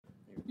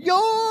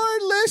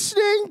You're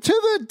listening to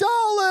The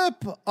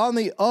Dollop on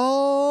the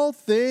All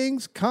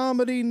Things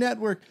Comedy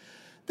Network.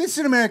 This is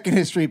an American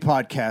history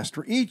podcast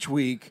where each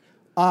week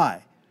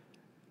I,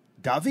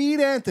 David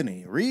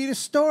Anthony, read a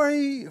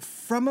story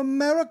from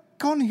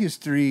American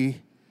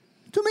history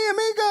to me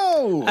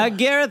amigo.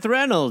 Gareth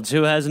Reynolds,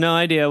 who has no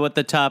idea what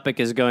the topic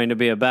is going to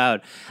be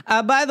about.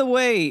 By the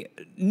way,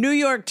 New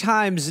York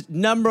Times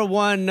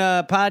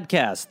 #1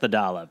 podcast, The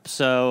Dollop.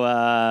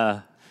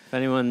 So if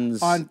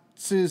anyone's... On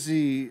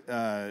Susie...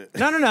 No.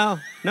 There'll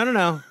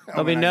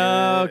be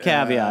no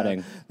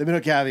caveating. There'll be no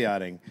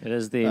caveating. It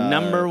is the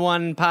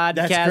 #1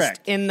 podcast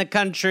in the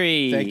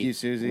country. Thank you,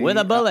 Susie. With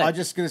a bullet. I'm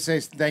just going to say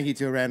thank you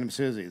to a random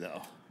Susie,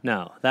 though.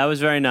 No, that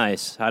was very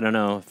nice. I don't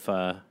know if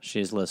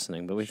she's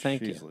listening, but we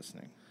thank you. She's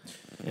listening.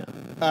 Yeah.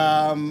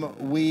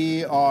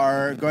 We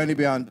are going to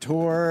be on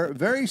tour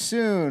very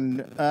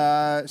soon,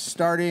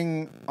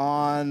 starting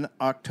on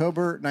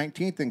October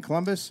 19th in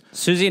Columbus.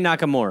 Susie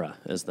Nakamura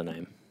is the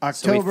name.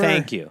 October. So we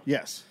thank you.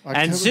 Yes.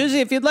 And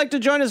Susie, if you'd like to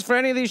join us for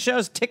any of these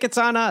shows, tickets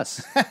on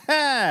us.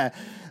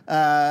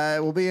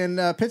 We'll be in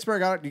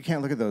Pittsburgh. You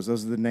can't look at those.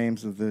 Those are the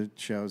names of the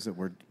shows that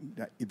were.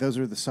 Those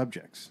are the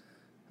subjects.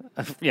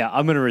 Yeah,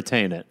 I'm going to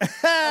retain it.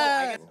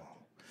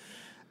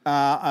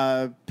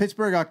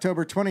 Pittsburgh,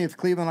 October 20th.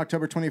 Cleveland,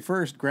 October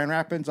 21st. Grand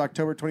Rapids,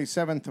 October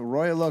 27th.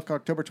 Royal Oak,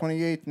 October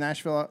 28th.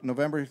 Nashville,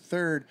 November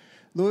 3rd.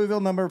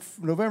 Louisville,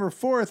 November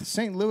 4th.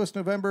 St. Louis,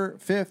 November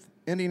 5th.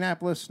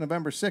 Indianapolis,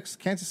 November 6th.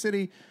 Kansas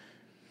City,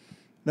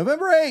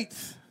 November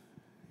 8th.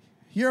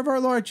 Year of our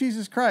Lord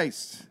Jesus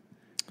Christ.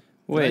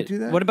 Wait,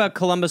 what about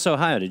Columbus,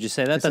 Ohio? Did you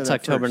say that? That's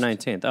October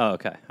first. 19th. Oh,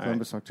 okay. All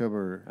Columbus, right.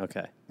 October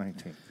Okay.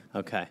 19th.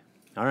 Okay.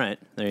 All right.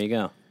 There you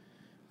go.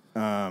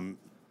 And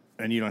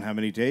you don't have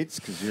any dates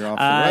because you're off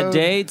the road?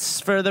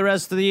 Dates for the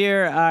rest of the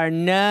year are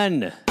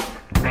none.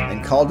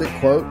 And called it,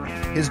 quote,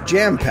 his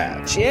jam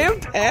pad. Jam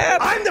pad?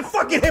 I'm the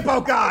fucking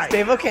hippo guy!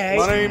 Dave, okay.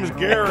 My name's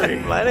Gary.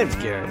 My name's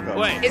Gary.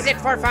 Wait. Is it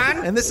for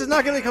fun? And this is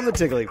not going to become the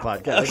Tiggly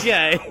podcast.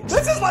 Okay.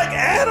 This is like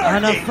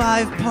anarchy! On a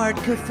 5-part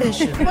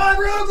coefficient. My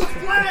room's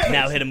aflame!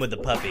 Now hit him with the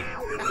puppy.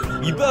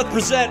 You both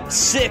present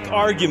sick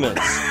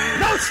arguments.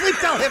 No sleep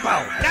till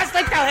hippo! No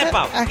sleep till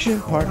hippo. Action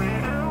part.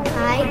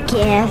 Hi,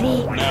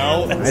 Gary.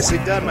 No. Nicely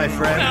done, my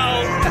friend.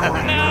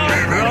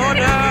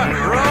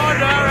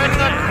 Order in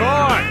the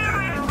court.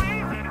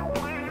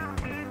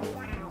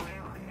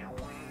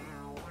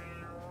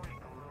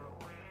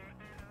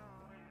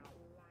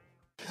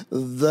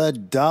 The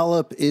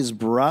Dollop is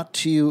brought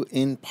to you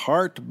in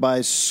part by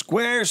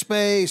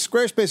Squarespace.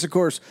 Squarespace, of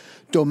course,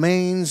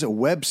 domains,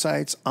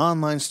 websites,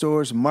 online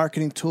stores,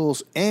 marketing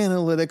tools,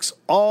 analytics,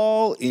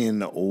 all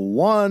in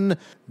one.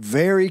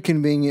 Very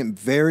convenient,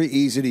 very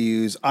easy to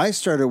use. I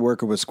started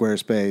working with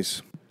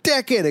Squarespace a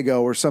decade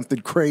ago or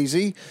something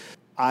crazy.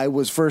 I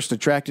was first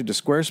attracted to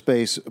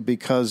Squarespace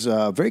because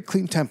very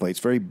clean templates,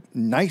 very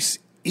nice,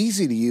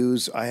 easy to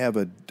use. I have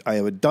a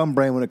dumb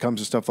brain when it comes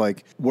to stuff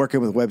like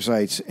working with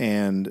websites,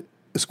 and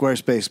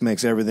Squarespace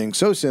makes everything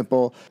so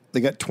simple.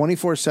 They got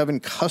 24/7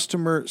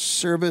 customer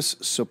service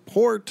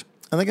support,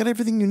 and they got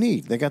everything you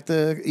need. They got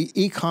the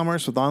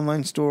e-commerce with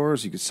online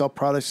stores. You can sell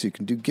products. You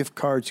can do gift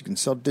cards. You can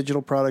sell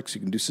digital products.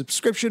 You can do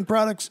subscription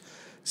products,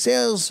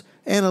 sales,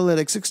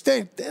 analytics.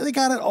 They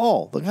got it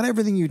all. They got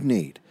everything you'd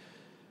need.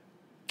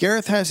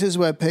 Gareth has his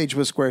webpage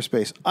with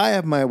Squarespace. I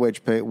have my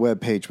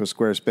webpage with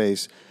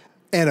Squarespace.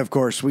 And, of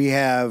course, we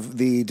have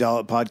the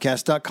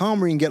dolloppodcast.com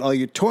where you can get all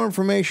your tour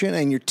information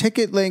and your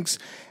ticket links.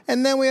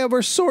 And then we have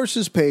our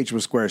sources page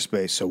with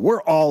Squarespace. So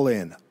we're all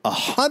in.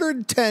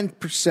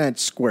 110%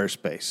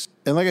 Squarespace.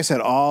 And like I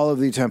said, all of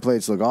the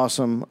templates look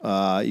awesome.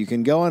 You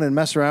can go in and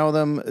mess around with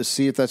them,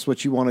 see if that's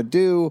what you want to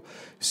do,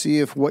 see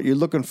if what you're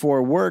looking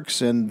for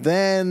works, and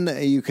then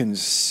you can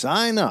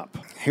sign up.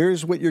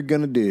 Here's what you're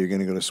going to do. You're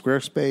going to go to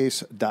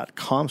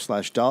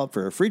squarespace.com/dollop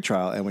for a free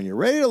trial. And when you're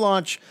ready to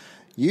launch,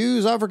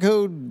 use offer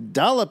code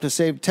DOLLOP to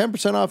save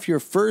 10% off your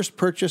first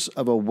purchase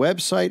of a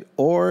website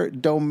or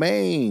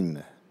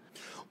domain.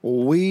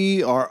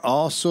 We are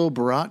also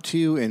brought to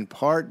you in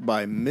part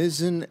by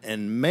Mizzen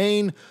and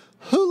Main.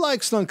 Who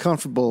likes an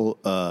uncomfortable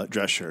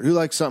dress shirt? Who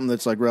likes something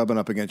that's like rubbing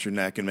up against your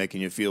neck and making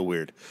you feel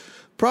weird?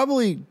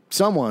 Probably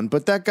someone,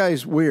 but that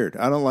guy's weird.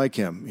 I don't like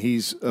him.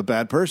 He's a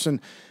bad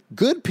person.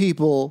 Good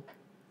people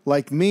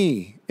like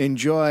me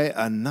enjoy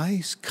a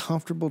nice,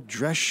 comfortable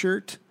dress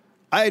shirt.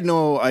 I had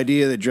no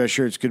idea that dress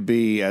shirts could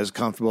be as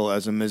comfortable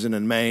as a Mizzen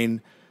and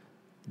Main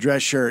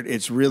dress shirt.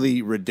 It's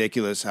really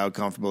ridiculous how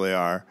comfortable they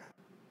are.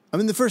 I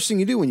mean, the first thing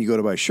you do when you go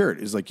to buy a shirt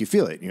is like you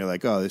feel it. And you're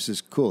like, oh, this is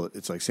cool.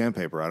 It's like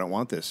sandpaper. I don't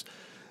want this.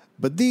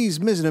 But these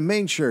Mizzen and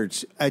Main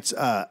shirts, I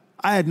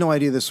had no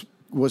idea this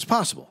was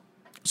possible.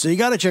 So you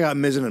got to check out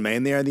Mizzen and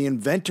Main. They are the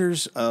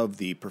inventors of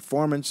the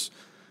performance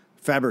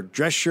fabric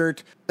dress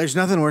shirt. There's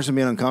nothing worse than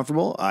being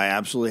uncomfortable. I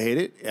absolutely hate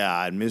it.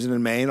 Mizzen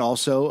and Main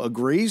also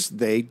agrees.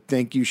 They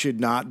think you should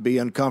not be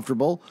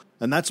uncomfortable.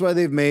 And that's why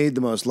they've made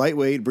the most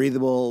lightweight,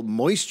 breathable,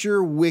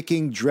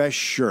 moisture-wicking dress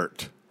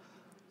shirt.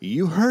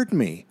 You heard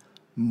me.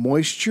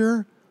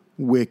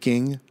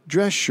 Moisture-wicking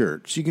dress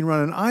shirt. So you can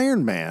run an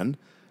Ironman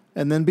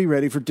and then be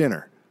ready for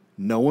dinner.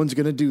 No one's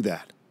going to do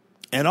that.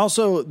 And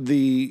also,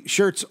 the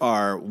shirts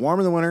are warm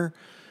in the winter.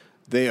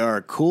 They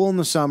are cool in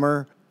the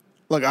summer.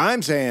 Look,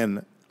 I'm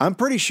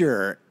pretty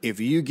sure if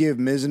you give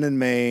Mizzen and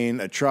Main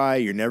a try,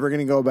 you're never going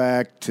to go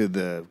back to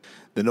the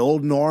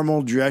old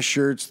normal dress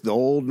shirts, the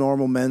old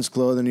normal men's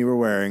clothing you were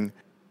wearing.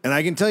 And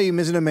I can tell you,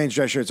 Mizzen and Main's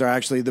dress shirts are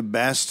actually the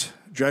best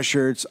dress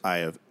shirts I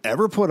have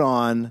ever put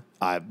on.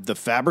 The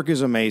fabric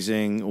is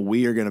amazing.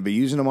 We are going to be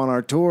using them on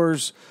our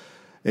tours.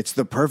 It's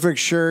the perfect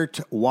shirt.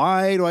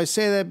 Why do I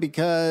say that?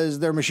 Because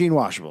they're machine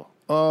washable.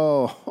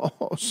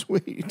 Oh,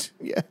 sweet.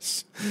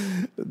 Yes.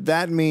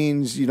 That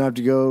means you don't have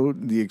to go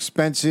the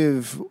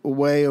expensive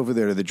way over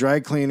there to the dry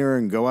cleaner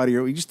and go out of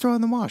your way. You just throw it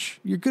in the wash.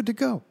 You're good to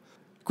go.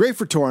 Great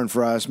for touring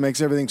for us.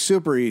 Makes everything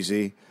super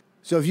easy.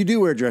 So if you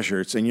do wear dress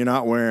shirts and you're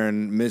not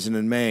wearing Mizzen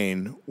and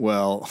Main,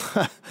 well,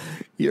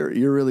 you're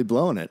really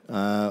blowing it.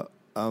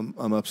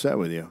 I'm upset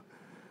with you.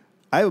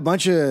 I have a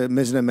bunch of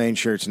Mizzen and Main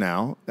shirts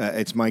now.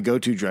 It's my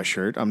go-to dress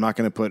shirt. I'm not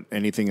going to put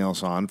anything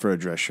else on for a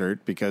dress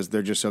shirt because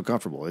they're just so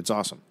comfortable. It's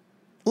awesome.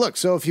 Look,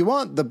 so if you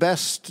want the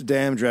best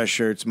damn dress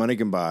shirts money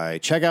can buy,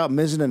 check out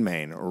Mizzen and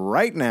Main.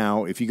 Right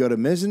now, if you go to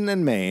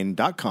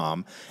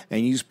mizzenandmain.com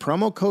and use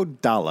promo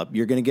code DOLLOP,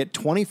 you're going to get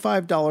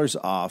 $25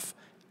 off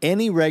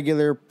any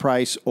regular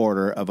price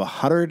order of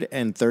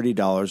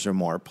 $130 or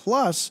more,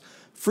 plus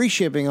free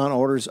shipping on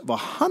orders of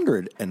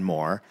 $100 and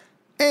more,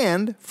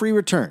 and free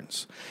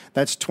returns.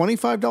 That's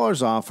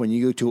 $25 off when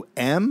you go to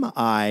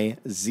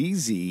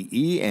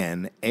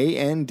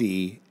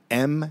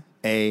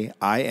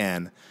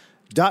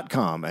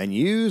mizzenandmain.com and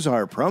use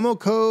our promo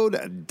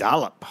code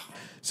DOLLOP.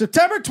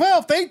 September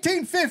 12th,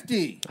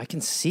 1850. I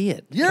can see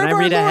it. Year Can of I our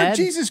read Lord ahead?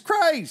 Jesus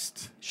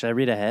Christ. Should I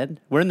read ahead?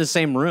 We're in the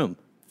same room.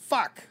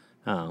 Fuck.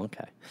 Oh,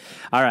 okay.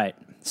 All right.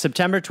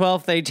 September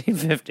 12th,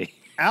 1850.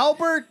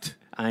 Albert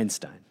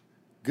Einstein.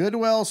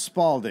 Goodwill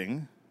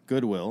Spaulding.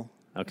 Goodwill.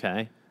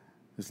 Okay.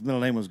 His middle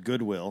name was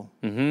Goodwill.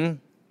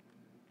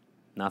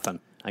 Nothing.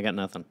 I got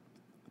nothing.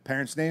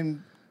 Parents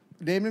named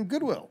him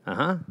Goodwill.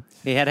 Uh-huh.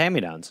 He had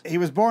hand-me-downs. He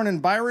was born in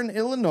Byron,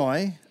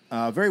 Illinois.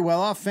 Very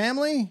well-off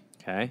family.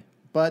 Okay.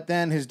 But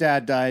then his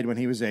dad died when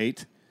he was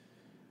 8.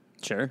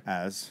 Sure.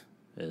 As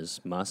was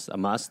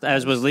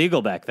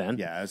legal back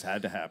then. as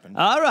had to happen.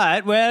 All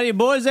right. Well, your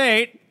boy's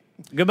 8.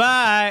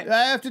 Goodbye.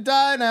 I have to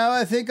die now.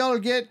 I think I'll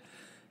get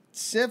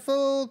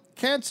syphil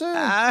cancer.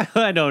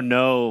 I don't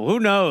know. Who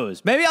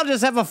knows? Maybe I'll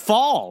just have a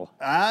fall.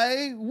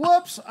 I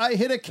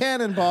hit a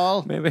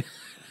cannonball. Maybe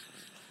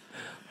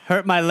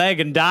hurt my leg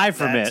and die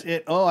from That's it.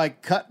 it. Oh, I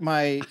cut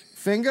my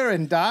finger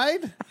and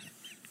died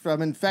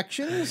from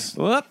infections.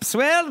 Whoops.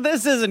 Well,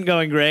 this isn't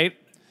going great.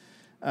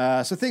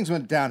 So things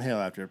went downhill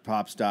after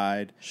Pops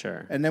died.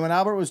 Sure. And then when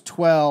Albert was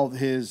 12,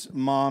 his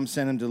mom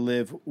sent him to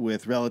live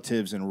with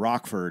relatives in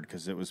Rockford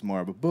because it was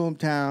more of a boom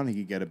town. He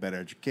could get a better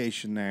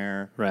education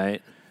there.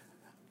 Right.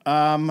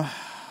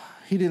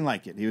 He didn't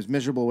like it. He was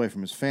miserable away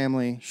from his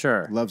family.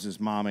 Sure. Loves his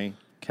mommy.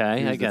 Okay,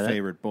 He was I get the it.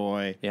 favorite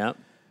boy. Yep.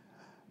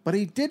 But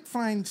he did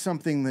find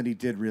something that he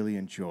did really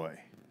enjoy.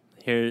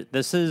 Here,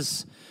 this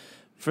is,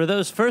 for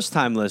those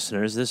first-time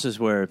listeners, this is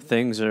where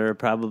things are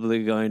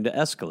probably going to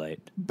escalate.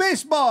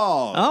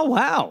 Baseball! Oh,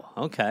 wow.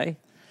 Okay.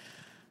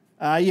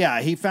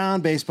 He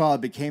found baseball.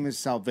 It became his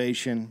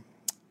salvation.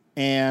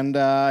 And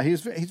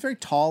he's very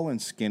tall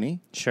and skinny,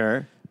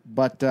 Sure.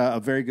 but a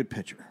very good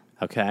pitcher.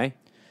 Okay.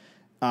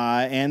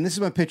 And this is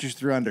when pitchers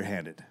threw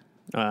underhanded.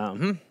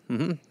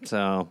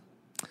 So,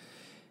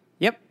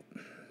 yep.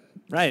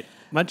 Right.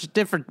 Much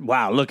different.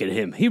 Wow, look at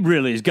him. He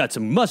really has got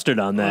some mustard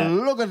on that.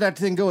 Look at that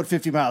thing go at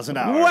 50 miles an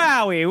hour.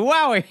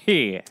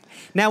 Wowie.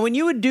 Now, when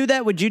you would do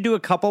that, would you do a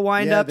couple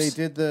windups? Yeah, they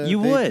did the.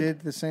 You they would.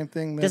 did the same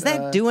thing. Does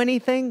that do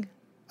anything?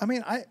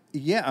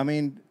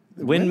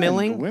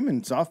 Windmilling?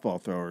 Women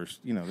softball throwers,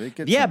 they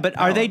get. Yeah, some but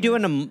are power they in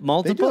doing there. a They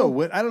multiple?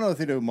 do. I don't know if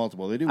they do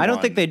multiple. They do. I don't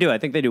one. think they do. I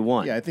think they do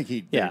one. Yeah, I think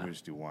they would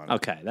just do one.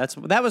 Okay,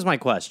 that was my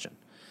question.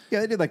 Yeah,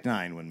 they did like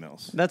 9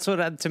 windmills. That's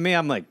what to me.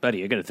 I'm like, buddy,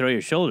 you're gonna throw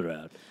your shoulder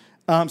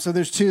out. So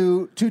there's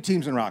two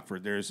teams in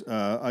Rockford. There's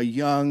a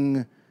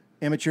young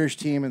amateurish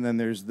team, and then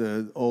there's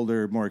the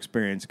older, more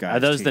experienced guys. Are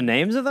those team. the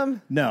names of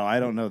them? No, I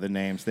don't know the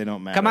names. They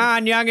don't matter. Come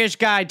on, youngish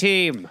guy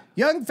team.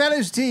 Young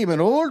fellas team, an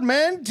old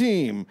man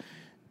team.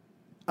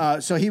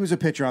 So he was a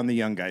pitcher on the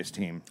young guys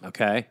team,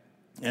 Okay.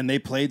 and they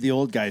played the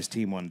old guys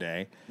team one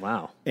day,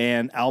 Wow.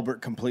 and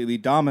Albert completely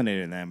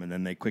dominated them, and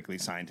then they quickly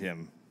signed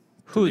him.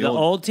 Who, the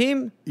old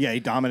team? Yeah, he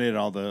dominated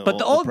all the. But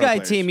the old pro guy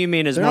players. team, you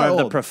mean, is They're more not of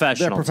the old.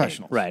 professional They're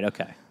professionals. team. Right,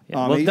 okay.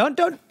 Yeah. Well, he- don't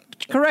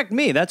correct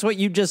me. That's what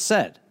you just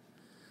said.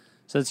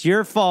 So it's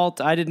your fault.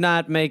 I did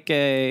not make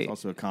It's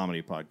also a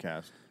comedy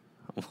podcast.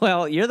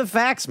 Well, you're the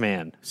facts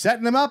man.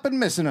 Setting them up and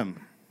missing them.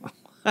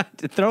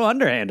 Throw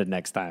underhanded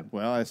next time.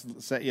 Well, I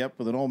set you up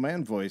with an old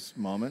man voice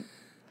moment.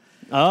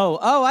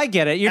 Oh, I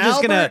get it. You're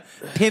just going Albert-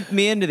 to pimp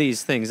me into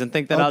these things and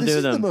think that I'll this do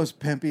is them. the most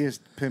pimpiest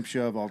pimp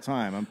show of all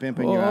time. I'm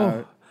pimping you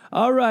out.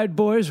 All right,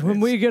 boys, when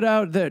we get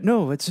out there.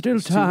 No, it's still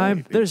time.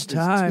 late. There's It's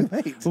time. too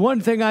late. The one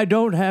thing I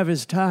don't have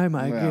is time,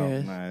 I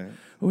Well, guess.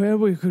 Well,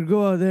 we could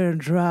go out there and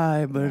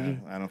try, but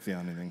I don't feel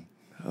anything.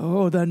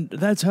 then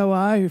that's how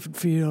I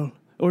feel.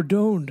 or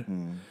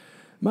don't.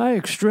 My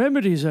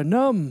extremities are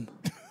numb.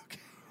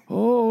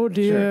 Oh,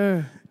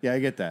 dear. Yeah, I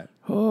get that.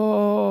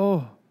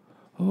 Oh,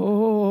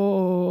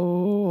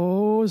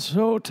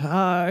 so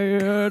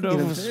tired know,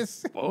 of this-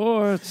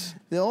 sports.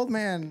 The old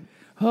man,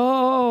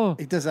 Oh,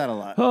 he does that a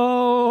lot.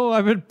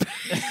 I'm in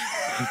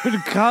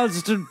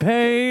constant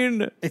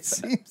pain. It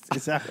seems,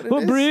 is that what it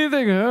Well, is?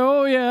 breathing.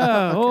 Oh,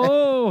 yeah.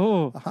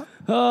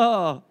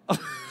 Oh.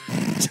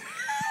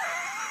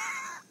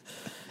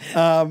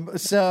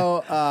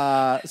 So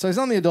he's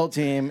on the adult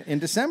team in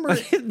December.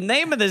 The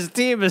name of this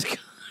team is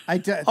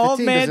The Old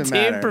team Man doesn't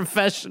Team, matter.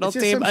 Professional It's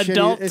just Team, some shitty-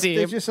 Adult it's- Team.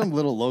 There's just some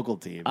little local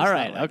team. All It's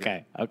right, not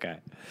like okay.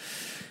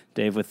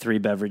 Dave with 3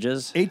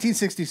 beverages.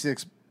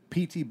 1866,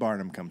 P.T.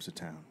 Barnum comes to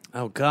town.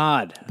 Oh,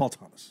 God. Paul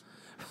Thomas.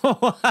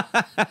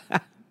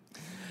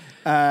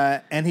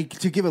 And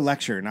to give a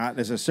lecture, not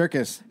as a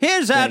circus.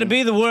 Here's how to thing.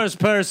 be the worst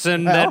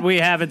person that we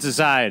have in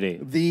society.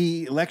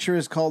 The lecture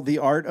is called The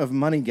Art of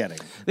Money Getting.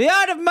 The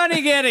art of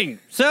money getting.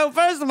 So,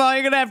 first of all,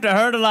 you're going to have to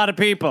hurt a lot of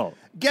people.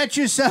 Get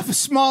yourself a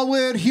small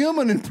weird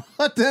human and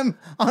put them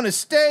on a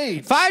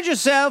stage. Find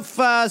yourself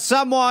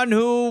someone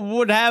who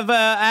would have an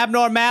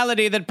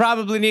abnormality that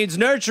probably needs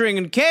nurturing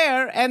and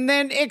care, and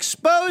then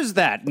expose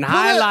that and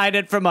highlight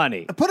it for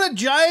money. Put a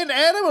giant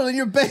animal in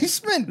your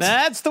basement.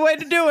 That's the way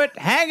to do it.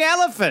 Hang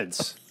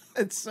elephants.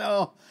 And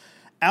so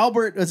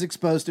Albert was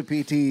exposed to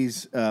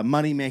PT's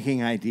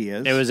money-making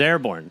ideas. It was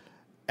airborne.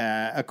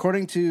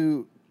 According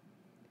to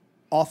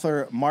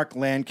author Mark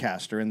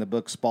Lancaster in the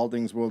book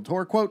Spalding's World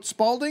Tour, quote,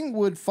 Spalding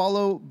would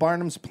follow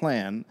Barnum's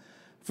plan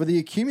for the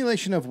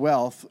accumulation of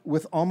wealth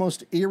with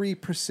almost eerie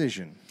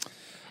precision.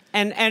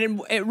 And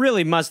it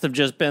really must have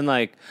just been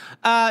like,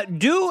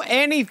 do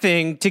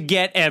anything to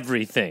get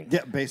everything.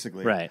 Yeah,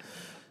 basically. Right.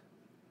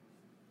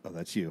 Oh,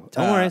 that's you.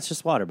 Don't worry, it's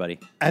just water, buddy.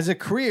 As a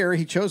career,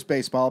 he chose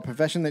baseball, a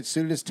profession that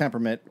suited his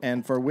temperament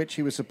and for which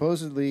he was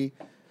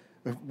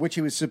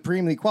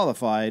supremely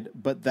qualified,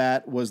 but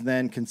that was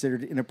then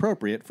considered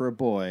inappropriate for a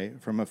boy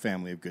from a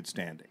family of good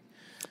standing.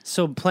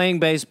 So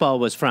playing baseball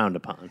was frowned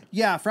upon.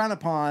 Yeah, frowned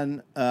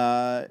upon,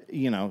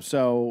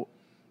 so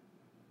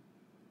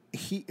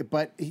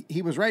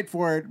he was right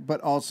for it,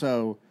 but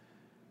also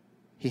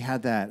he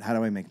had that how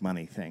do I make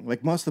money thing.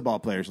 Like most of the ball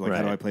players are like, how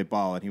do Right. I play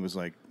ball? And he was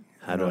like,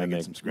 how do I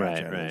get some scratch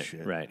out of this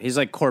shit? Right. He's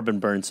like Corbin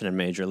Burnson in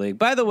Major League.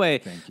 By the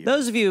way, you.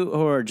 those of you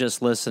who are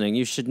just listening,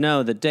 you should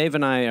know that Dave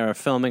and I are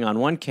filming on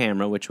one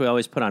camera, which we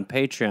always put on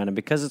Patreon. And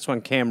because it's one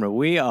camera,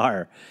 we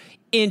are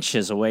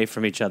inches away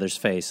from each other's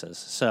faces.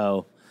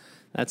 So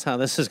that's how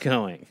this is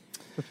going.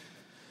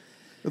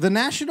 The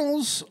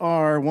Nationals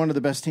are one of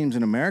the best teams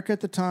in America at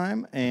the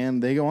time,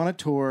 and they go on a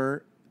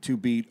tour to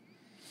beat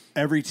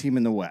every team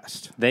in the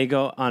West. They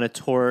go on a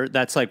tour.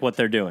 That's like what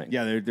they're doing.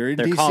 Yeah, they're in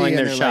They're DC, calling and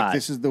their they're shot. like,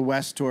 this is the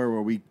West tour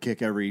where we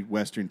kick every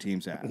Western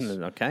team's ass.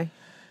 Okay.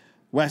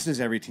 West is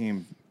every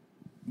team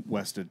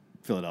west of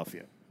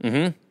Philadelphia.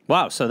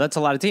 Wow. So that's a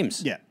lot of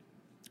teams. Yeah.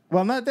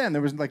 Well, not then.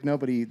 There was like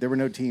nobody. There were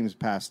no teams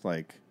past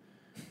like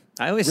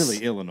I always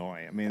really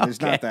Illinois. I mean,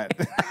 there's not that.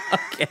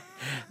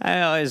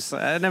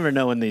 I never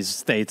know when these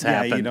states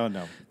Yeah, happen. you don't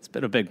know. It's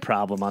been a big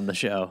problem on the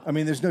show. I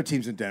mean, there's no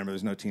teams in Denver.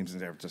 There's no teams in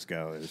San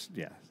Francisco.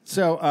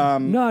 So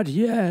Not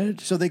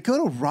yet. so they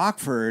go to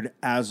Rockford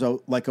as a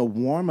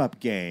warm up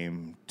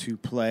game to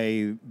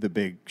play the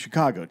big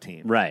Chicago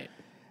team. Right.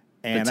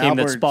 And the team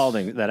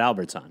Albert's- that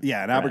Albert's on.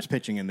 Yeah, and Albert's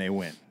pitching and they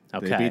win.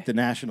 Okay. They beat the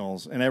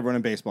Nationals, and everyone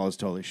in baseball is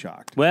totally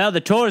shocked. Well,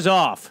 the tour's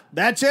off.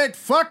 That's it.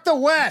 Fuck the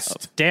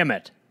West. Damn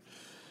it.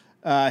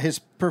 His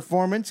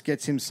performance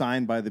gets him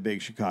signed by the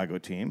big Chicago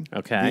team.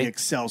 Okay. The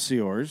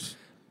Excelsiors.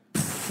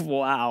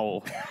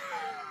 Wow.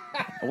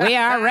 We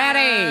are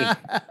ready.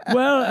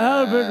 Well,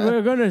 Albert,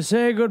 we're going to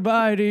say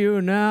goodbye to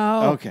you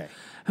now. Okay.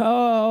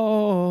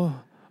 Oh.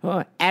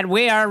 And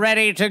we are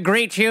ready to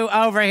greet you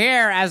over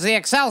here as the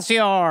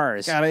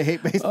Excelsiors. God, I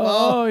hate baseball.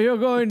 Oh, you're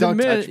going to Don't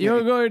miss. touch me.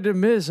 You're going to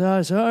miss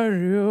us,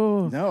 aren't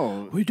you?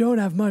 No. We don't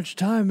have much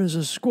time as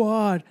a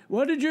squad.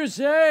 What did you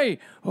say?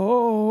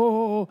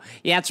 Oh.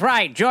 That's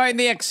right. Join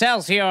the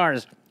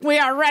Excelsiors. We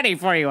are ready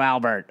for you,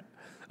 Albert.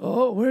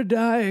 Oh, we're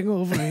dying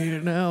over here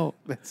now.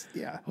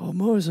 Yeah. Oh,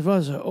 most of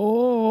us are.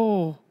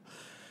 Oh.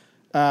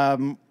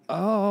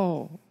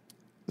 Oh.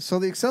 So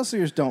the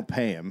Excelsiors don't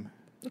pay him.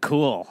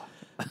 Cool.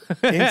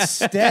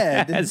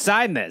 Instead,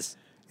 Sign this.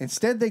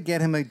 they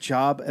get him a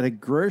job at a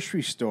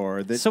grocery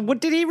store that, So, what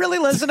did he really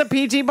listen to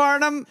P.T.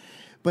 Barnum?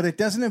 but it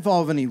doesn't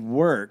involve any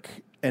work,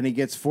 and he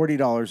gets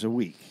 $40 a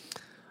week.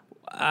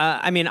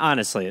 I mean,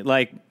 honestly,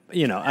 like,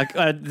 you know,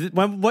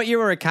 what year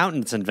were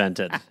accountants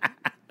invented?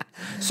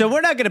 So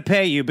we're not going to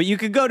pay you, but you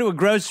could go to a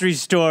grocery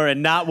store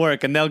and not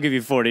work, and they'll give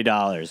you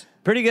 $40.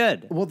 Pretty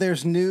good. Well,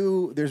 there's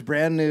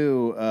brand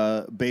new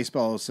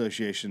baseball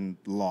association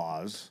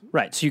laws.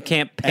 Right, so you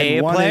can't pay And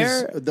a one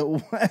player?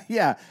 is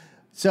yeah.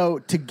 So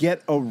to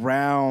get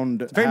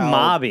around very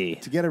mobby.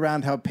 To get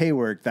around how pay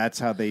worked, that's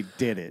how they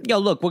did it. Yo,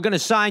 look, we're going to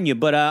sign you,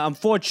 but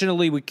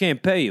unfortunately, we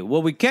can't pay you.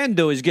 What we can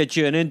do is get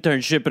you an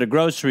internship at a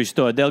grocery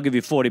store. They'll give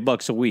you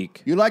 $40 a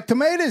week. You like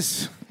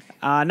tomatoes?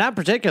 Not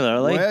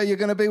particularly. Well, you're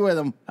going to be with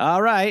them.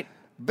 All right.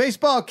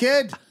 Baseball,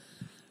 kid.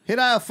 Hit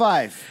aisle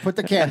 5. Put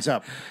the cans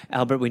up.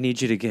 Albert, we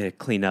need you to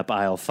clean up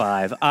aisle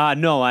 5.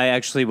 No, I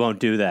actually won't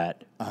do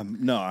that.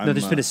 No,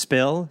 There's been a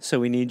spill, so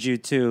we need you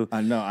to...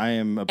 no, I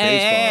am a baseball.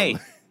 Hey,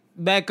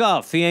 back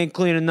off. He ain't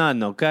cleaning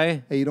nothing,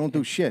 okay? Hey, you don't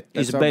do shit.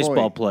 He's That's a our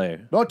baseball boy.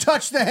 player. Don't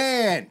touch the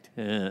hand.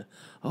 Yeah.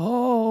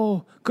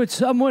 Oh, could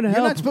someone help?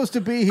 You're not supposed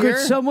to be Could here.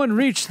 someone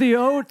reach the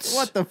oats?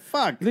 What the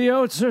fuck? The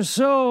oats are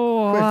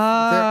so They're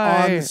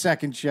high. on the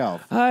second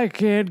shelf. I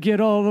can't get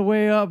all the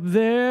way up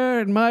there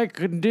in my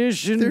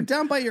condition. They're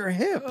down by your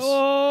hips.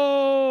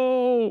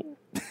 Oh.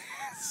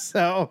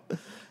 So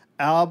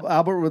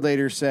Albert would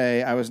later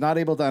say, I was not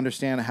able to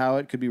understand how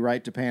it could be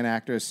right to pay an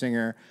actor, a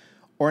singer,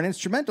 or an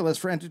instrumentalist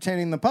for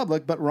entertaining the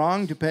public, but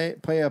wrong to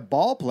pay a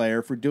ball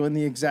player for doing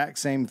the exact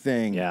same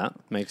thing. Yeah,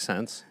 makes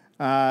sense.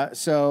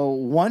 So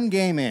one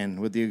game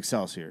in with the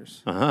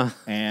Excelsiors,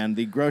 and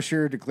the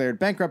grocer declared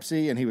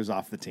bankruptcy, and he was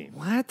off the team.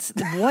 What?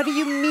 What do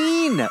you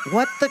mean?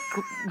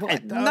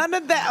 None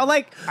of that.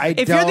 Like,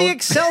 if you're the don't-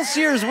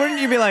 Excelsiors, wouldn't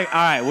you be like, all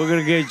right, we're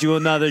going to get you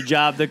another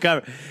job to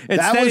cover?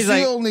 Instead, was he's the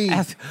like, only-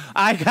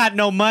 I got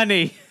no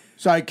money.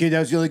 Sorry, kid, that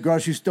was the only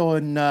grocery store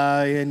in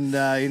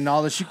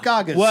all of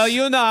Chicago. Well,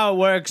 you know how it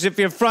works. If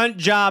your front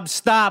job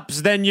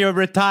stops, then you're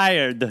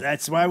retired.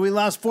 That's why we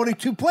lost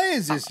 42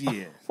 players this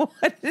year. What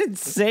an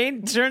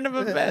insane turn of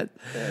events.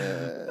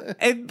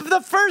 And the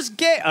first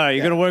game. Oh,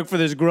 you're going to work for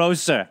this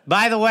grocer.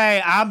 By the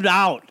way, I'm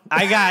out.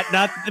 I got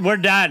nothing. We're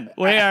done.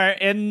 We are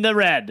in the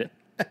red.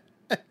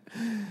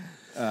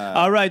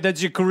 All right,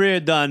 that's your career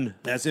done.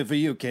 That's it for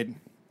you, kid.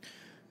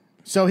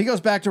 So he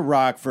goes back to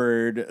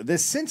Rockford. The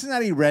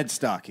Cincinnati Red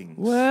Stockings.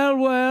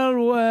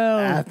 Well.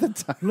 At the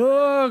time.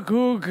 Look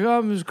who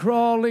comes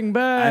crawling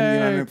back.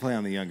 I'm going to play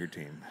on the younger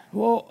team.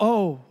 Well.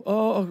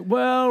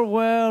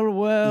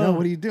 No,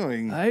 what are you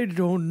doing? I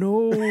don't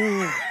know.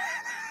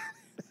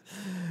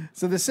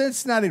 So the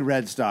Cincinnati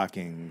Red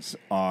Stockings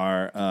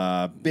are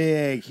a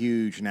big,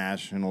 huge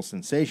national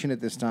sensation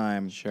at this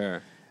time.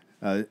 Sure.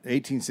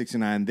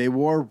 1869. They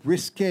wore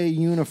risque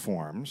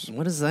uniforms.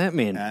 What does that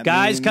mean? That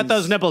Guys, cut means-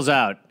 those nipples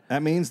out.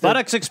 That means their,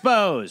 Buttocks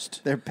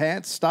exposed. their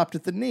pants stopped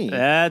at the knee.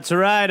 That's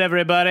right,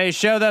 everybody.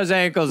 Show those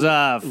ankles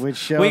off. Which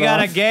showed we got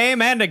a off-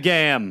 game and a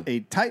game. A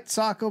tight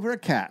sock over a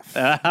calf.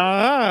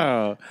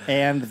 Oh.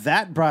 And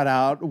that brought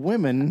out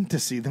women to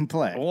see them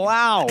play.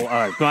 Wow.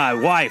 My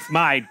wife,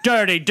 my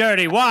dirty,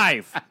 dirty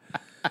wife.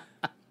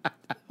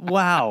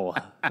 Wow.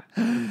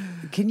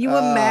 Can you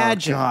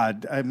imagine? Oh,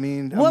 God, I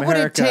mean, What would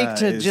it America take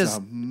to is just-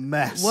 a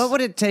mess? What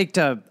would it take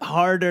to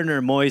harden or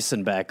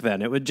moisten back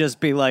then? It would just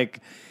be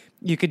like,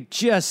 you could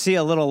just see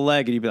a little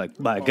leg and you'd be like,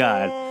 my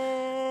God.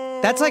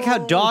 That's like how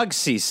dogs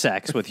see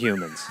sex with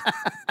humans.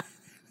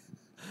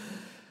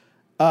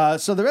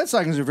 So the Red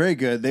Stockings are very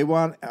good. They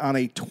won on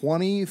a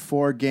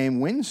 24-game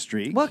win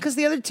streak. Well, because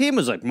the other team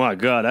was like, my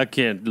God, I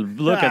can't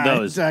look at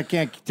those. I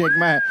can't take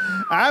my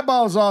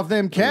eyeballs off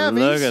them calves.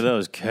 Look at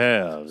those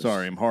calves.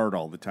 Sorry, I'm hard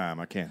all the time.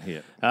 I can't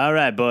hit. All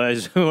right,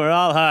 boys. We're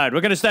all hard.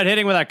 We're going to start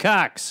hitting with our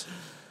cocks.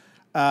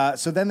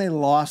 So then they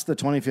lost the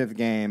 25th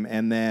game,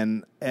 and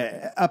then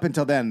up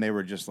until then, they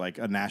were just like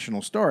a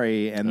national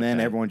story, and then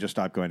everyone just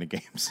stopped going to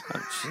games.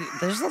 Gee,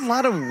 there's a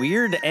lot of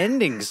weird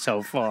endings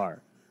so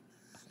far.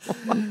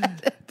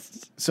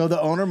 So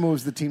the owner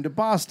moves the team to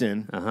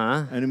Boston,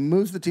 and he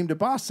moves the team to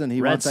Boston.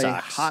 He Red wants a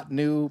Sox. hot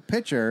new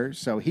pitcher,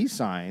 so he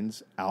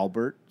signs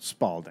Albert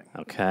Spalding.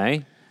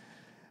 Okay.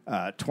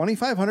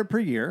 $2,500 per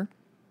year,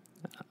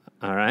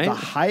 All right. the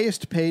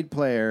highest paid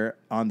player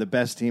on the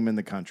best team in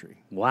the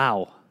country.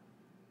 Wow.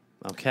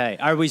 Okay.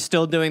 Are we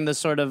still doing the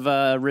sort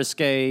of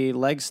risque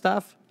leg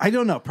stuff? I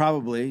don't know,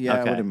 probably.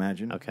 Yeah, Okay. I would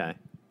imagine. Okay.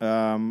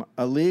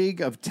 A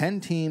league of 10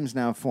 teams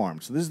now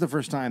formed. So this is the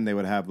first time they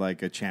would have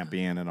like a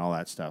champion and all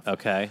that stuff.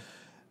 Okay.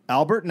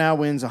 Albert now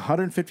wins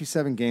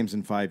 157 games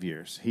in 5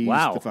 years. He's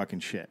Wow. the fucking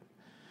shit.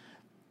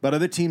 But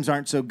other teams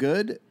aren't so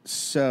good,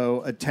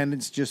 so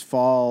attendance just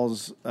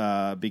falls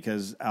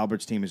because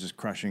Albert's team is just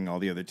crushing all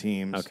the other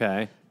teams.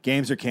 Okay.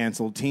 Games are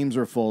canceled. Teams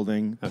are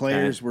folding.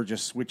 Players were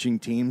just switching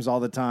teams all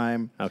the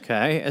time.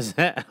 Okay. Is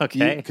that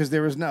okay? Because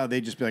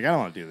they'd just be like, I don't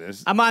want to do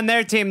this. I'm on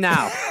their team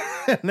now.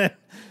 And then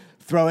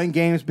throwing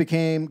games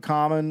became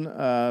common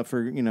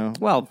for,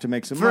 Well, to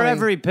make some for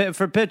money.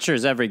 for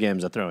pitchers, every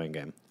game's a throwing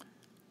game.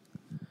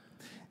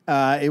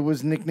 It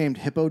was nicknamed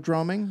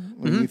hippodroming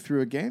when you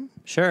threw a game.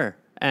 Sure.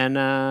 And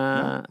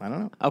I don't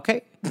know.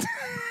 okay.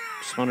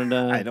 Just wanted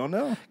to I don't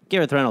know.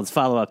 Gareth Reynolds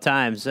follow-up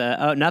times.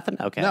 Oh, nothing?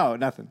 Okay. No,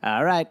 nothing.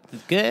 All right.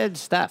 Good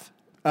stuff.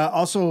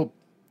 Also,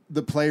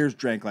 the players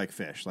drank like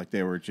fish, like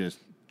they were just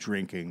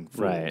drinking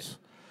fools. Right.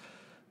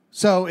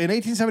 So in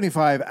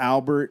 1875,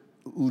 Albert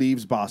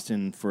leaves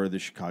Boston for the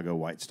Chicago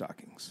White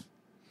Stockings,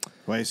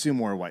 who I assume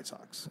were White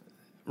Sox.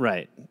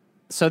 Right.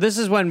 So this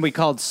is when we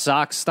called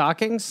sock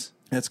stockings?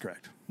 That's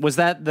correct. Was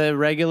that the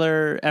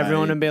regular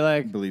everyone I would be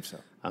like, believe so.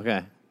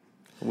 okay.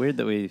 Weird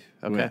that we,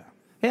 okay. Yeah.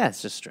 Yeah,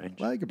 it's just strange.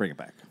 Well, you can bring it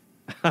back.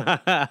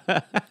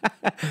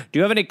 Do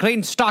you have any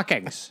clean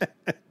stockings?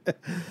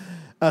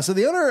 So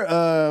the owner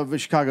of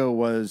Chicago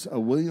was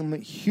William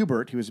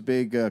Hubert. He was a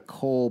big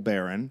coal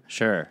baron.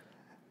 Sure.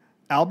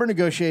 Albert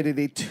negotiated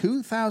a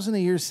 $2,000 a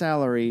year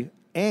salary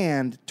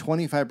and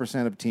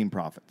 25% of team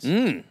profits.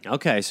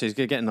 Okay, so he's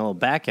getting a little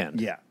back end.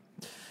 Yeah.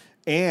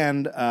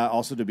 And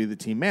also to be the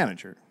team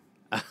manager.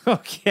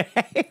 Okay.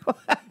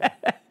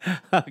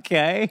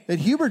 Okay. And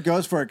Hubert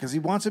goes for it because he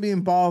wants to be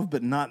involved,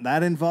 but not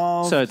that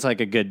involved. So it's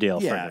like a good deal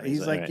for yeah, him.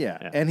 he's like, right?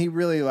 yeah. And he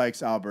really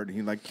likes Albert.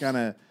 He like kind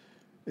of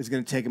is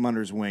going to take him under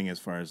his wing as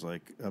far as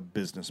like a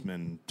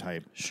businessman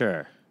type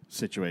Sure.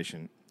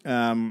 situation.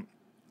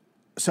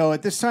 So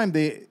at this time,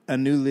 a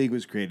new league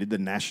was created, the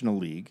National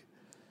League.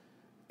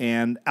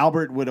 And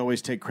Albert would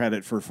always take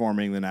credit for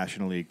forming the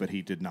National League, but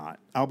he did not.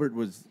 Albert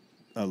was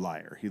a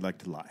liar. He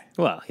liked to lie.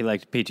 Well, he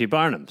liked P.T.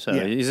 Barnum, so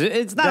Yeah.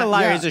 it's not a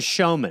liar, he's a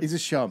showman. He's a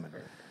showman.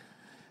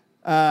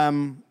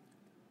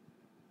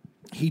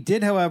 He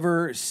did,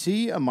 however,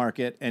 see a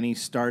market, and he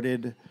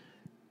started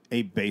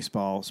a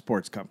baseball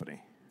sports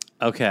company,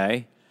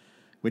 Okay.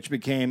 which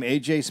became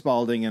A.J.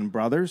 Spalding and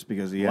Brothers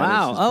because he Wow.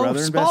 had his Oh,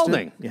 brother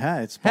Spalding. invested.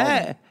 Yeah, it's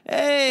Spalding.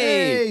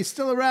 Hey. Hey,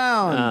 still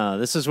around. Oh,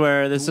 this is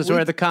where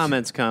the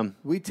comments come.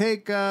 We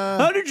take,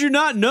 How did you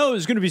not know it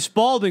was going to be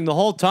Spalding the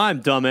whole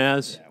time,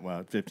 dumbass?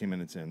 well, 15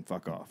 minutes in,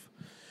 fuck off.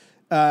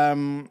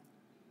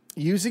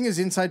 Using his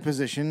inside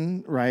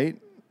position, right,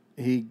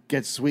 he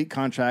gets sweet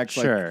contracts.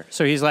 Sure.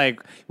 So he's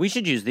like, we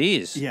should use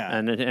these. Yeah.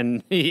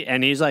 And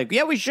he's like,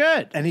 yeah, we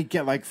should. And he'd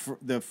get like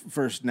the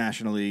first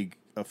National League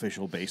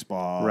official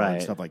baseball Right.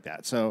 and stuff like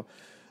that. So,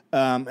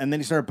 and then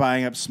he started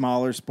buying up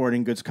smaller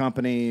sporting goods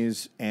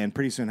companies, and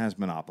pretty soon has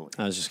monopoly.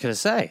 I was just going to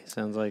say,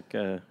 sounds like...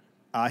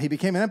 He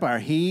became an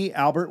empire.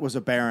 Albert was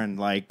a baron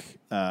like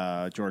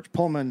George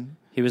Pullman.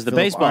 He was the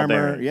Philip baseball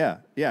Armour. baron.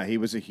 Yeah. He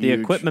was a huge...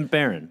 the equipment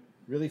baron.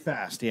 Really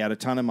fast. He had a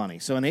ton of money.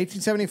 So in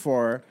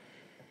 1874,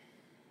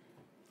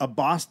 the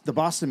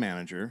Boston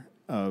manager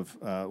of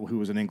who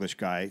was an English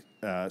guy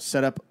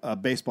set up a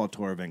baseball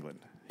tour of England.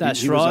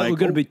 That's He was right. like, We're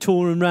going to be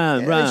touring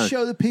round. let's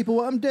show the people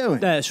what I'm doing.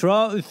 That's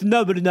right. If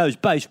nobody knows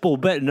baseball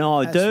better than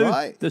I That's do,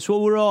 right. that's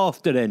what we're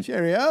after then.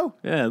 Cheerio.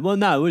 Yeah, well,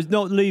 no, we're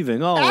not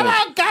leaving, are we?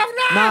 Hello,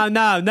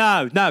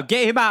 Governor. No.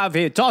 Get him out of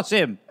here. Toss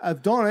him.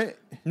 I've done it.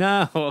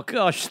 No, oh,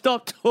 gosh,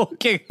 stop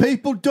talking.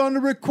 People done a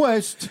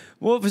request.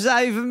 What does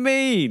that even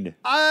mean?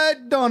 I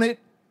done it.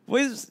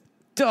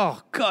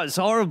 Oh, God, it's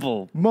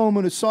horrible.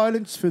 Moment of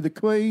silence for the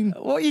Queen.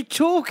 What are you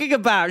talking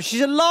about?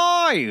 She's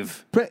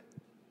alive.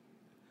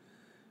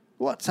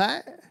 What's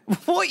that?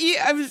 What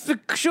year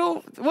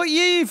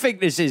you think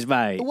this is,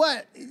 mate?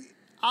 What?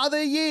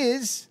 Other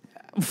years?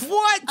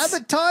 What? I'm a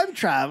time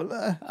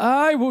traveler.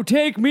 I will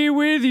take me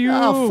with you.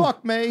 Oh,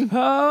 fuck me.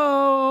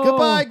 Oh.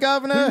 Goodbye,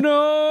 Governor.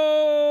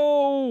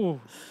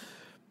 No.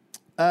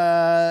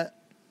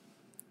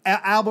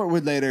 Albert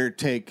would later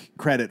take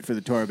credit for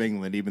the tour of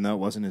England, even though it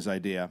wasn't his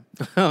idea.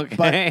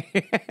 Okay.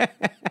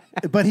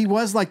 But he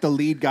was like the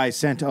lead guy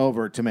sent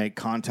over to make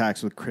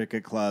contacts with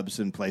cricket clubs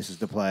and places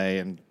to play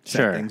and set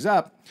Sure. things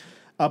up.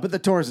 But the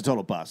tour is a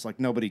total bust. Like,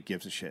 nobody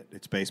gives a shit.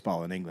 It's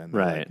baseball in England.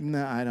 They're Right. like,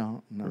 no, I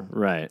don't. No.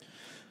 Right.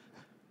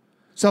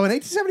 So in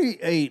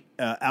 1878,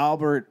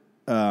 Albert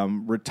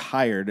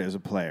retired as a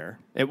player.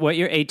 What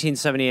year?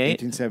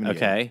 1878? 1878.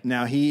 Okay.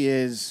 Now he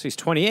is... So he's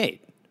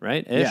 28,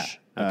 right? Yeah. Ish.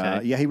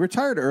 Okay. Yeah, he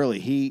retired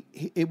early.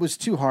 It was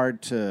too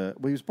hard to...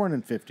 Well, he was born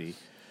in 50.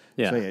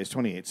 Yeah. So, yeah, he's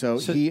 28. So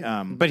he...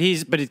 But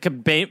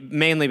it's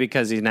mainly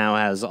because he now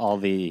has all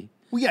the...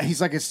 Well, yeah,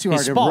 he's like, it's too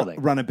He's hard to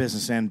Spalding. run a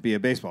business and be a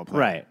baseball player.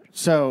 Right.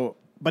 So,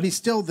 but he's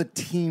still the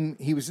team...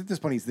 He was, at this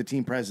point, he's the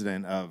team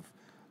president of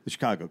the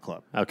Chicago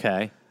club.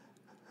 Okay.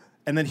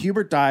 And then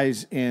Hubert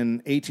dies in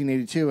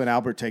 1882, and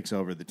Albert takes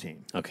over the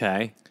team.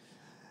 Okay.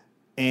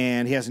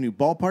 And he has a new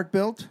ballpark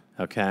built,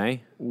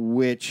 Okay.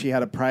 which he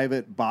had a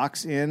private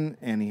box in,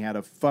 and he had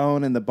a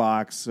phone in the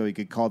box so he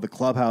could call the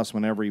clubhouse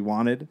whenever he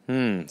wanted.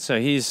 So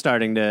he's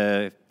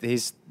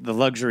he's the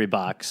luxury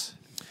box.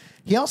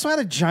 He also had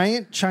a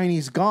giant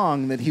Chinese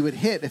gong that he would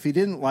hit if he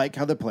didn't like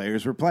how the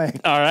players were playing.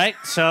 All right.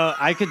 So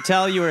I could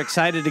tell you were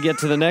excited to get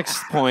to the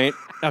next point.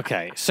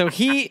 Okay. So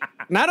he,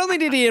 not only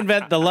did he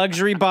invent the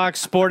luxury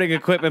box sporting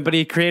equipment, but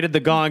he created the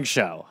Gong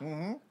Show.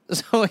 Mm-hmm.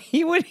 So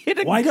he would hit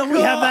a Why don't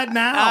we have that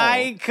now?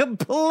 I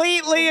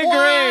completely agree.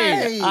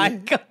 Why? I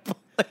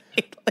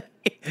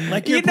completely.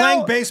 Like you're You know-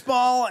 playing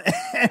baseball,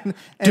 and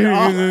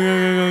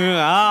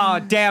Oh,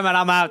 damn it.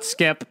 I'm out,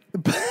 Skip.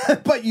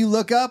 but you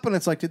look up and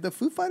it's like, did the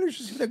Foo Fighters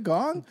just hit a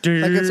gong?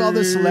 Like it's all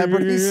the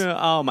celebrities.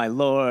 Oh, my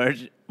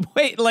Lord.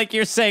 Wait, like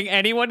you're saying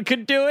anyone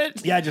could do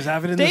it? Yeah, just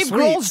have it in Dave the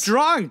Grohl's suites.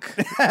 drunk.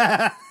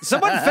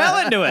 Someone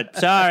fell into it.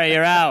 Sorry,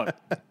 you're out.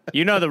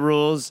 You know the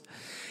rules.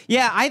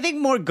 Yeah, I think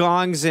more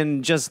gongs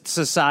in just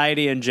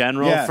society in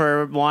general Yeah.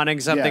 for wanting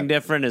something Yeah,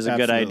 different is a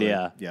good absolutely.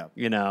 idea. Yeah.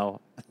 You know?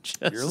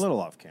 Just, You're a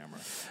little off camera.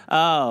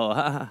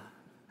 oh,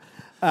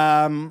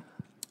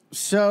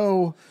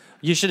 So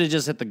you should have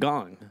just hit the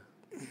gong.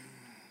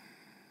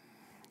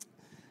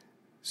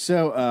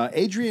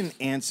 Adrian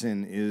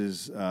Anson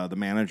is the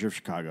manager of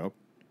Chicago.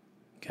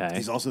 Okay.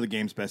 He's also the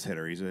game's best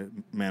hitter. He's a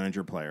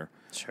manager player.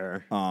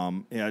 Sure.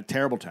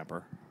 Terrible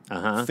temper.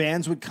 Uh-huh.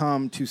 Fans would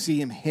come to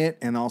see him hit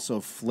and also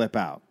flip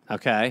out.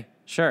 Okay.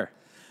 Sure.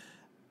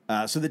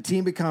 So the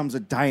team becomes a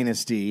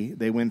dynasty.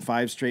 They win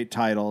 5 straight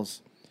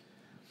titles.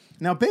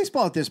 Now,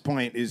 baseball at this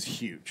point is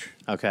huge,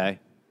 Okay.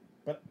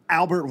 but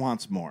Albert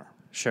wants more.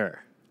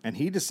 Sure. And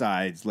he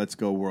decides, let's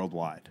go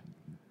worldwide.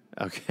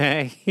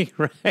 Okay.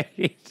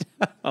 Right.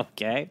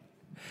 Okay.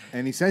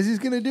 And he says he's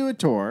going to do a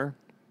tour.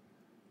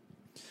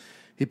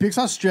 He picks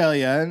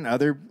Australia and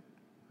other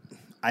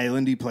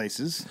islandy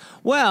places.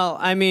 Well,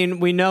 I mean,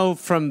 we know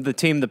from the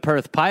team, the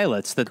Perth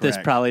Pilots, that this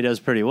Correct. probably does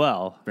pretty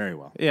well. Very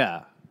well.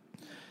 Yeah.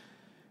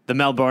 The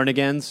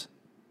Melbourneigans,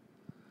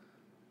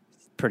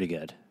 pretty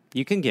good.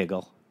 You can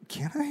giggle.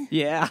 Can I?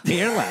 Yeah.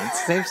 You're allowed.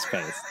 Safe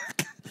space.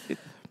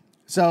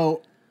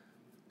 So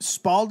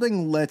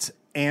Spalding lets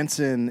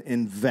Anson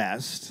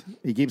invest.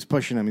 He keeps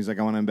pushing him. He's like,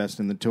 I want to invest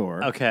in the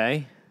tour.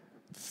 Okay.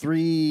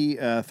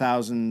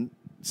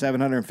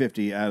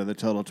 3,750 out of the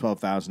total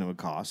 12,000 it would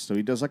cost. So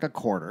he does like a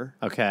quarter.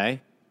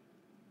 Okay.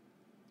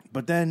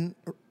 But then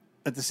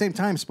at the same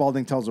time,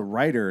 Spalding tells a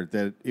writer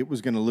that it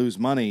was going to lose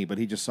money, but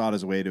he just saw it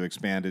as a way to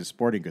expand his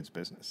sporting goods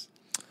business.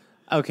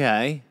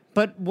 Okay.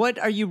 But what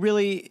are you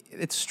really...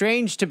 It's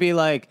strange to be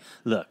like,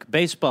 look,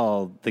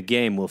 baseball, the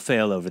game will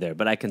fail over there,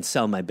 but I can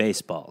sell my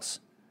baseballs.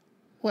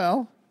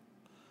 Well,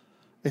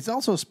 it's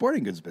also a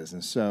sporting goods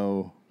business,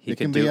 so He it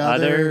could can do be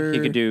other... He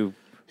could do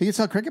He could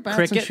sell cricket bats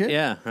and cricket. shit.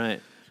 Yeah,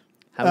 right.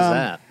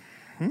 How's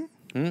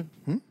that?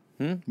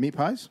 Meat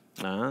pies.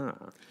 Ah.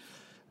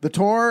 The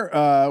tour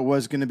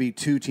was going to be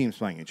 2 teams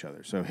playing each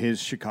other. So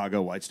his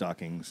Chicago White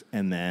Stockings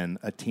and then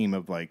a team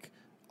of like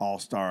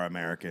all-star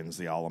Americans,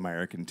 the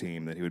all-American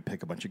team that he would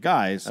pick a bunch of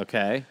guys.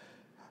 Okay.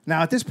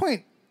 Now, at this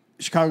point,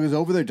 Chicago's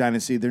over their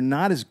dynasty. They're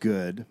not as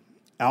good.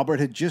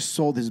 Albert had just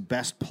sold his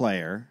best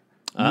player,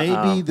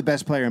 maybe the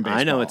best player in baseball.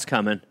 I know it's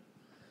coming.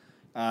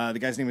 The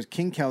guy's name was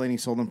King Kelly, and he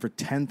sold him for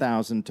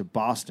 $10,000 to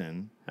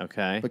Boston.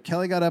 Okay. But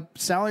Kelly got a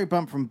salary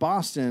bump from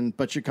Boston,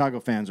 but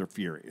Chicago fans are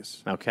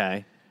furious.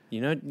 Okay.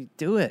 You know,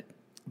 do it.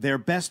 Their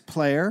best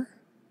player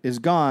is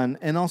gone,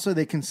 and also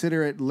they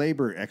consider it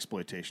labor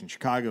exploitation.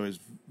 Chicago is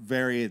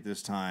very, at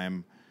this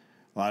time,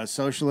 a lot of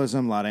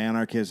socialism, a lot of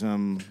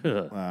anarchism.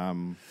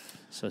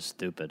 So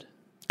stupid.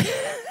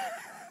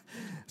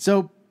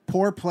 So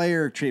poor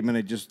player treatment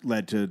had just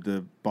led to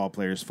the ball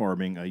players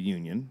forming a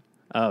union.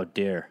 Oh,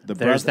 dear. There's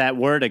brother- that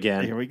word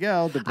again. Here we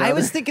go. The I brother-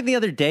 was thinking the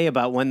other day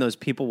about when those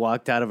people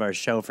walked out of our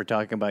show for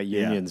talking about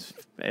unions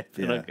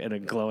Yeah. in a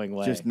glowing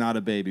way. just not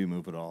a baby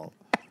move at all.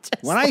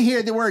 When I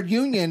hear the word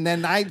union,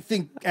 then I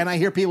think, and I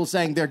hear people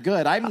saying they're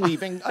good, I'm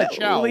leaving a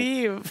show.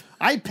 Leave.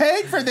 I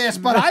paid for this,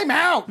 but I'm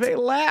out. They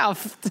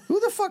laughed. Who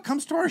the fuck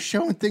comes to our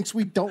show and thinks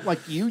we don't like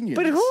unions?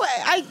 But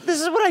this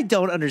is what I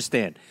don't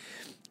understand.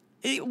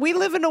 We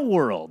live in a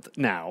world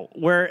now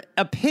where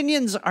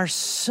opinions are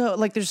so,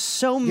 like, there's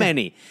so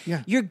many.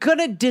 yeah. You're going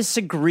to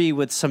disagree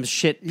with some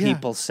shit Yeah.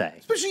 people say.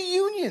 Especially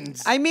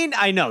unions. I mean,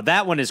 I know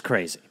that one is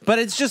crazy, but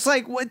it's just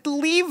like, what,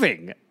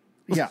 leaving.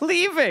 Yeah.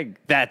 Leaving.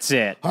 That's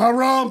it.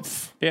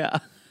 Harumph. Yeah.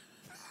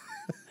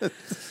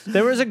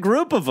 There was a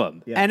group of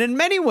them. Yeah. And in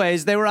many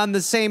ways, they were on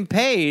the same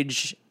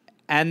page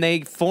and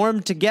they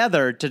formed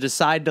together to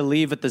decide to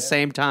leave at the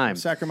same time.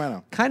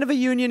 Sacramento. Kind of a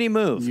union-y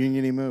move.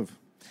 Union-y move.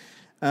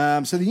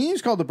 So the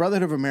union's called the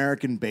Brotherhood of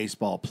American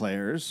Baseball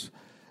Players,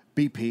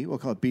 BP. We'll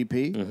call it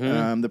BP.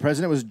 Mm-hmm. The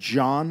president was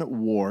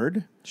John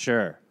Ward,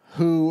 Sure.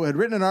 who had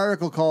written an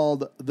article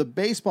called "The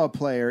Baseball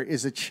Player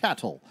is a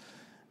Chattel."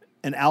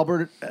 And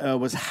Albert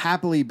was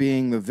happily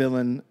being the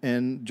villain,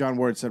 and John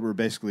Ward said we're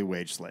basically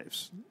wage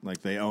slaves,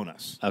 like they own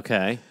us.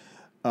 Okay.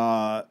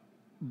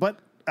 But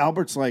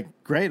Albert's like,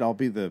 great, I'll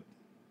be the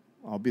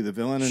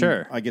villain, and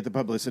Sure. I get the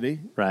publicity,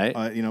 Right.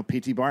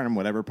 P.T. Barnum,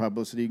 whatever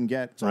publicity you can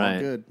get, it's all Right.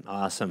 good.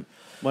 Awesome.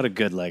 What a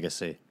good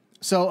legacy.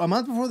 So a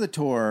month before the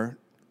tour,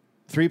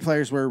 3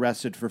 players were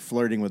arrested for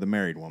flirting with a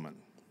married woman.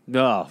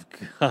 Oh,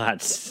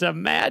 God.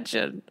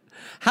 Imagine.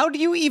 How do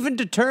you even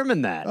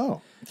determine that?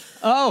 Oh.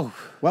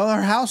 Well,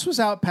 her house was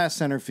out past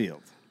center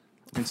field,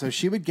 and so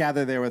she would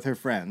gather there with her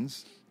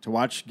friends to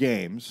watch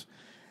games.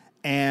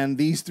 And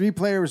these 3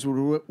 players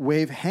would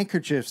wave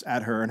handkerchiefs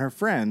at her and her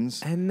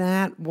friends. And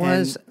that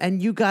was,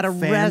 and you got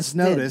arrested. Fans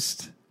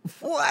noticed.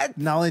 What?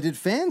 Not only did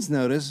fans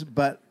notice,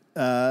 but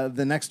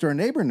the next door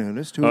neighbor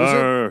noticed, who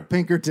was at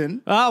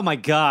Pinkerton. Oh, my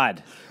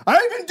God.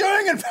 I've been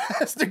doing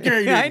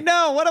investigating. I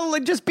know.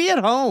 Just be at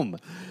home.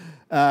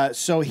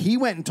 So he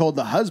went and told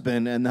the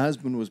husband, and the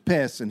husband was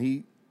pissed, and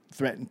he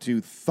threatened to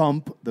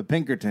thump the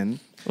Pinkerton.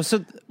 Well,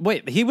 so,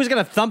 wait, he was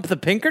going to thump the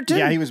Pinkerton?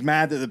 Yeah, he was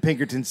mad that the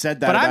Pinkerton said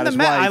that But about I'm the his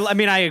man. wife. I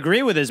mean, I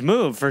agree with his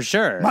move for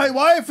sure. My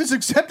wife is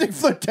accepting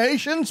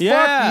flirtations.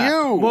 yeah. Fuck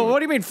you. Well, what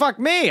do you mean, fuck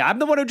me? I'm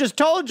the one who just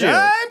told you.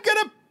 I'm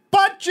gonna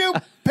butt you,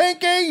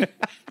 Pinky.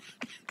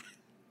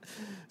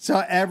 So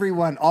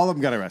all of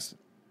them got arrested.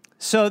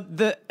 So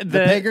the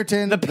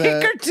Pinkerton, the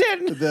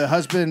Pinkerton. the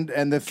husband,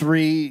 and the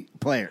 3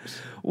 players.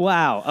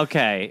 Wow.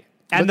 Okay.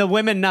 And the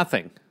women,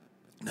 nothing.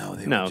 No,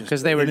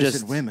 Because they were innocent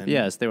just women.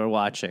 Yes, they were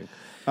watching.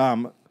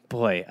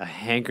 Boy, a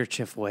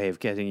handkerchief wave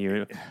getting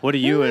you. What are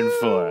you in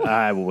for?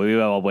 We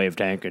all waved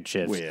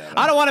handkerchiefs.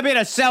 I don't want to be in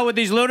a cell with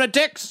these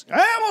lunatics.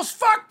 I almost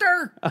fucked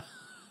her.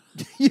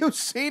 You've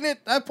seen it.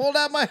 I pulled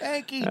out my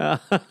hanky.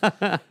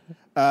 But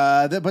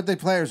the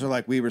players are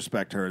like, we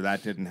respect her.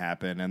 That didn't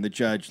happen. And the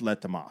judge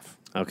let them off.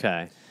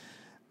 Okay.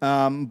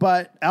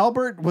 But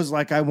Albert was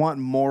like, I want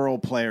moral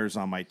players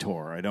on my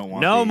tour. I don't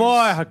want No these.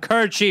 more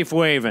kerchief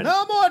waving.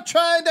 No more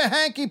trying to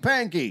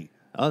hanky-panky.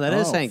 Oh, that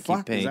is Oh, hanky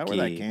fuck, panky. is that where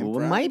that came Well,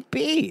 from? it might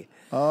be.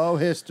 Oh,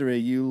 history,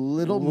 you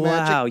little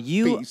Wow, magic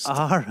you beast.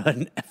 are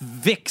a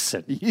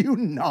vixen. You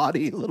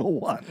naughty little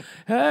one.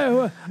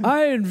 Hey,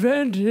 I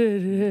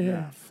invented it.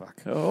 Ah,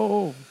 fuck.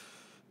 Oh.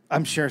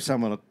 I'm sure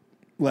someone will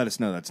let us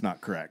know that's not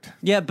correct.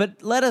 Yeah,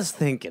 but let us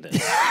think it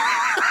is.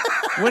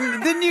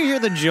 Didn't you hear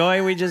the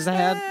joy we just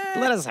had?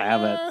 Let us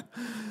have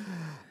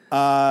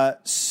it.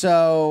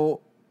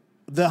 So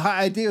the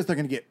idea is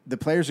the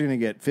players are going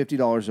to get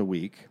 $50 a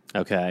week,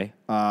 Okay.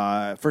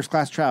 first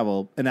class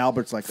travel, and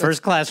Albert's like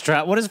First class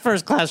travel. What is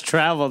first class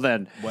travel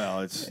then?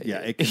 Well, it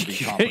can be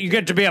complicated. You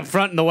get to be up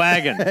front in the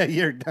wagon.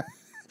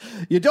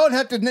 You don't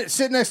have to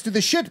sit next to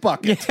the shit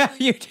bucket.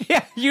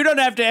 You don't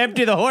have to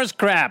empty the horse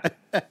crap.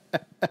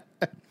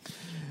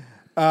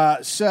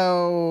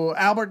 So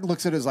Albert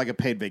looks at it as like a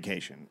paid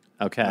vacation.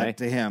 Okay.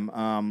 To him,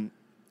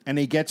 and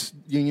he gets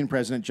Union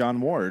President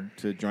John Ward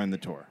to join the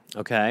tour.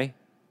 Okay.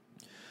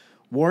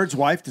 Ward's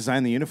wife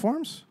designed the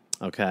uniforms.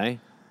 Okay.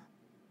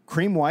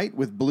 Cream white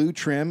with blue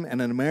trim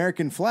and an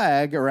American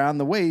flag around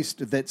the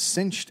waist that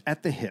cinched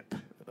at the hip.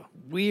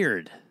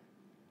 Weird.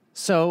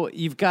 So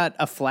you've got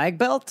a flag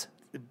belt,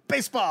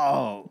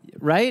 Baseball.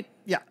 right?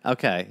 Yeah.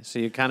 Okay. So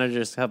you kind of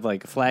just have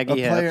like flaggy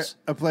hips.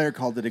 A player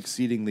called it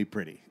exceedingly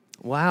pretty.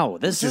 Wow,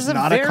 this Which is a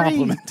not a very,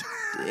 compliment.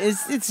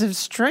 It's a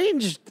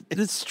strange.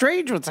 It's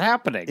strange what's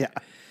happening. Yeah.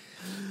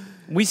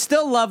 We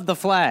still love the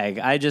flag.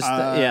 I just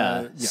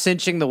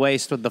cinching the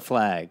waist with the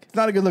flag. It's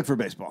not a good look for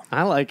baseball.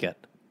 I like it.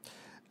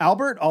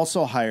 Albert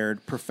also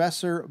hired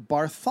Professor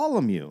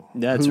Bartholomew.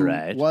 That's who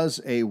right. Was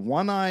a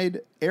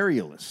one-eyed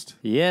aerialist.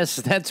 Yes,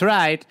 that's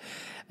right.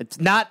 It's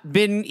not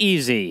been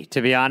easy,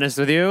 to be honest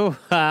with you.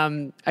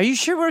 Are you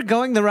sure we're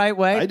going the right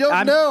way? I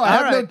don't know. I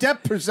have no right.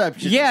 depth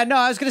perception. Yeah, no,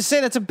 I was going to say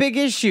that's a big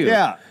issue.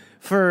 Yeah.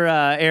 For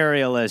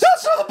aerialists. Don't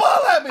throw the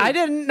ball at me! I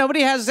didn't.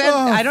 Nobody has.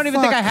 I don't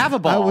even think I have a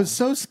ball. I was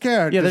so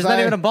scared. Yeah, there's 'cause not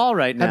I even a ball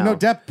right have now. no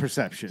depth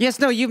perception. Yes,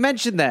 no, you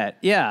mentioned that.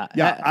 Yeah.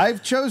 Yeah,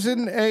 I've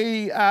chosen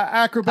a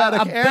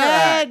acrobatic air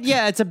bad. act.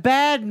 Yeah, it's a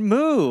bad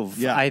move.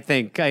 Yeah. I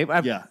think.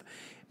 Yeah.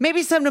 Maybe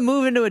it's time to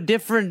move into a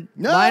different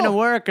line of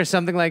work or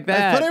something like I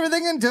that. put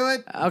everything into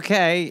it.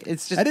 Okay,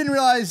 it's just. I didn't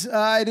realize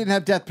I didn't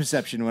have depth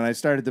perception when I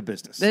started the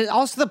business. There's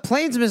also, the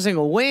plane's missing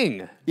a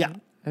wing. Yeah.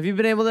 Have you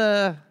been able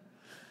to?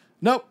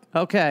 Nope.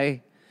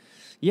 Okay.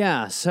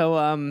 Yeah. So,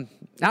 all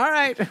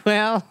right.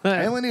 Well.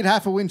 I only need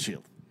half a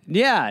windshield.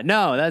 Yeah.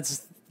 No,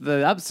 that's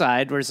the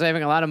upside. We're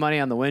saving a lot of money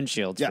on the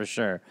windshields Yeah. for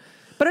sure.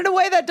 But in a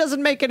way, that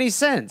doesn't make any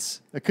sense.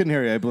 I couldn't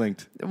hear you. I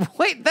blinked.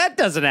 Wait, that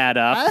doesn't add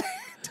up. I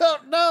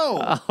don't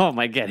know. Oh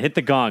my God! Hit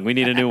the gong. We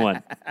need a new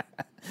one.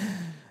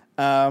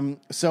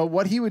 So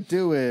what he would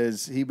do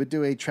is he would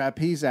do a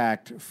trapeze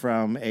act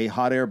from a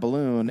hot air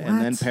balloon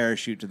and then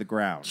parachute to the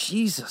ground.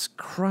 Jesus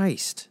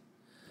Christ!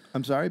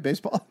 I'm sorry,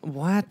 baseball?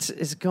 What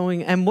is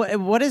going? And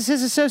what is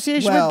his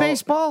association Well, with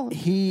baseball?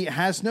 He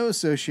has no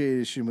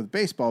association with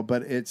baseball,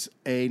 but it's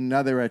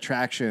another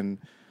attraction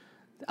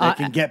that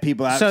can get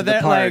people out So to the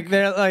they're park.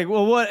 like,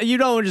 well, what? You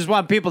don't just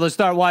want people to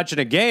start watching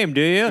a game,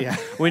 do you? Yeah.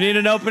 We need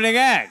an opening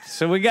act.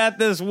 So we got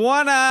this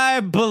one-eye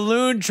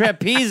balloon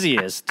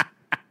trapeziist.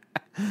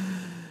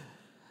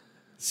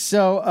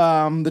 So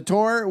the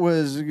tour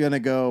was going to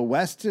go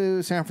west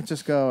to San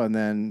Francisco and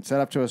then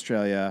set up to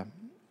Australia.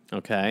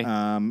 Okay.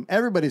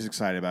 Everybody's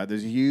excited about it.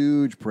 There's a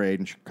huge parade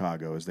in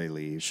Chicago as they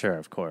leave. Sure,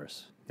 of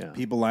course. Yeah.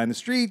 People line the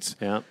streets.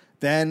 Yeah.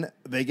 Then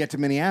they get to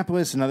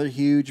Minneapolis, another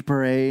huge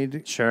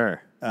parade.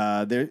 Sure.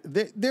 They're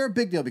a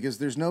big deal because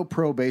there's no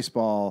pro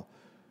baseball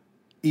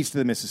east of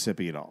the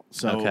Mississippi at all.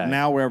 So Okay.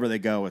 now wherever they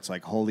go, it's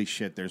like, holy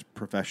shit, there's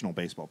professional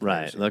baseball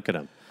players. Right. Look at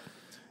him.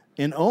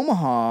 In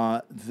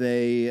Omaha,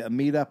 they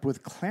meet up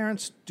with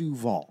Clarence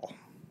Duvall.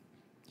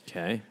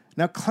 Okay.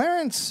 Now,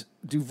 Clarence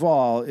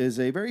Duvall is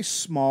a very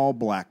small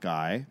black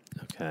guy,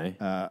 Okay.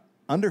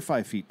 under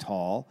 5 feet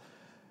tall.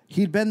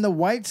 He'd been the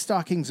White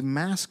Stockings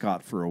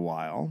mascot for a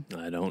while.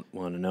 I don't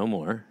want to know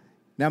more.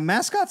 Now,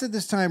 mascots at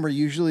this time are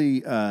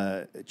usually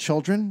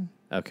children,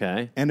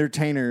 Okay.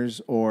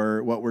 entertainers,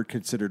 or what were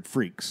considered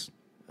freaks.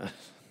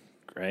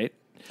 Great.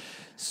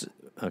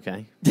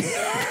 Okay.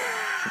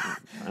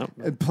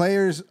 And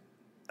players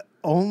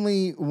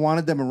only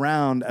wanted them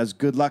around as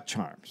good luck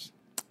charms.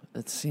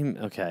 That seemed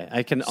okay.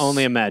 I can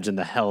only imagine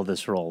the hell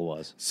this role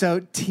was. So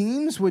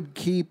teams would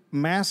keep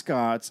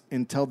mascots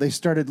until they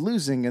started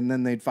losing, and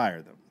then they'd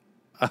fire them.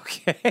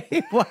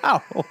 Okay.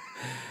 Wow.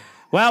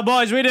 Well,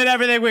 boys, we did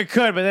everything we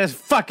could, but this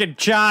fucking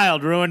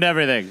child ruined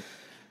everything.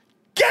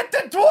 Get the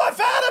dwarf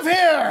out of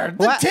here!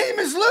 The What? team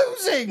is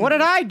losing! What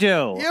did I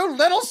do? You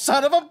little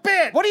son of a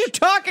bitch! What are you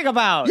talking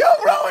about? You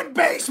ruined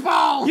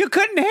baseball! You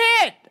couldn't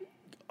hit.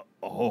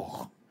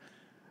 Oh.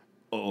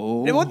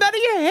 Well, none of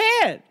you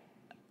hit.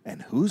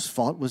 And whose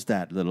fault was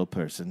that, little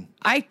person?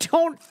 I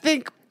don't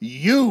think.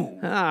 You.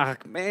 Ah,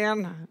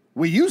 man.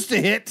 We used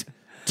to hit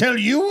till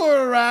you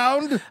were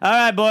around. All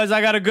right, boys,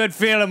 I got a good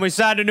feeling. We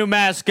signed a new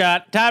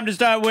mascot. Time to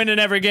start winning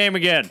every game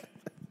again.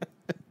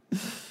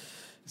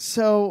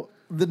 So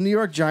the New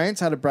York Giants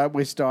had a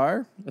Broadway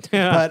star,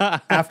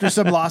 but after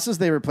some losses,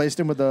 they replaced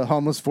him with a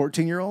homeless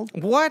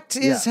 14-year-old. What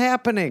is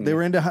happening? They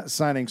were into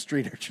signing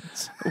street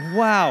urchins.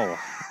 Wow.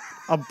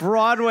 A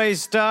Broadway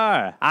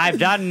star. I've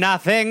done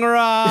nothing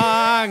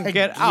wrong.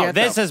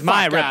 This the is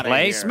my fuck outta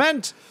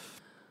replacement.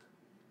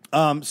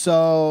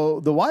 So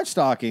the White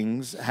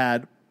Stockings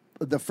had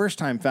the first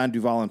time found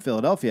Duval in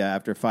Philadelphia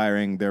after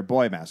firing their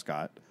boy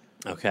mascot,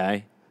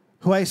 Okay.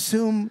 who I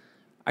assume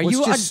was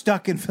you just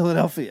stuck in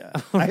Philadelphia.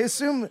 I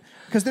assume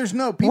because there's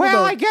no people.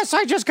 Well, that- I guess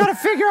I just got to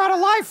figure out a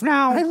life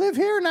now. I live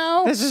here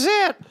now. This is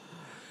it.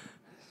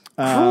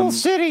 Cool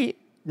city.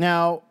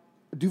 Now,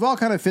 Duval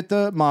kind of fit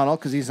the model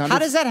because he's under. How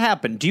does that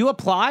happen? Do you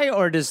apply,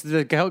 or does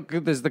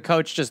the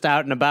coach just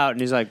out and about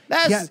and he's like,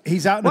 Yeah,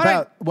 he's out and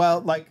about.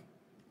 Well, like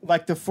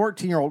the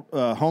 14-year-old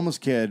homeless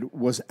kid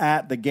was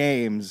at the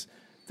games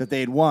that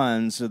they'd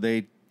won, so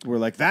they were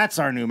like, "That's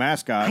our new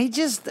mascot."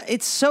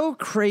 It's so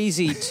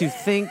crazy to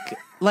think.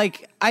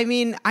 Like, I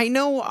mean, I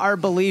know our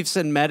beliefs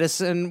in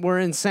medicine were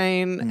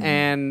insane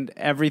and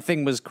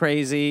everything was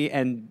crazy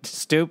and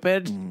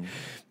stupid,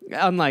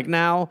 unlike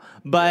now,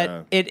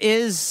 but it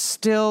is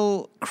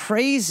still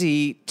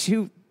crazy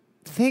to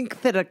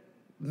think that a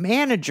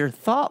manager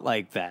thought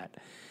like that.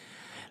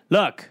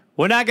 Look,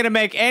 we're not going to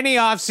make any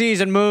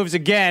off-season moves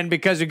again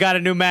because we got a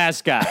new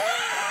mascot.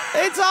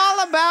 It's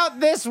all about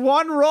this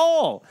one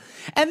role.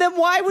 And then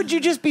why would you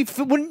just be...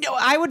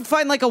 I would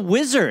find like a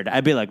wizard.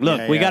 I'd be like,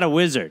 look, we got a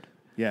wizard.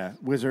 Yeah,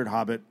 wizard,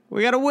 hobbit.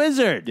 We got a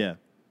wizard. Yeah,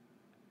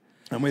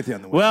 I'm with you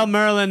on the wizard. Well,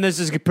 Merlin, this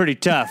is pretty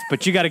tough,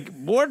 but you got to...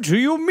 What do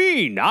you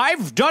mean?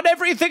 I've done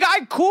everything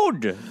I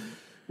could.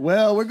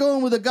 Well, we're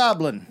going with a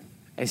goblin.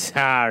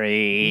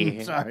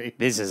 Sorry. Sorry.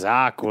 This is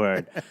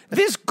awkward.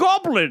 This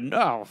goblin.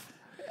 Oh.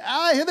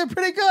 I hear they're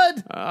pretty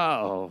good.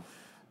 Oh.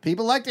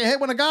 People like to hit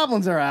when a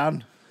goblin's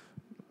around.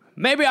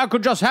 Maybe I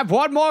could just have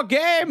one more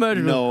game.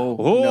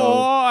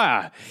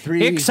 No.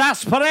 Three.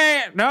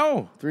 Exasperate.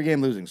 No.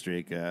 3-game losing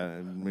streak.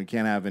 We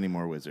can't have any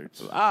more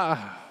wizards.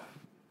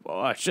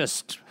 It's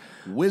just...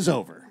 Whiz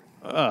over.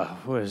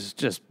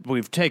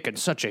 We've taken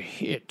such a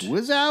hit.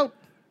 Whiz out.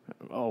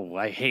 Oh,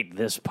 I hate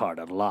this part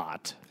a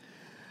lot.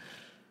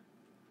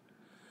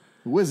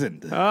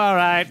 Wizened. All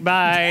right,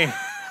 bye.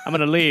 I'm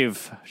going to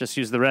leave. Just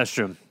use the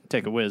restroom.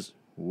 Take a whiz.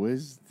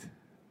 Whizzed.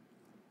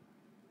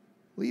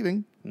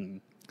 Leaving.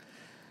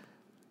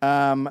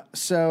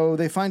 So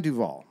they find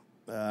Duval.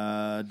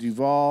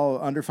 Duval,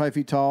 under 5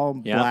 feet tall,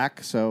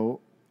 black, so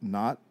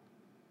not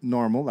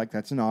normal. Like,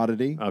 that's an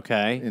oddity.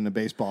 Okay. In a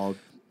baseball.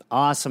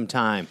 Awesome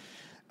time.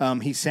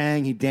 He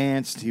sang, he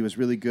danced, he was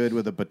really good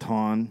with a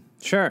baton.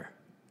 Sure.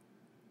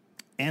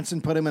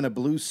 Anson put him in a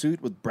blue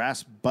suit with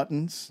brass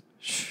buttons.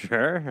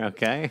 Sure,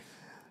 okay.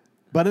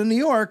 But in New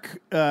York,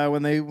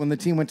 when the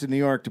team went to New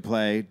York to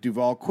play,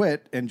 Duval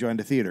quit and joined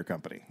a theater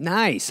company.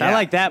 Nice. I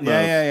like that move.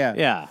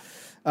 Yeah.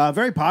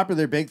 Very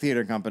popular, big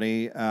theater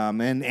company.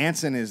 And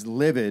Anson is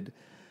livid.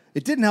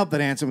 It didn't help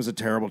that Anson was a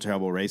terrible,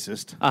 terrible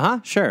racist.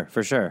 Sure,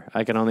 for sure.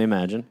 I can only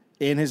imagine.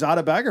 In his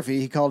autobiography,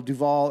 he called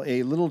Duval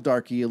a little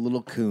darky, a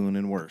little coon,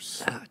 and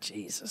worse. Oh,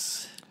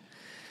 Jesus.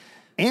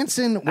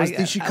 Anson was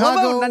the I Chicago... love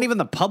how not even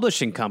the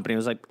publishing company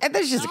was like,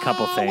 there's just a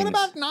couple things. What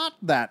about not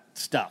that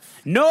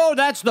stuff? No,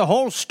 that's the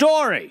whole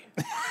story.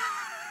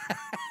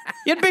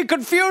 You'd be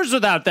confused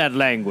without that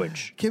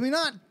language. Can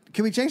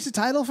we change the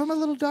title from a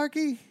little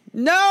darky?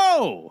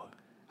 No!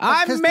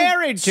 I'm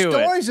married to it.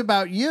 Stories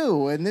about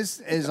you, and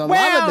this is a lot of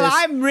Well, this.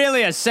 I'm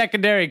really a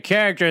secondary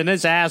character in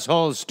this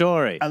asshole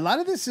story. A lot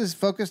of this is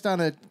focused on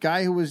a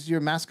guy who was your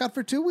mascot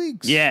for 2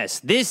 weeks.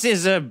 Yes, this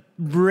is a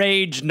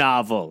rage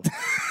novel.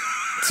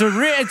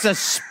 It's a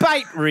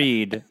spite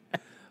read.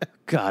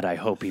 God, I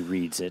hope he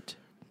reads it.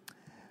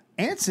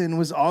 Anson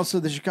was also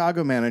the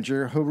Chicago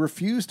manager who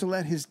refused to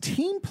let his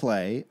team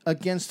play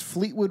against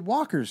Fleetwood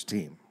Walker's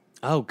team.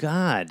 Oh,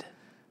 God.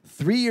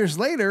 3 years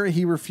later,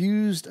 he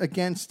refused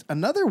against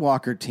another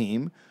Walker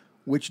team,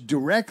 which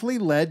directly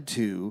led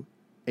to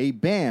a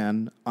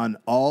ban on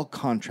all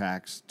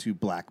contracts to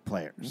black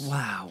players.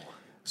 Wow.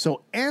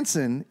 So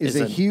Anson is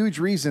a huge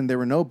reason there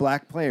were no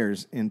black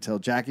players until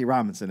Jackie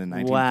Robinson in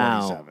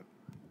 1947. Wow.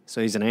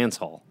 So he's an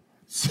asshole.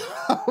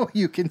 So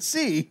you can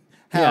see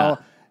how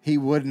he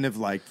wouldn't have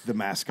liked the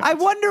mascot. I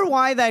wonder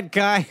why that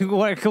guy,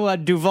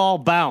 Duval,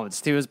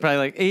 bounced. He was probably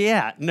like,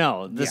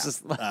 this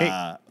is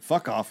like...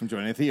 fuck off and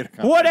join a theater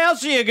company. What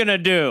else are you going to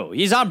do?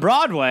 He's on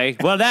Broadway.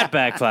 Well, that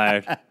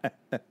backfired.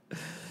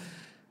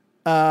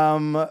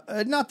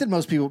 Not that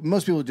most people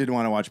didn't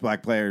want to watch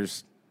black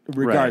players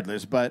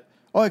regardless, but...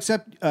 Oh,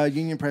 except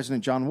Union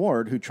President John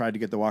Ward, who tried to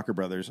get the Walker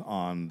brothers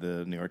on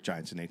the New York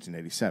Giants in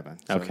 1887.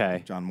 So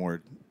okay. John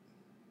Ward,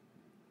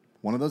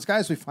 one of those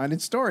guys we find in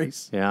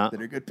stories that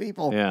are good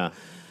people. Yeah.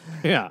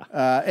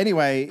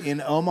 Anyway, in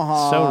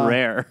Omaha... So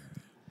rare.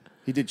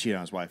 He did cheat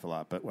on his wife a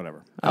lot, but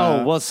whatever.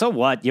 Oh, well, so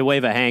what? You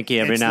wave a hanky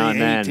every It's now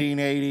the and then.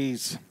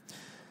 1880s.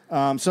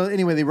 So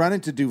anyway, they run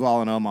into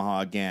Duvall in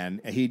Omaha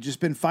again. He'd just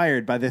been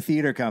fired by the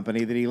theater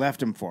company that he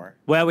left him for.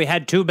 Well, we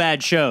had 2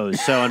 bad shows,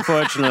 so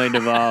unfortunately,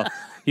 Duvall,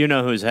 you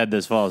know whose head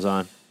this falls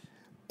on.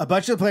 A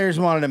bunch of the players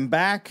wanted him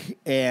back,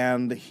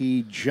 and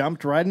he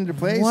jumped right into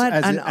place What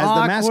as an the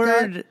mascot.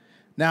 awkward-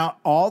 Now,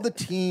 all the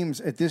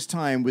teams at this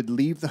time would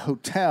leave the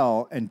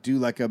hotel and do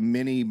like a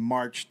mini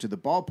march to the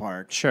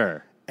ballpark.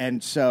 Sure.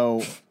 And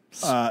so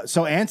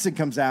Anson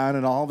comes out,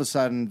 and all of a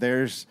sudden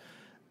there's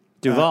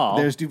Duvall.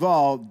 there's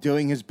Duvall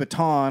doing his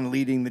baton,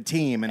 leading the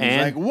team, and he's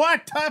And? like,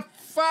 "What the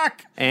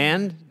fuck?"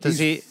 And does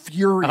He's he...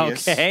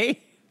 furious. Okay.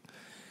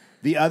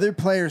 The other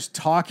players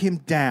talk him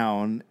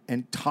down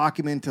and talk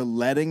him into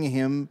letting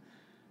him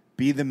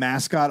be the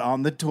mascot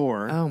on the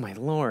tour Oh, my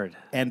Lord.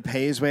 and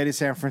pay his way to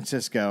San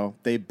Francisco.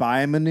 They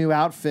buy him a new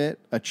outfit,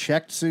 a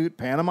checked suit,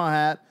 Panama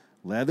hat,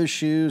 leather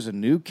shoes, a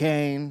new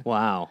cane.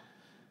 Wow.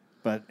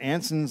 But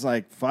Anson's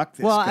like, fuck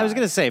this Well, guy. I was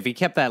going to say, if he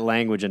kept that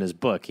language in his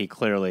book, he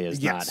clearly is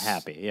Yes. not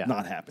happy. Yeah.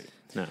 Not happy.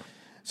 No.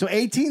 So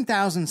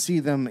 18,000 see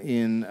them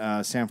in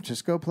San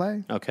Francisco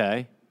play.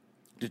 Okay.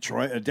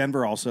 Detroit,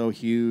 Denver also,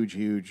 huge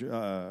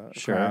Sure.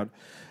 crowd.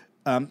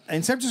 In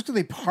San Francisco,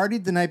 they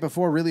partied the night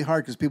before really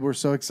hard because people were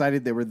so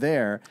excited they were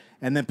there,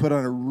 and then put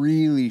on a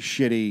really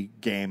shitty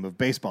game of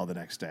baseball the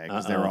next day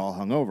because they were all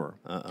hungover.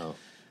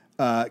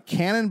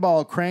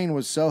 Cannonball Crane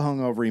was so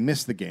hungover he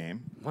missed the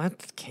game.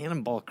 What?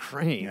 Cannonball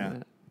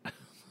Crane? Yeah.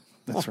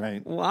 That's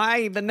right.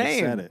 Why the I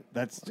name? said it.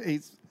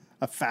 He's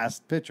a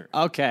fast pitcher.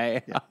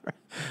 Okay.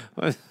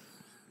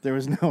 There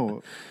was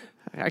no.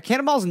 Are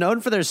cannonballs known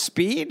for their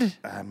speed?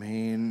 I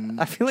mean,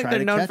 I feel like try they're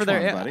to known catch for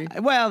their. one, buddy.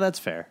 Well, that's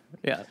fair.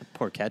 Yeah,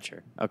 poor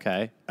catcher.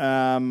 Okay.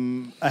 A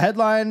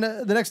headline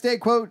the next day,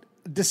 quote,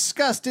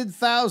 disgusted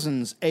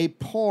thousands, a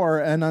poor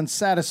and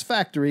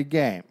unsatisfactory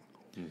game.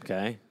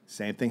 Okay.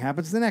 Same thing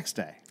happens the next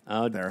day.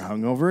 Oh, They're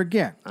hungover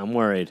again. I'm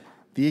worried.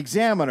 The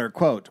Examiner,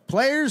 quote,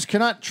 players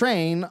cannot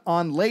train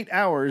on late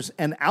hours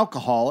and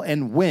alcohol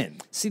and win.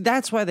 See,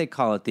 that's why they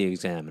call it the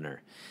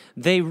Examiner.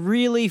 They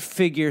really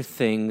figure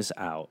things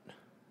out.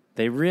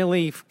 They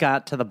really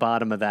got to the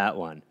bottom of that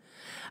one.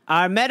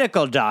 Our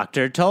medical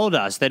doctor told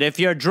us that if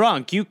you're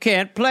drunk, you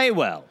can't play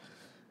well.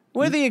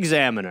 We're the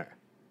Examiner.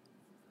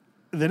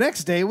 The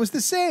next day was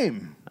the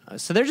same.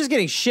 So they're just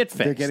getting shit-faced.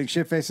 They're getting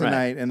shit-faced at Right.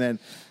 night, and then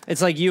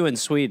It's like you in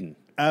Sweden.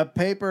 a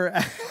paper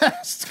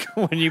asked.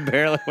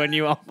 when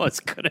you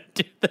almost couldn't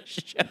do the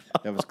show.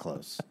 That was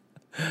close.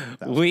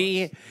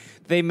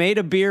 They made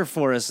a beer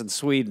for us in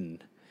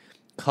Sweden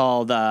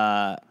called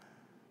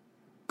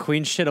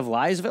Queen Shit of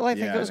Liesville, I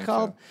think Yeah, it was I think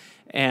called.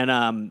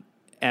 so.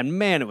 And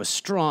man, it was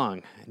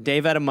strong.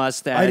 Dave had a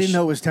mustache. I didn't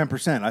know it was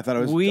 10%. I thought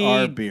it was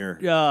our beer.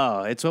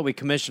 Oh, it's what we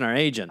commission our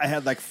agent. I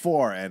had like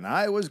 4, and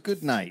I was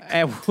good night.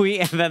 And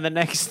then the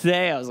next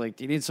day I was like,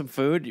 "Do you need some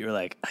food?" You were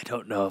like, "I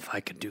don't know if I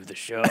could do the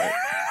show."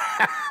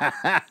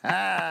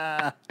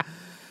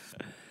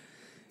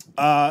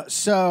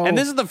 So And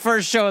this is the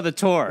first show of the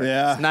tour.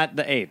 Yeah. It's not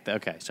the 8th.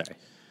 Okay, sorry.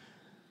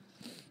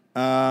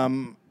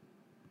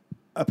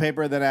 a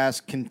paper that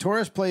asked, can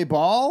tourists play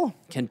ball?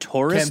 Can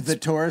tourists? Can the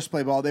tourists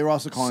play ball? They were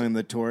also calling them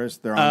the tourists.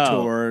 They're on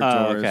tour.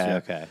 Tourists, okay, yeah.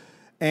 okay.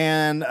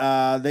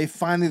 And they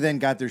finally then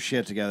got their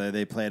shit together.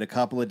 They played a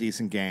couple of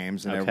decent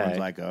games, and Okay. everyone's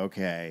like,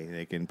 okay,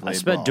 they can play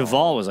I ball. bet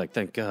Duvall was like,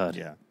 "Thank God."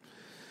 Yeah.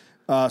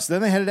 So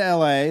then they headed to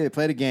L.A., they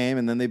played a game,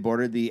 and then they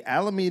boarded the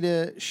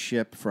Alameda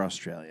ship for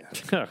Australia.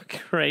 Oh,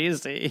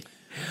 crazy.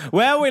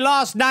 Well, we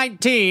lost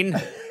 19.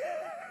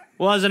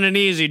 Wasn't an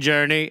easy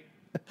journey.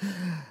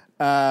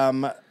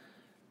 While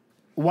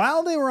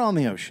they were on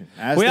the ocean,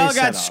 as We they all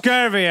set got off,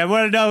 scurvy. I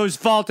want to know whose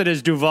fault it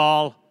is,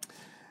 Duvall.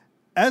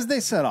 as they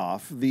set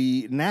off,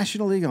 the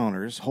National League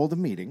owners hold a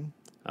meeting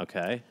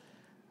Okay,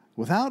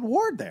 without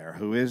Ward there,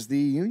 who is the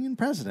union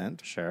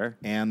president, sure.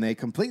 and they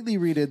completely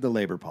redid the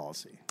labor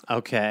policy.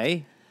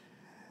 Okay.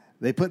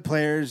 They put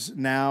players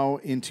now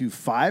into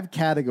 5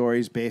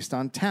 categories based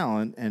on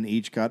talent, and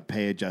each got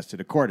pay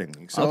adjusted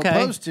accordingly. So Okay.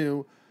 opposed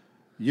to,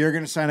 you're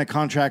going to sign a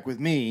contract with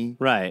me,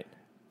 Right.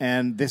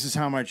 and this is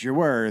how much you're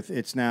worth,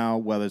 it's now,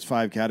 well, there's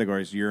 5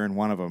 categories, you're in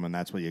one of them, and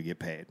that's what you get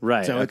paid.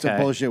 Right, So it's a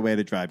okay. bullshit way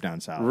to drive down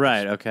salaries.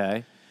 Right.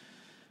 Okay.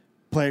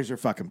 Players are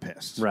fucking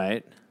pissed.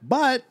 Right.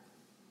 But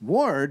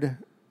Ward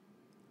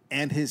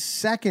and his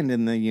second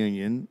in the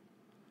union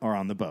are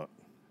on the boat.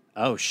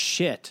 Oh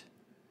shit.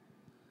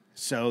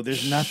 So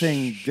there's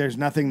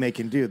nothing they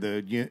can do.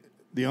 The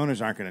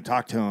owners aren't going to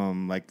talk to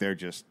him. Like, they're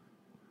just,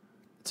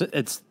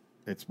 It's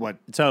it's what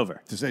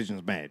over.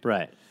 decisions made.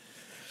 Right.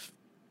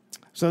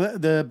 So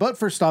the boat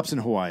first stops in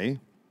Hawaii.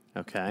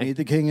 Okay. Meet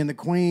the king and the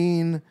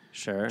queen.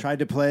 Sure. Tried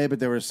to play, but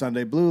there were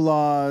Sunday blue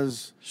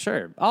laws.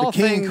 Sure. The All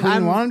king things. and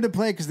queen wanted to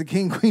play because the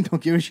king and queen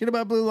don't give a shit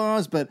about blue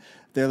laws, but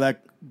they're like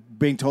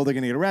being told they're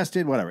going to get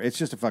arrested, whatever. It's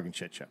just a fucking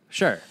shit show.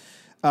 Sure.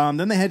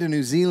 Then they head to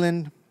New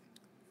Zealand.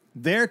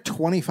 Their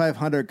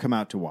 2,500 come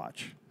out to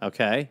watch,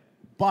 Okay.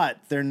 but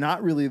they're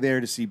not really there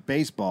to see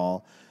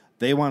baseball.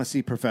 They want to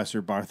see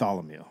Professor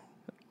Bartholomew.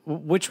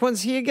 Which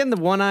one's he again? The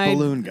one-eyed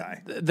balloon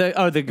guy. The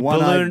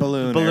One-eyed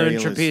balloon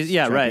aerialist trapeze.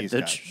 Yeah, right.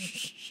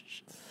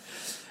 trapeze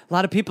A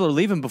lot of people are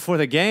leaving before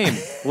the game.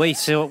 we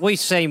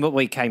seen what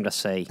we came to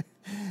see.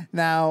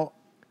 Now,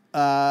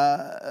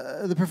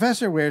 the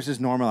professor wears his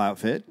normal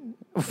outfit.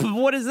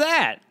 What is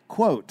that?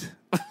 Quote,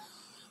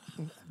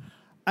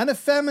 an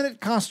effeminate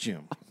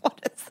costume. What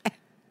is that?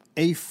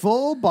 A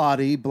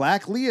full-body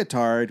black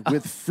leotard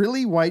with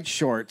frilly white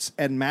shorts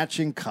and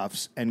matching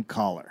cuffs and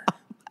collar.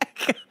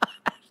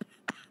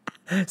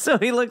 So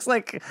he looks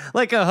like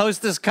a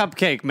Hostess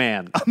cupcake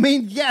man, I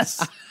mean,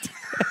 yes.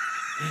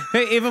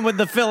 even with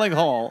the filling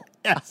hole.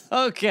 Yes.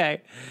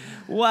 Okay.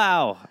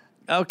 Wow.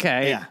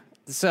 Okay. Yeah.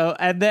 So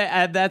and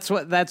that's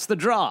the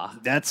draw.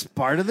 That's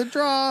part of the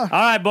draw. All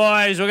right,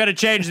 boys, we're gonna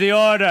change the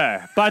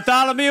order.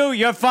 Bartholomew,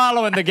 you're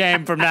following the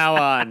game from now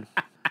on.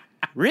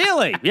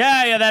 Really?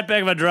 Yeah, you're that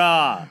big of a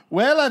draw.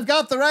 Well, I've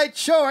got the right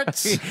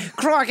shorts.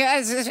 Crikey,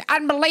 it's an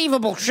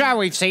unbelievable show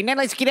we've seen. Now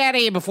let's get out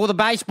of here before the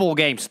baseball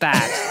game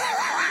starts.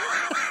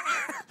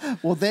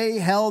 Well, they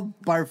held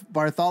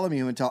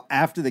Bartholomew until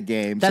after the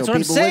game, That's so what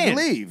I'm people saying.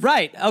 would leave.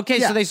 Right. Okay,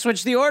 Yeah. so they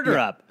switched the order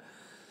Yeah. up.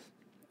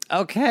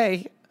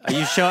 Okay. Are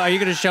you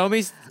going to show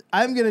me?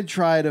 I'm going to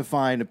try to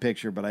find a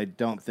picture, but I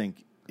don't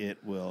think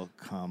it will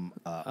come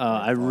up.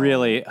 I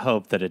really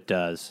hope that it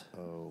does.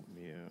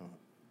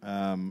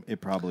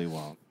 It probably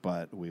won't,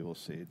 but we will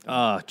see.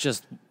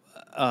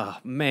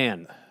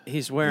 Man,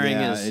 he's wearing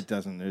Yeah, his. it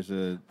doesn't. There's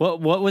a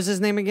What was his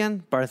name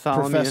again?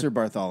 Bartholomew. Professor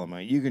Bartholomew.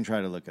 You can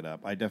try to look it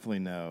up. I definitely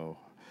know.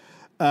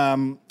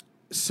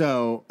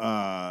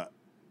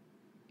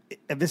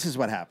 This is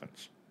what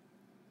happens.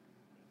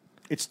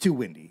 It's too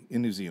windy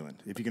in New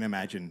Zealand, if you can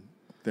imagine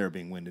there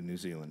being wind in New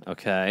Zealand.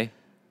 Okay.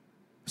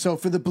 So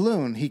for the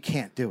balloon, he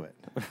can't do it.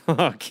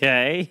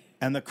 Okay.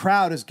 And the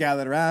crowd is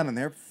gathered around, and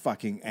they're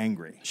fucking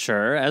angry.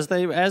 Sure, as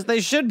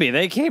they should be.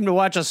 They came to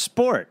watch a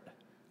sport.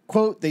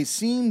 Quote, they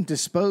seem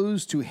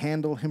disposed to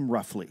handle him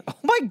roughly. Oh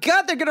my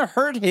God, they're gonna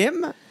hurt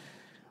him.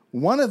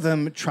 One of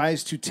them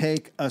tries to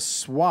take a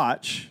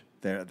swatch.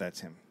 There,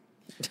 that's him.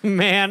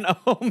 Man,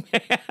 oh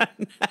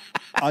man.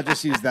 I'll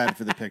just use that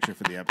for the picture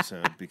for the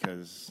episode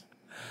because...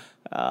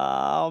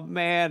 Oh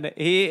man,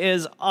 he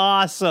is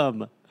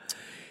awesome.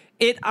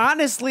 It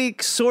honestly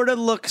sort of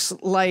looks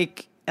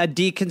like a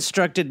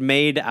deconstructed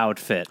maid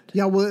outfit.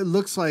 Yeah, well, it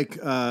looks like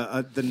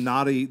the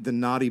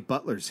naughty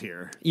butler's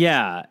here.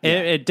 Yeah,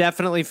 it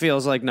definitely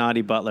feels like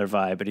Naughty Butler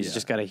vibe, but he's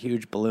just got a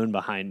huge balloon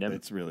behind him.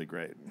 It's really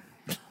great.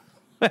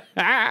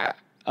 Okay.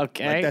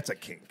 Like, that's a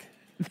kink.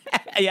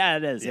 Yeah,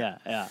 it is.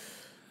 Yeah.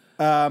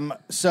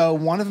 So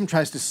one of them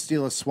tries to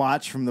steal a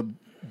swatch from the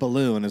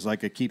balloon as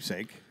like a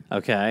keepsake.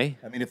 Okay.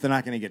 I mean, if they're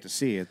not going to get to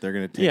see it, they're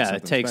going to take something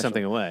take special.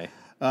 something away.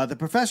 The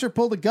professor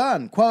pulled a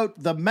gun.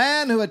 Quote, the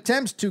man who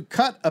attempts to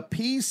cut a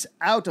piece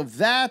out of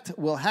that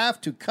will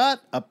have to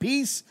cut a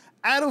piece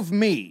out of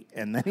me.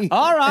 And then he...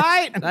 All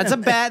right.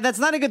 That's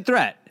not a good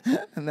threat.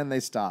 And then they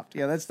stopped.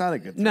 Yeah, that's not a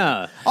good threat.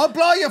 No. I'll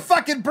blow your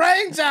fucking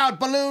brains out,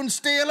 balloon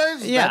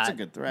stealers. Yeah. That's a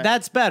good threat.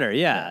 That's better.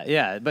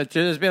 Yeah. But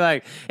to just be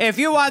like, if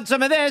you want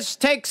some of this,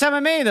 take some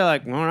of me. They're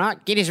like, all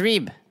right, get his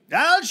rib.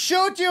 I'll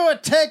shoot you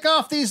and take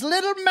off these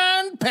little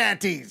man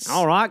panties.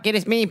 All right, get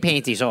his mean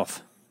panties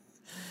off.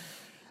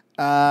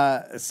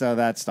 So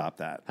that stopped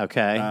that.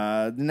 Okay.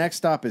 The next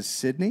stop is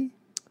Sydney.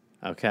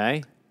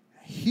 Okay.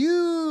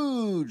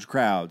 Huge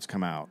crowds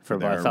come out for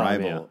their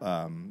Bartholomew.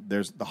 arrival.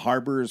 There's the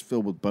harbor is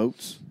filled with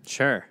boats.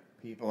 Sure.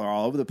 People are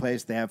all over the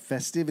place. They have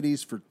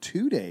festivities for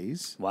 2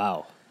 days.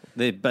 Wow.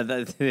 You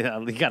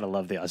gotta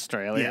love the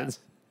Australians.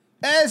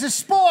 There's a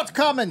sport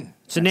coming.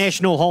 It's a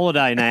national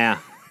holiday now.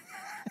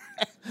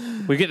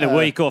 We're getting a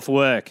week off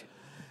work.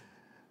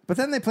 But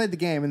then they played the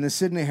game, and the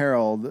Sydney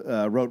Herald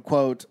wrote,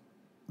 quote,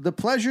 the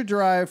pleasure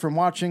derived from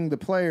watching the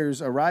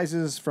players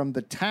arises from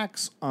the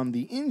tax on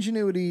the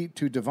ingenuity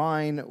to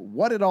divine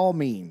what it all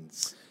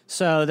means.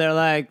 So they're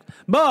like,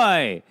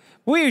 boy,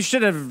 we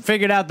should have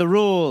figured out the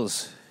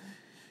rules.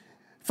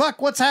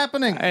 Fuck, what's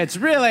happening? It's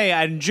really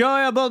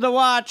enjoyable to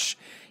watch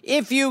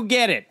if you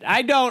get it.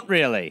 I don't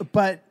really.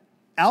 But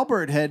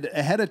Albert had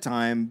ahead of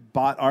time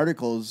bought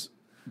articles,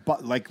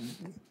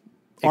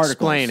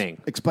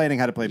 Explaining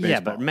how to play baseball. Yeah,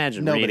 but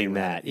imagine Nobody reading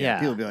read that. it. Yeah.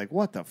 People would be like,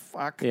 what the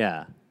fuck?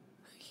 Yeah.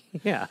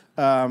 Yeah.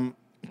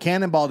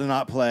 Cannonball did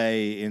not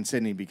play in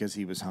Sydney because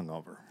he was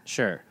hungover.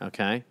 Sure.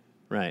 Okay.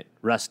 Right.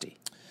 Rusty.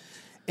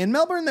 In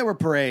Melbourne, there were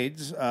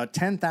parades.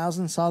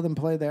 10,000 saw them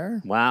play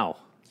there. Wow.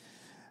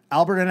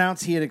 Albert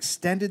announced he had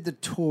extended the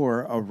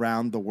tour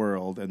around the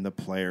world, and the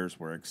players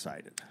were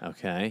excited.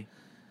 Okay.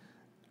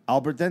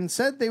 Albert then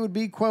said they would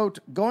be, quote,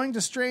 going to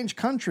strange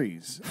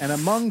countries and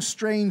among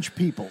strange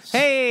peoples.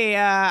 Hey,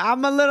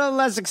 I'm a little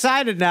less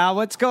excited now.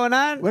 What's going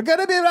on? We're going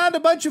to be around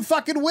a bunch of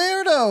fucking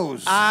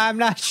weirdos. I'm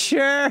not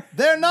sure.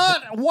 They're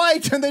not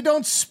white and they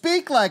don't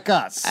speak like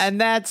us.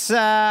 And that's,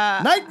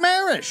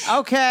 Nightmarish.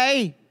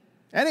 okay.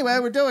 Anyway,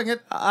 we're doing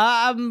it.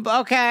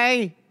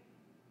 Okay.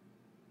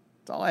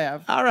 That's all I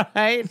have. All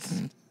right.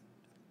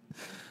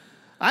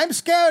 I'm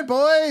scared,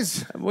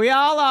 boys. We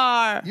all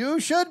are. You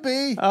should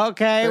be.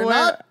 Okay,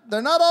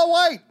 They're not all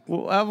white.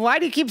 why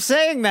do you keep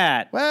saying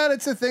that? Well,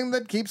 it's a thing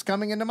that keeps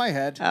coming into my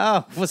head.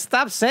 Oh, well,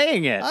 stop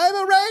saying it. I'm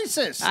a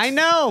racist. I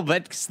know,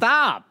 but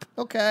stop.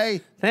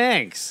 Okay.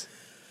 Thanks.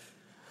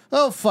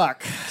 Oh,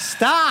 fuck.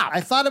 Stop.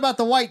 I thought about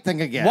the white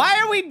thing again. Why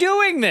are we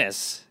doing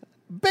this?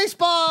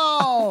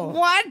 Baseball.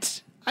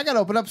 What? I got to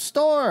open up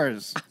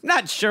stores.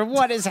 Not sure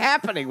what is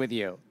happening with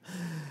you.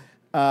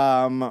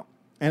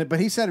 But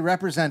he said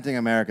representing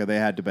America, they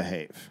had to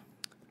behave.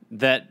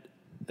 The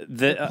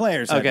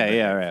players had to Okay, behave.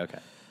 yeah, right, okay.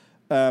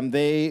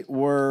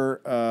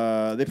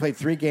 They played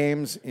 3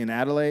 games in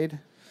Adelaide.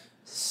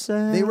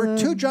 They were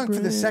too drunk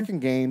for the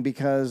second game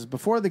because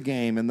before the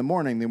game in the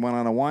morning, they went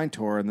on a wine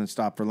tour and then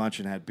stopped for lunch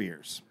and had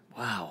beers.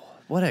 Wow,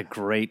 what a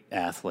great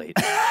athlete.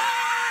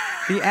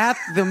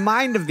 The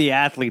mind of the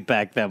athlete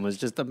back then was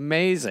just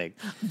amazing.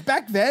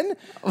 Back then,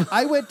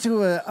 I went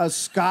to a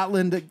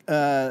Scotland.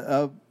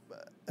 I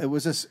think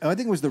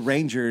it was the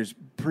Rangers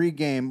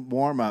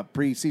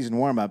preseason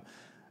warm up,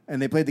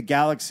 and they played the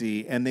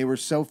Galaxy, and they were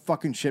so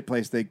fucking shit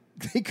placed they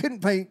couldn't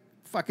play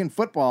fucking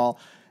football.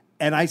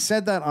 And I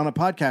said that on a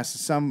podcast.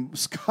 Some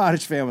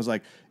Scottish fan was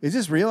like, "Is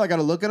this real? I got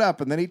to look it up."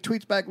 And then he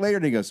tweets back later,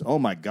 and he goes, "Oh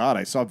my god,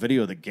 I saw a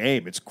video of the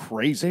game. It's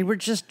crazy." They were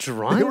just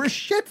drunk? They were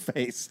shit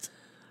faced.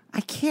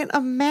 I can't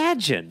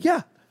imagine.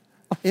 Yeah,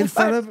 in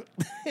front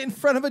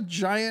of a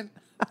giant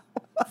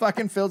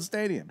fucking filled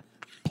stadium,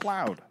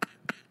 plowed.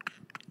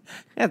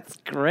 That's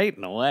great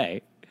in a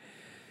way.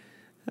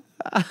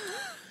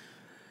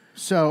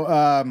 So,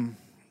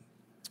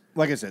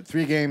 like I said,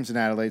 3 games in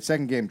Adelaide.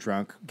 Second game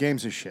drunk.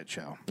 Game's a shit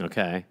show.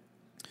 Okay.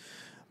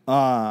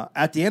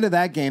 At the end of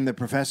that game, the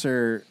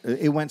professor,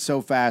 it went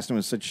so fast and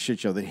was such a shit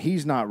show that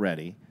he's not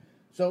ready.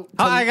 So,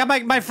 I got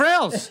my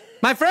frills.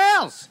 My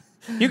frills.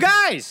 You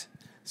guys.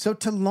 So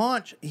to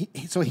launch,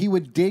 he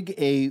would dig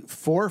a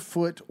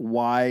 4-foot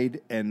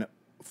wide and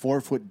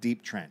 4-foot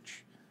deep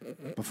trench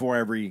before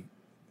every.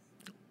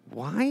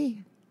 Why?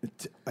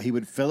 He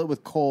would fill it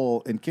with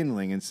coal and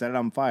kindling and set it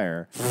on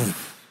fire,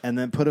 and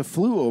then put a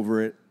flue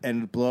over it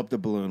and blow up the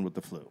balloon with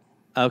the flue.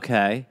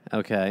 Okay.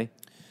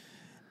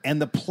 And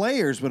the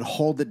players would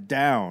hold it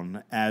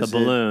down as The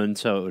balloon,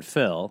 so it would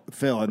fill.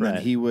 and Right.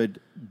 then he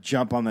would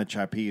jump on the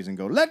trapeze and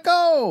go, "Let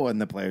go!" and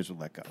the players would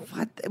let go.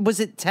 What? Was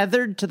it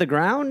tethered to the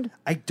ground?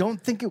 I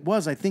don't think it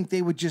was. I think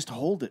they would just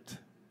hold it.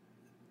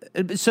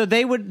 So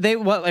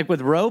like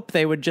with rope,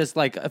 they would just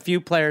like a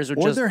few players would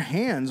Or just their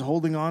hands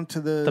holding on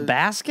to the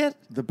basket?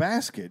 The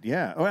basket,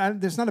 yeah.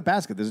 There's not a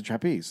basket. There's a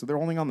trapeze, so they're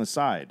holding on the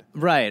side.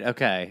 Right,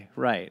 okay,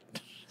 right.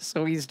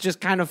 So he's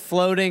just kind of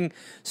floating.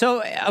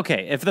 So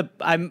okay,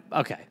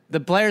 the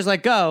players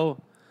let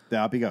go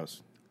Up he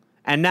goes.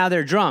 and now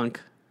they're drunk.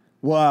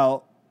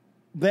 Well,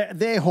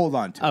 they hold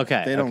on to it.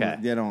 Okay. They don't. Okay.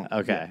 They don't.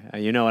 Okay.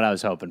 You know what I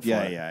was hoping for.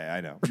 Yeah,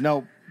 I know.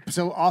 No,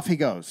 so off he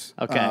goes.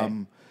 Okay.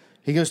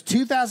 He goes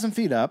 2,000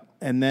 feet up,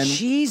 and then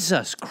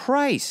Jesus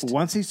Christ.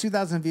 once he's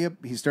 2,000 feet up,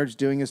 he starts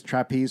doing his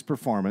trapeze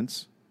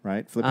performance,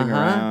 right? Flipping Uh-huh.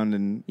 around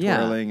and Yeah.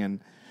 twirling,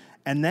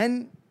 and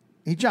then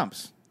he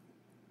jumps.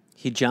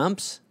 He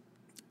jumps?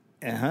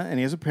 And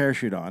he has a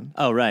parachute on.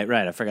 Oh, right.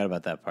 I forgot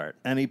about that part.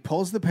 And he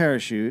pulls the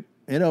parachute,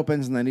 it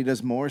opens, and then he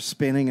does more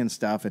spinning and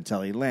stuff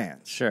until he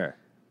lands. Sure.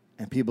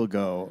 And people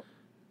go,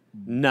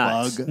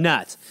 Nuts. Bug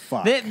Nuts.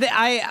 fuck.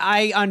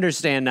 I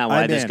understand now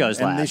why I'm this in, goes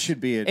and last. this should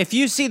be it. If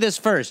you see this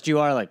first, you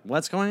are like,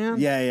 what's going on?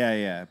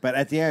 yeah. But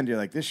at the end, you're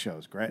like, this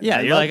show's great. Yeah,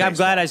 I you're love like, I'm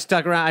baseball. glad I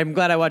stuck around. I'm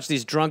glad I watched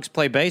these drunks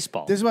play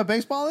baseball. This is what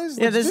baseball is?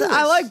 Yeah, Let's do I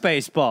this. like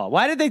baseball.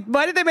 Why did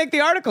they make the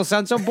article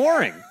sound so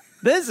boring?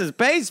 This is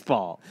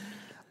baseball.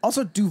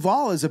 Also,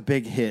 Duval is a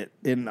big hit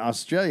in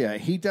Australia.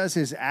 He does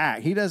his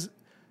act. He does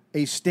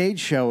a stage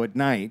show at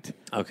night.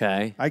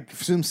 Okay. I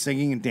assume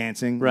singing and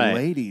dancing. Right.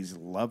 Ladies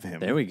love him.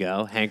 There we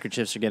go.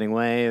 Handkerchiefs are getting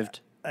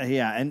waved.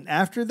 Yeah, and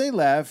after they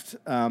left,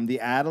 the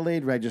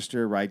Adelaide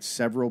Register writes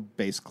several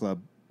baseball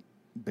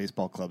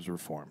clubs were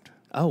formed.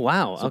 Oh,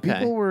 wow. So okay.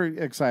 people were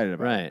excited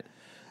about it. Right.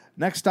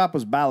 Next stop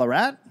was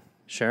Ballarat.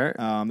 Sure.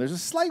 There's a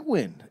slight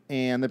wind,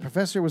 and the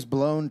professor was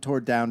blown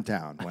toward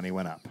downtown when he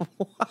went up.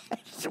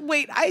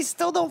 Wait, I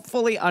still don't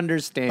fully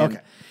understand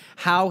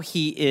how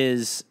he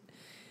is.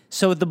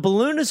 So the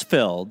balloon is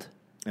filled.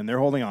 And they're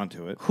holding on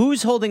to it.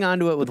 Who's holding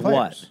onto it with Players,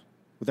 what?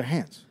 With their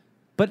hands.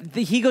 But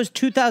he goes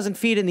 2,000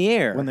 feet in the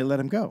air. When they let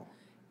him go.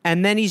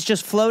 And then he's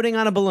just floating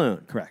on a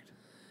balloon. Correct.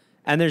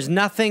 And there's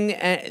nothing.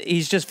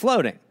 He's just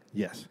floating.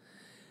 Yes.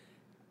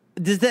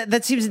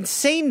 That seems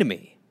insane to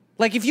me.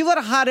 Like if you let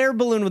a hot air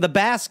balloon with a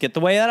basket, the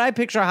way that I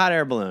picture a hot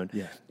air balloon,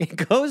 it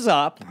goes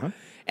up,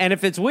 and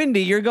if it's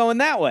windy, you're going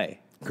that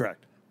way.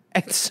 Correct.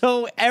 And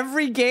so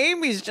every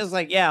game, he's just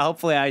like, yeah,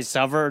 hopefully I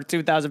hover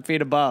 2,000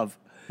 feet above.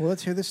 Well,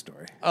 let's hear this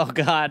story. Oh,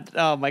 God.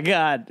 Oh, my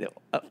God.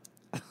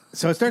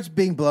 So it starts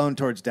being blown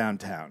towards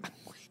downtown.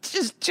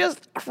 It's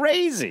just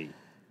crazy.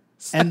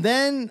 And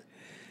then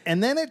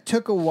it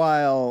took a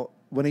while.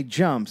 When he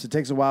jumps, it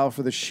takes a while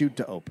for the chute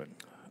to open.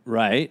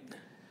 Right.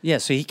 Yeah,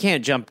 so he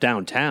can't jump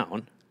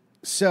downtown.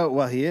 So,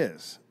 well, he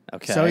is.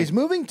 Okay. So he's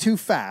moving too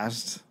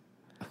fast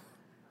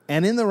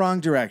and in the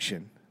wrong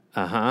direction.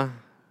 Uh-huh.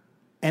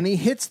 And he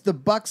hits the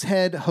Buck's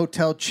Head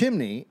Hotel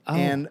chimney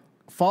and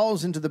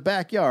falls into the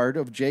backyard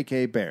of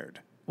J.K. Baird.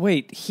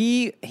 Wait,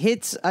 he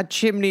hits a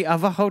chimney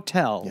of a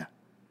hotel. Yeah.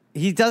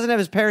 He doesn't have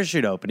his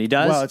parachute open. He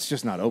does? Well, it's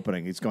just not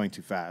opening. He's going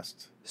too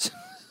fast.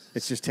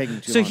 It's just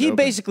taking too so long he to open.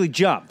 basically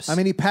jumps. I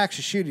mean, he packs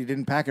a chute. He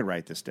didn't pack it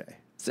right this day.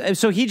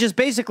 So he just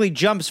basically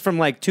jumps from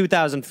like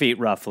 2,000 feet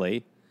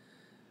roughly.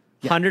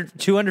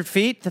 200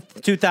 feet?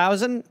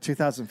 2,000?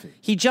 2,000 feet.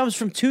 He jumps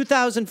from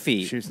 2,000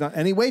 feet. Shoots not,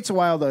 and he waits a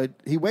while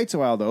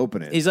to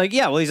open it. He's like,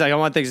 I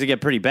want things to get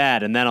pretty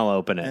bad, and then I'll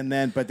open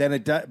it. But then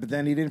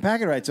he didn't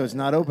pack it right, so it's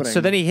not opening. So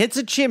then he hits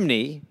a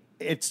chimney.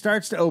 It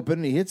starts to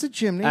open. He hits a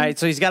chimney. All right,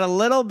 so he's got a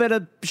little bit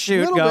of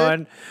chute Little going.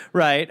 bit.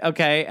 Right,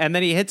 okay. And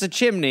then he hits a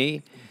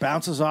chimney,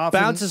 bounces off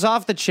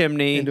the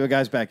chimney. into a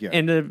guy's backyard.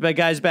 Into the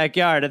guy's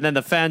backyard, and then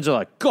the fans are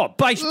like, God,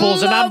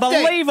 baseball's an Loved it.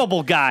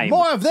 unbelievable game.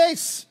 More of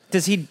this.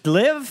 Does he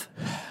live?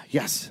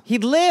 Yes. He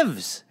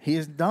lives. He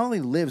is not only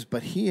lives,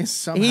 but he is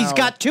somehow He's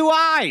got 2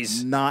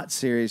 eyes. not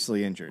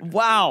seriously injured.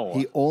 Wow.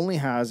 He only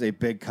has a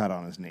big cut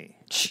on his knee.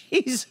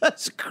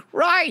 Jesus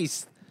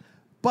Christ.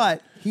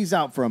 But he's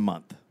out for a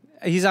month.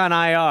 He's on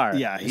IR.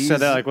 Yeah, so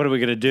they're like, what are we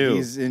going to do?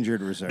 He's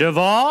injured reserve.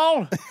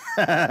 Duvall?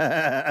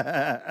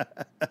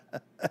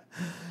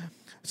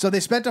 So they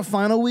spent a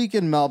final week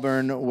in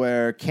Melbourne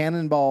where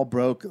Cannonball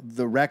broke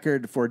the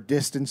record for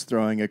distance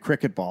throwing a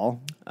cricket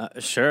ball.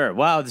 Sure.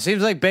 Wow, it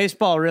seems like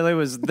baseball really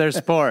was their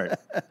sport.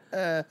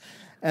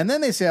 And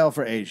then they sail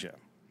for Asia.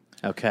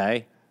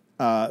 Okay.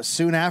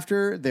 Soon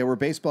after, there were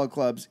baseball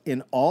clubs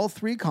in all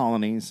 3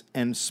 colonies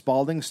and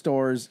Spalding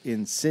stores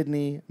in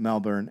Sydney,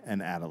 Melbourne,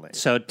 and Adelaide.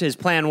 So his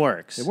plan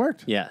works. It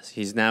worked. Yes,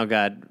 he's now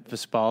got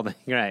Spalding,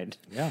 right.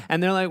 Yeah.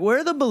 And they're like, where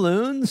are the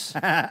balloons? Do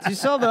you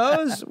sell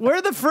those? Where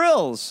are the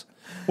frills?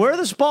 Where are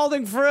the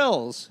Spalding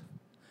frills?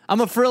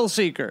 I'm a frill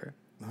seeker.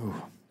 Ooh.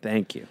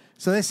 Thank you.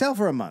 So they sail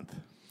for a month.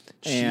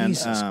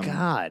 Jesus and,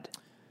 God.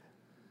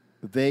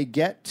 They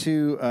get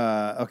to,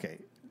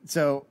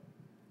 so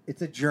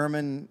it's a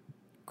German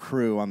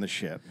crew on the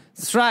ship.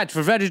 That's right.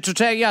 We're ready to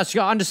take, yes,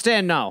 you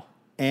understand now.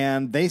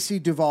 And they see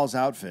Duvall's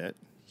outfit.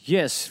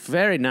 Yes,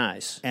 very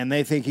nice. And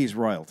they think he's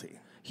royalty.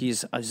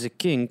 He's the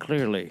king,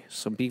 clearly.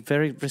 So be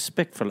very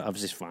respectful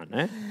of this one,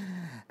 eh?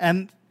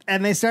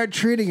 And they start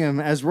treating him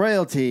as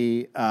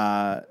royalty,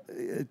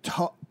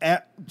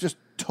 just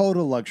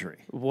total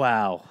luxury,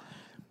 Wow.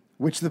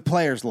 which the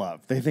players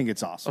love. They think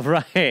it's awesome.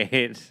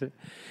 Right.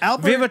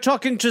 Albert, We were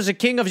talking to the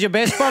king of your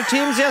baseball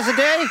teams the other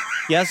day.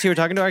 Yes, you were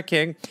talking to our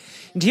king.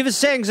 And he was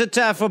saying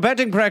that for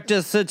betting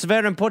practice, it's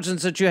very important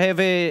that you have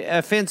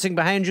a fencing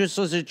behind you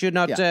so that you're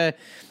not, the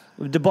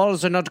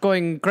balls are not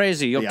going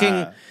crazy. Your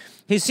king,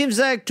 he seems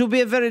like to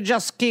be a very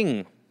just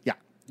king. Yeah.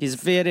 He's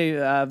very,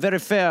 very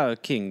fair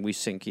king, we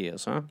think he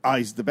is, huh?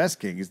 He's the best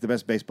king. He's the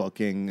best baseball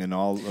king in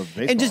all of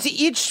baseball.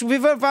 And we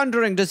were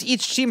wondering, does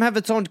each team have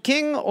its own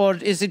king, or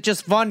is it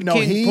just one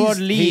king per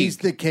league? He's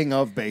the king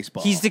of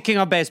baseball. He's the king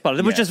of baseball,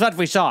 which is what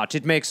we thought.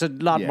 It makes a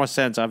lot more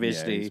sense,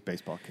 obviously. Yeah, he's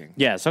baseball king.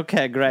 Yes,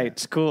 okay,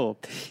 great, cool.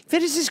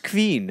 Where is his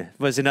queen,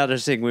 was another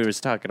thing we were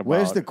talking about.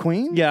 Where's the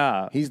queen?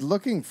 Yeah. He's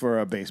looking for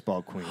a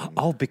baseball queen.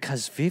 Oh,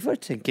 because we were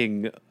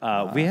thinking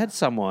we had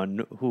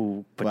someone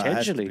who Well, it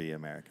has to potentially... be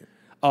American.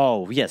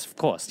 Oh, yes, of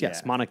course. Yes,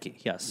 Yeah. monarchy.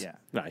 Yes. Yeah.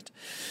 Right.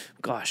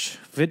 Gosh,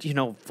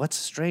 what's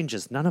strange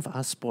is none of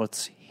our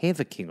sports have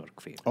a king or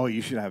queen. Oh,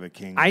 you should have a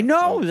king. I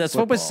know. of That's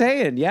what we're football.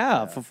 saying.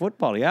 Yeah, for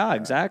football. Yeah,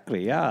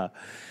 exactly. Yeah.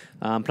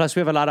 Plus, we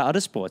have a lot of other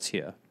sports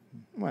here.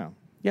 Well,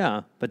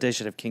 Yeah, but they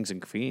should have kings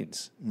and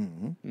queens.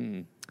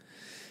 Mm-hmm.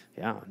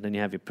 Yeah, and then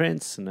you have your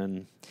prince, and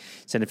then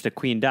if the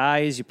queen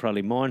dies, you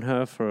probably mourn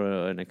her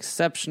for an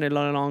exceptionally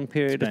long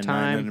period of spend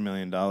time. $900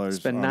 million.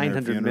 Spend on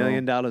their $900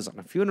 million on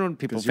a funeral, and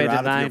people Because pay you're the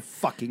out of your nine.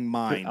 fucking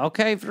mind.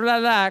 Okay,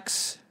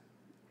 relax.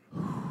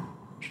 You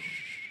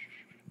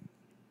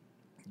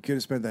could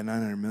have spent that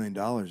 $900 million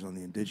on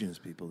the indigenous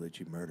people that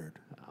you murdered.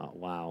 Oh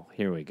wow,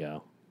 here we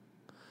go.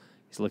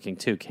 He's looking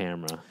to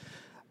camera.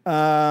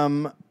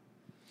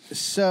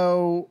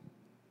 So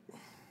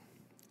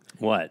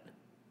What?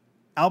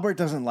 Albert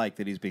doesn't like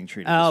that he's being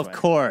treated Of this way.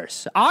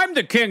 course, I'm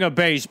the king of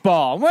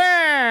baseball.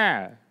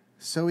 Where?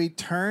 So he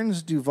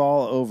turns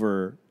Duvall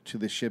over to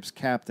the ship's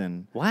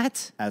captain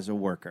What? as a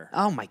worker.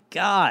 Oh my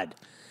God.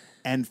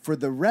 And for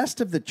the rest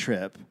of the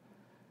trip,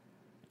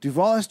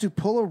 Duvall has to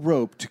pull a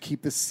rope to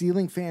keep the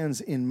ceiling fans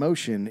in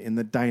motion in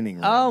the dining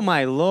room. Oh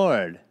my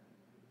Lord.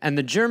 And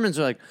the Germans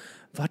are like,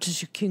 what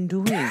is your king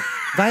doing?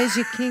 Why is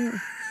your king?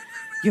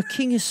 Your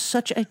king is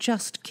such a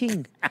just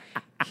king.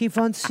 He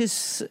wants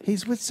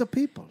He's with the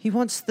people. He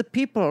wants the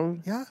people,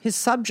 Yeah. his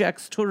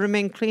subjects, to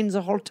remain clean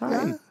the whole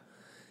time. Yeah.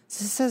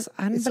 This is It's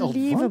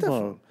unbelievable.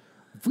 wonderful.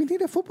 We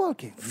need a football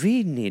king.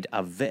 We need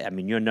I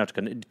mean, you're not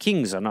going to...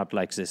 Kings are not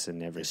like this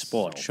in every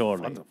sport, so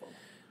surely. wonderful.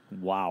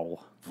 Wow.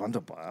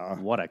 Wonderful.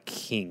 What a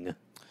king.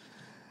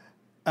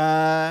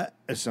 There's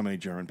so many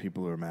German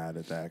people who are mad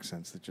at the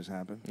accents that just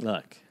happened.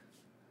 Look,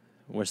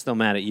 we're still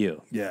mad at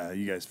you. Yeah,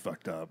 you guys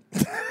fucked up.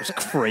 It's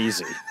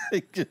crazy.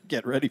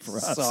 Get ready for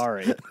us.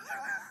 Sorry.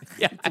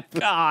 Yeah,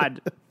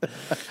 God.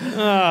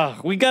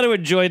 We got to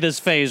enjoy this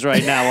phase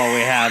right now while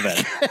we have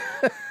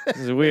it.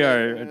 'Cause we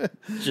are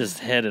just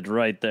headed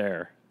right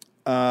there.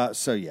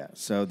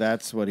 So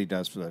that's what he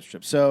does for those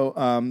trips. So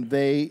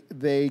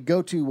they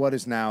go to what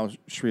is now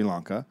Sri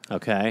Lanka.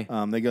 Okay.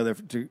 They go there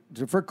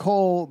for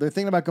coal. They're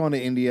thinking about going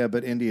to India,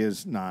 but India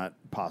is not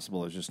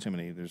possible. There's just too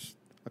many. There's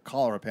a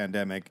cholera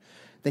pandemic.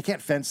 They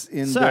can't fence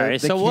in. Sorry,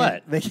 so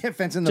what? They can't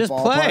fence in the Just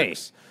ballparks. play.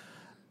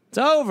 It's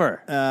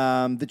over.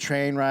 The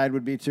train ride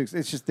would be too.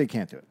 It's just they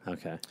can't do it.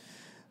 Okay.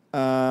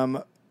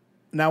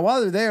 Now,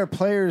 while they're there,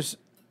 players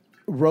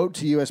wrote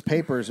to U.S.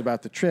 papers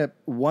about the trip.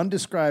 One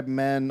described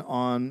men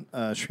on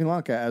Sri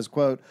Lanka as,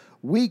 quote,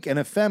 weak and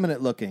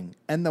effeminate looking,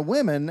 and the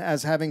women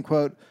as having,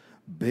 quote,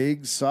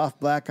 big, soft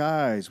black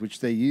eyes, which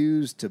they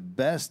use to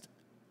best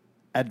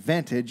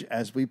advantage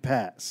as we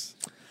pass.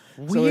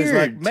 So he's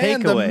like, Weird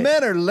man, takeaway. the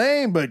men are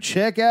lame, but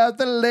check out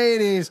the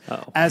ladies,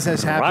 as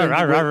has happened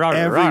Rar, rar, when rar,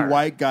 every rar.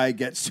 white guy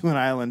gets to an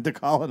island to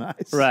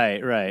colonize.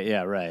 Right.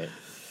 Yeah. Right.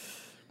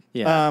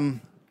 Yeah.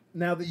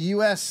 Now, the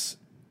U.S.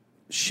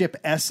 ship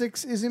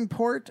Essex is in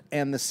port,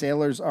 and the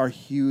sailors are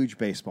huge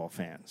baseball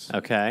fans.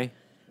 Okay.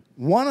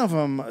 One of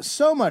them,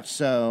 so much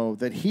so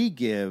that he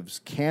gives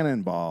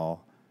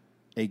Cannonball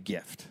a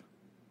gift.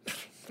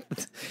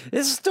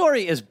 This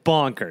story is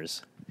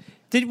bonkers.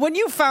 When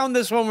you found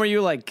this one, were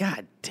you like,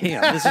 God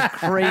damn, this is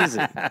crazy?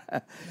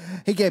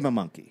 He gave him a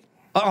monkey,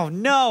 Oh,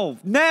 no.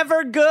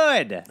 Never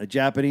good. a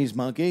Japanese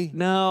monkey.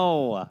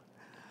 No.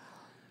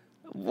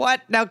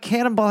 What? Now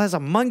Cannonball has a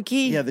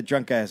monkey? Yeah, the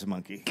drunk guy has a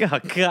monkey. Oh,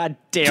 God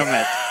damn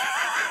it.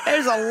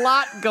 There's a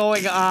lot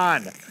going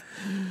on.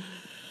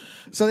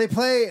 So they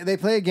play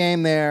a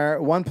game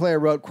there. One player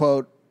wrote,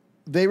 quote,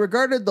 they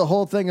regarded the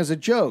whole thing as a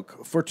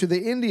joke, for to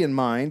the Indian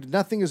mind,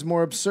 nothing is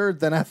more absurd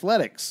than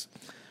athletics.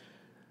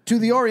 To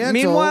the Oriental...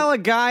 Meanwhile, a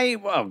guy...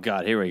 Oh,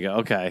 God, here we go.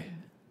 Okay.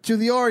 To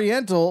the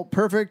Oriental,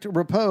 perfect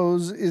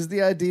repose is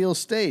the ideal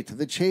state.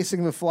 The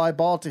chasing the fly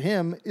ball to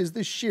him is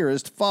the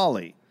sheerest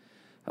folly.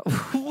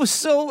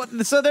 So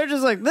they're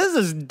just like, this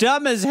is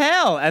dumb as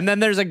hell. And then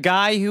there's a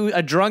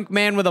drunk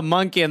man with a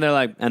monkey, and they're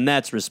like, and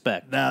that's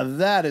respect. Now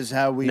that is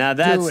how we Now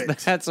do it.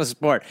 that's a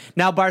sport.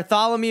 Now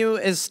Bartholomew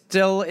is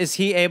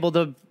he able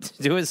to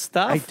do his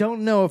stuff? I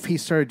don't know if he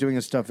started doing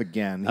his stuff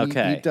again.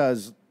 Okay.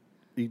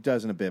 He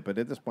does in a bit, but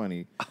at this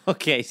point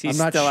Okay, so I'm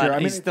not sure.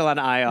 he's still on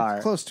IR.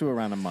 it's close to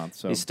around a month.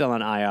 So He's still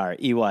on IR,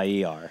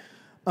 EYER.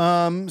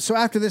 so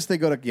after this they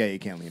go to you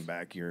can't lean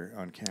back. You're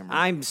on camera.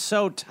 I'm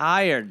so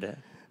tired.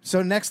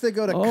 So next they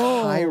go to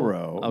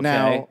Cairo. okay.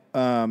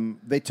 Now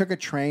they took a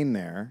train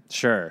there.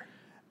 Sure.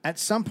 At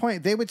some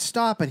point they would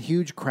stop and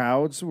huge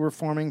crowds were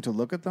forming to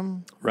look at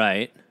them.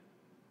 Right.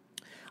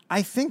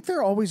 I think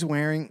they're always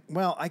wearing,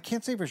 well, I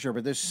can't say for sure,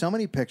 but there's so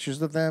many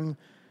pictures of them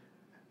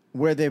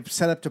where they've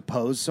set up to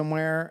pose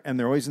somewhere and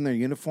they're always in their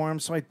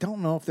uniforms. So I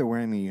don't know if they're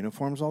wearing the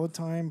uniforms all the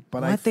time,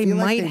 but I They feel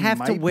like might they have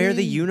to might wear be.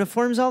 the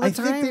uniforms all the I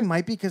time? think they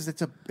might because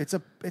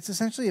it's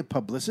essentially a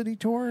publicity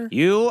tour.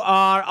 You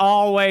are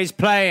always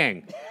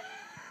playing.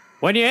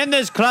 When you're in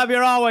this club,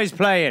 you're always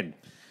playing.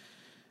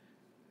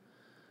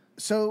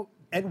 So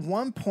at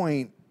one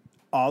point,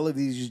 all of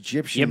these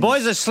Egyptians, You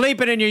boys are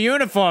sleeping in your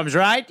uniforms,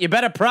 right? You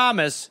better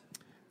promise.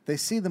 they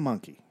see the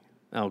monkey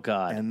Oh,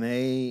 God. and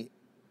they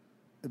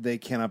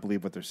cannot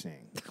believe what they're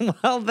seeing.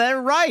 Well,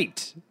 they're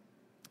right.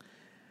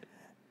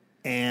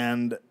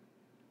 And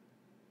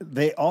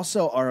they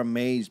also are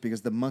amazed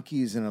because the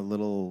monkey's in a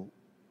little,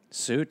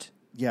 Suit?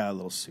 a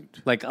little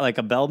suit. Like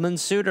a bellman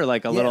suit or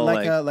like a little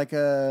like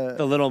a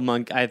the little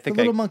monk. I think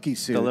the little monkey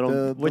suit, The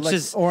little which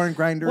is Oren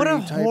Grinder. What a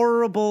type.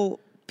 horrible Well,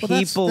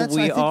 that's- people that's-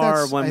 I we think are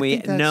that's- when I we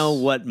think that's- know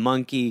what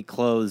monkey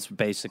clothes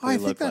basically I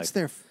look think that's like.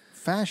 their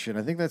fashion.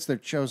 I think that's their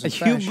chosen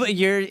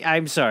fashion.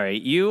 I'm sorry.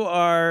 You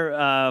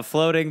are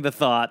floating the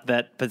thought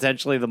that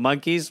potentially the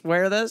monkeys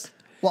wear this.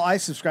 Well, I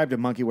subscribe to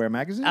Monkey Wear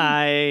magazine,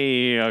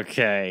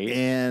 Okay.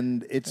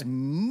 and it's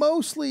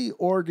mostly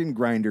organ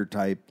grinder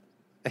type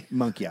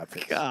monkey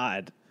outfits.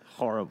 God,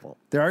 horrible.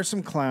 There are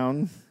some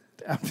clown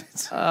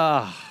outfits,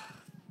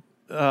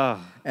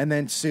 and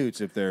then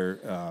suits if they're,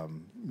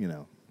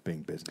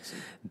 being businessy.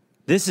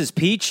 This is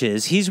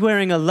Peaches. He's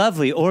wearing a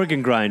lovely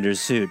organ grinder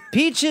suit.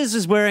 Peaches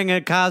is wearing a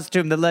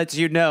costume that lets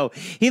you know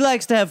he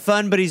likes to have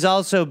fun, but he's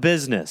also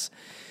business.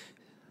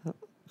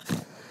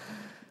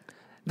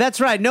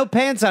 That's right. No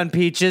pants on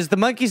Peaches. The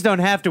monkeys don't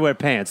have to wear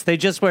pants. They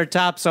just wear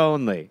tops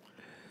only.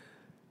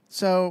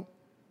 So,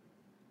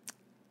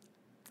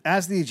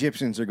 as the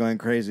Egyptians are going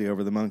crazy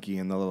over the monkey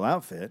in the little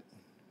outfit,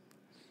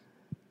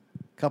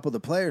 a couple of the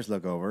players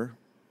look over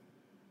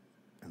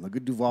and look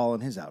at Duval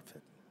in his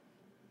outfit.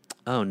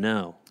 Oh,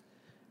 no.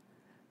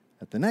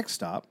 At the next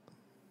stop,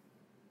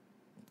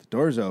 the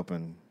doors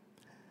open,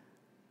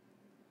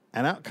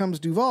 and out comes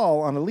Duval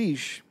on a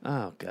leash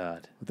Oh,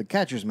 God. with a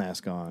catcher's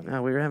mask on,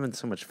 Oh, we were having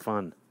so much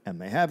fun. and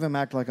they have him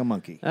act like a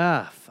monkey.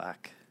 Ah,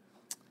 fuck.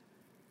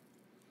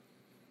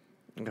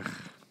 Ugh.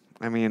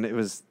 I mean,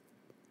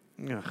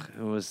 we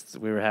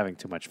were having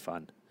too much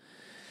fun.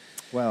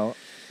 Well,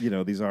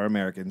 these are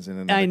Americans in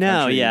another I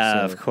know, country,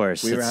 yeah, so of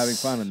course. We were It's- having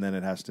fun, and then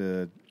it has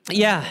to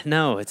Yeah,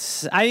 no,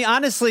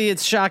 honestly,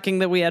 it's shocking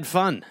that we had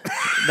fun.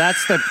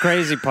 That's the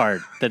crazy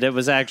part, that it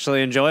was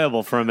actually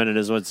enjoyable for a minute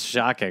is what's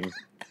shocking.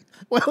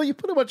 Well, you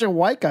put a bunch of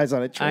white guys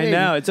on a train. I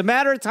know, it's a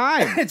matter of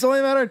time. It's only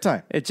a matter of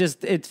time. It's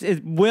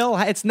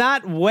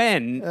not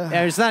when,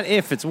 it's not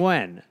if, it's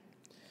when.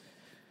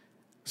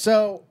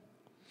 So,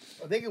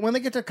 when they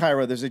get to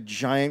Cairo, there's a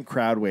giant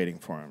crowd waiting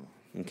for them.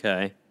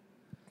 Okay.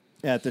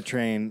 At the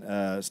train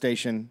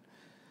station.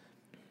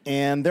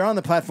 And they're on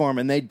the platform,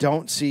 and they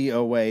don't see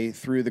a way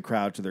through the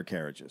crowd to their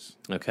carriages.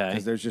 Okay.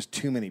 Because there's just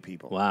too many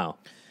people. Wow.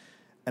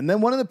 And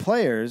then one of the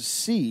players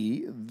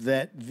see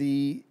that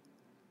the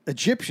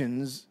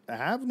Egyptians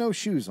have no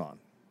shoes on.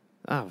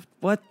 Oh,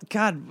 what?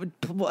 God,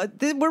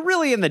 we're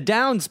really in the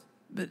downs.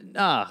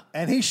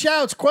 And he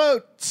shouts,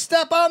 quote,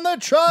 "Step on the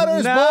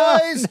trotters, No.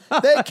 boys!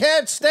 They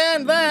can't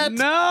stand that!"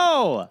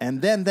 No!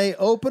 And then they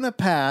open a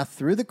path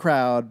through the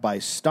crowd by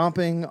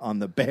stomping on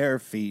the bare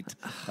feet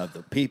of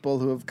the people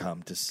who have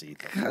come to see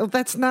them.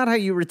 That's not how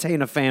you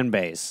retain a fan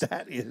base.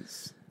 That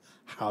is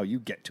how you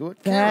get to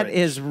it. That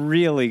is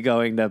really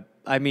going to...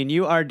 I mean,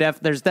 you are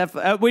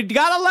we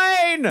got a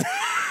lane!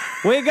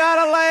 We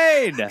got a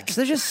lane!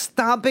 They're just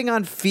stomping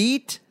on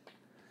feet?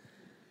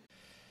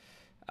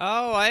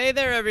 Oh, hey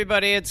there,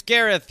 everybody. It's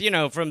Gareth,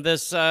 from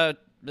this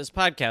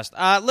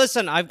podcast.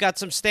 Listen, I've got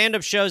some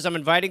stand-up shows I'm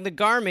inviting the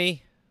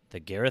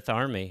Gareth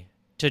Army,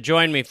 to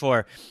join me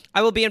for.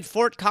 I will be in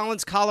Fort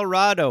Collins,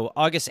 Colorado,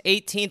 August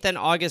 18th and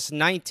August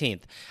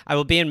 19th. I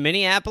will be in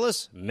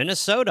Minneapolis,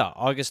 Minnesota,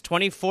 August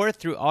 24th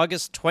through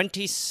August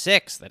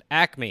 26th at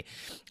Acme.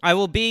 I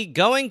will be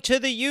going to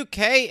the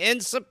UK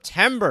in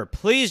September.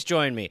 Please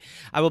join me.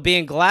 I will be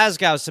in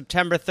Glasgow,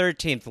 September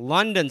 13th,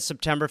 London,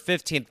 September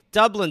 15th,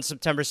 Dublin,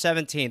 September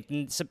 17th,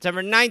 and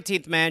September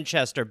 19th,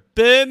 Manchester,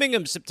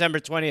 Birmingham,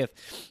 September 20th,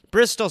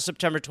 Bristol,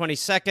 September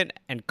 22nd,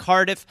 and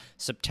Cardiff,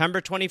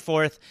 September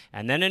 24th.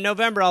 And then in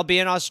November, I'll be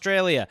in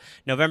Australia.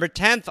 November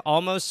 10th,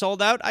 almost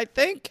sold out, I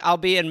think. I'll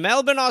be in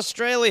Melbourne,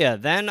 Australia.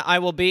 Then I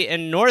will be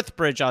in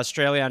Northbridge,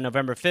 Australia on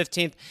November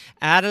 15th.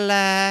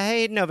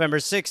 Adelaide, November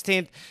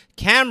 16th.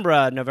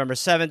 Canberra, November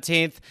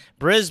 17th.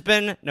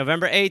 Brisbane,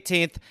 November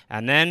 18th.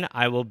 And then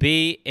I will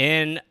be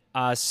in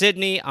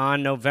Sydney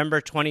on November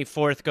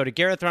 24th. Go to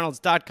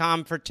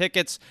GarethReynolds.com for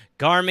tickets.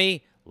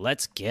 Garmy,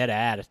 let's get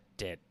at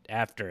it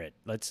after it.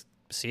 Let's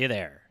see you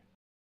there.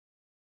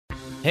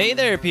 Hey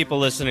there, people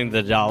listening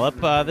to The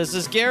Dollop. This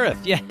is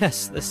Gareth.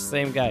 Yes, this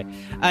same guy.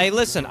 I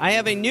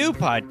have a new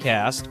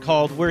podcast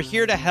called We're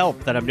Here to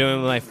Help that I'm doing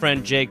with my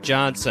friend Jake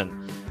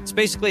Johnson. It's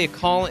basically a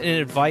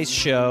call-in advice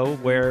show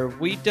where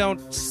we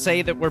don't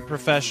say that we're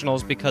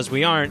professionals because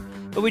we aren't,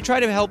 but we try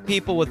to help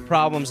people with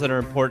problems that are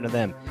important to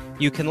them.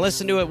 You can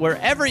listen to it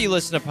wherever you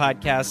listen to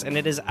podcasts, and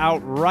it is out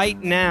right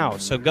now.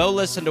 So go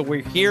listen to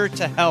We're Here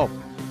to Help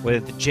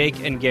with Jake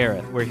and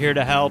Gareth. We're Here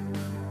to Help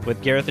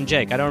with Gareth and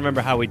Jake. I don't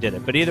remember how we did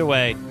it, but either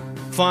way,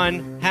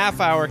 fun, half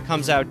hour,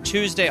 comes out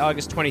Tuesday,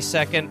 August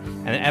 22nd,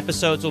 and the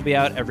episodes will be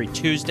out every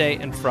Tuesday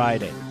and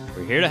Friday.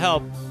 We're here to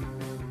help.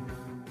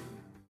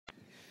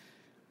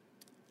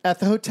 At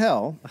the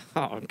hotel,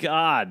 Oh,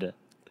 God.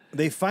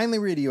 they finally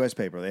read a U.S.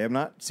 paper. They have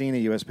not seen a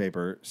U.S.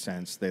 paper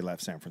since they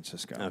left San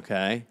Francisco.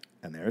 Okay.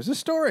 And there's a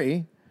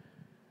story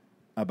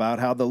about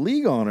how the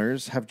league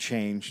owners have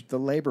changed the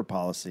labor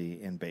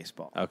policy in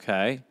baseball.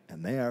 Okay.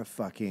 And they are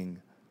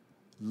fucking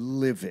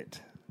livid.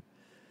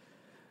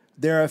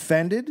 They're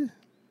offended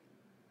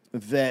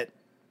that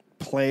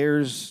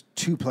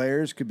two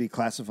players could be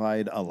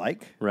classified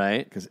alike.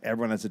 Right. Because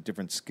everyone has a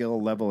different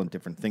skill level and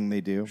different thing they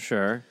do.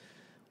 Sure.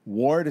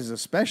 Ward is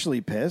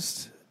especially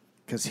pissed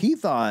because he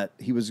thought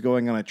he was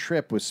going on a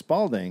trip with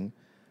Spalding,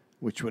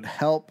 which would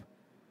help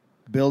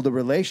build a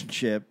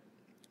relationship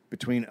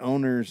between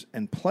owners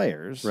and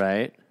players.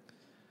 Right.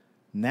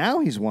 Now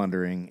he's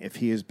wondering if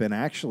he has been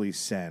actually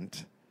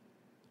sent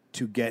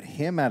to get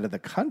him out of the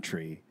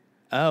country.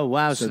 Oh,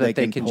 wow. So that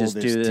they can pull just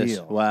this do this.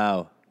 deal.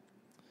 Wow.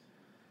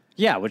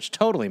 Yeah, which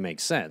totally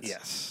makes sense.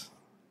 Yes.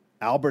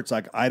 Albert's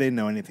like, I didn't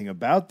know anything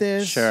about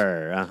this.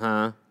 Sure.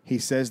 Uh-huh. He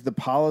says the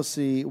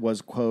policy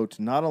was, quote,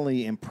 not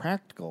only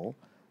impractical,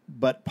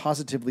 but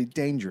positively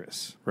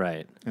dangerous.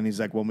 Right. And he's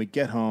like, when we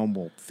get home,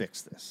 we'll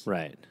fix this.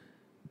 Right.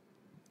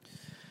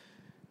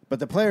 But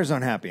the players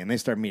aren't happy, and they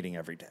start meeting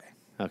every day.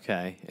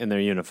 Okay. In their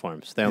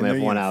uniforms. They only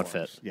have one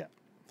outfit. Yeah.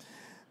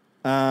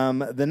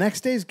 The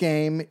next day's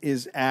game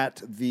is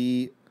at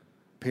the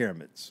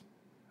Pyramids.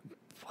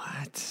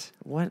 What?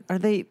 What are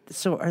they?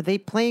 So are they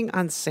playing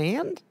on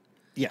sand?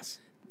 Yes.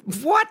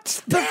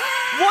 What?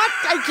 What?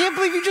 I can't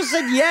believe you just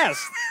said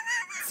yes.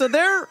 So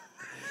they're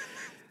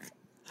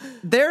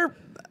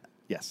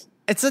Yes.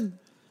 it's a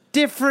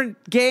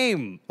different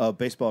game. Oh,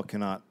 baseball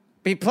cannot.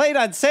 Be played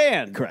on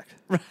sand. Correct.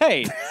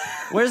 Right.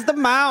 Where's the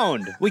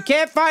mound? We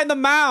can't find the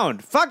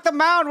mound. Fuck the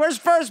mound. Where's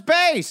first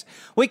base?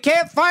 We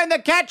can't find the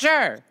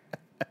catcher.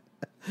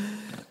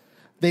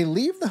 They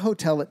leave the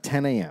hotel at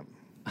 10 a.m.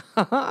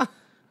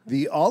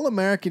 The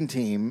All-American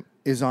team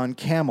is on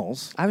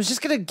camels. I was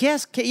just going to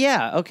guess.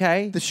 Yeah,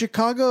 okay. The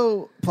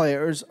Chicago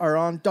players are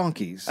on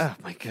donkeys. Oh,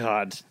 my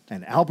God.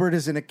 And Albert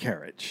is in a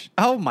carriage.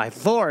 Oh, my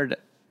Lord.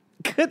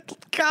 Good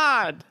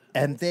God.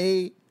 And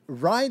they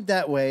ride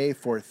that way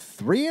for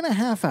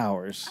 3.5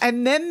 hours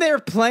And then they're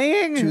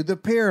playing? to the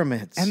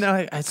pyramids. And they're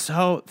like, I'm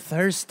so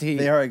thirsty.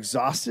 They are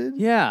exhausted.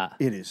 Yeah.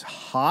 It is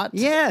hot.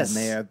 Yes. And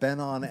they have been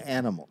on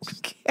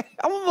animals.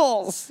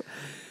 Animals.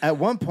 At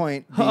one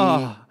point,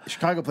 the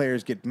Chicago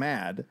players get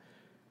mad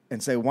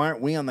and say, why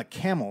aren't we on the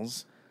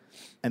camels?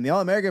 And the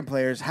All-American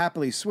players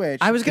happily switch.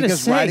 I was gonna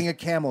because say- riding a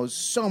camel is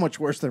so much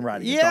worse than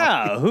riding a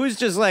Yeah. donkey. Who's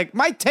just like,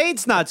 my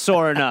taint's not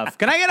sore enough.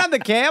 Can I get on the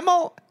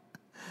camel?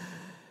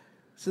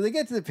 So they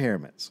get to the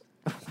pyramids.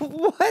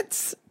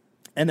 What?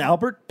 And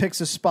Albert picks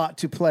a spot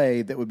to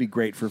play that would be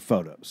great for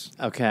photos.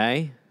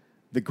 Okay.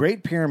 The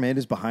Great Pyramid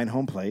is behind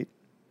home plate.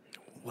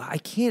 Well, I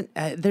can't.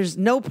 There's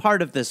no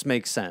part of this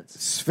makes sense.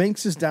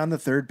 Sphinx is down the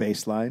third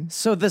baseline.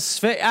 So the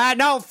Sphinx.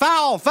 No,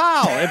 foul.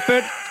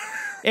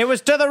 It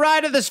was to the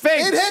right of the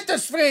Sphinx. It hit the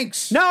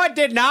Sphinx! No, it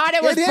did not.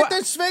 It was hit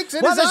the Sphinx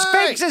in Well, his the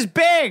Sphinx eye. is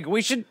big.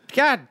 We should.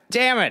 God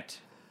damn it.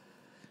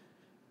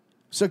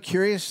 So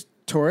curious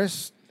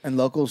tourists and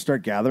locals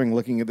start gathering,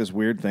 looking at this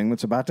weird thing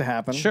that's about to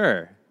happen.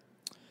 Sure.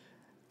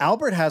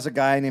 Albert has a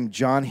guy named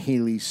John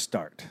Healy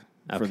start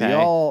for Okay.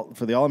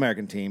 the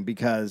All-American team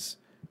because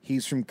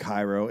he's from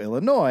Cairo,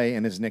 Illinois,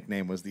 and his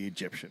nickname was the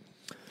Egyptian.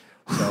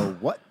 So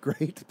what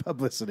great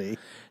publicity.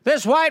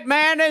 This white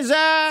man is.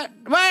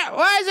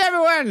 Why is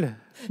everyone?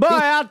 Boy,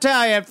 I'll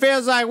tell you, it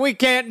feels like we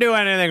can't do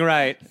anything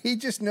right. He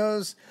just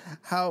knows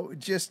how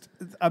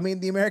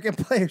the American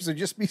players would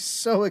just be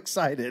so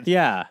excited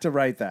Yeah. to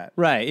write that.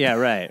 Right. Yeah.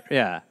 Right.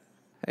 Yeah.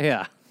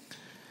 Yeah.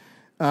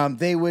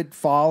 They would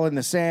fall in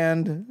the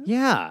sand.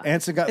 Yeah.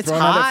 Anson got It's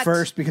thrown out hot. at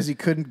first because he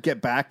couldn't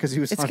get back because he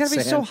was It's on got to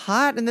be sand. so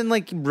hot, and then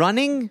like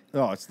running,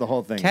 Oh, it's the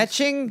whole thing.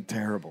 catching, It's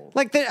terrible.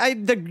 like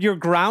your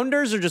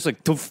grounders are just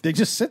like, toof. They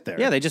just sit there.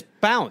 Yeah, they just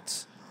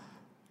bounce.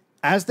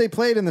 As they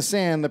played in the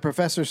sand, the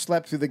professor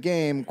slept through the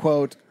game,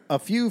 quote, a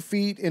few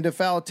feet into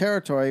foul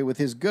territory with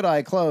his good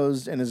eye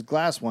closed and his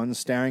glass one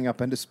staring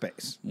up into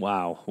space.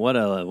 Wow, what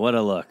a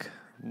look.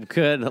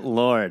 Good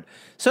Lord.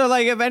 So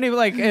like if any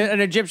like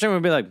an Egyptian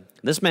would be like,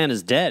 this man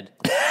is dead.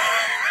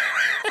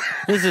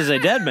 This is a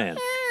dead man.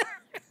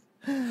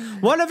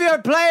 One of your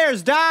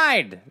players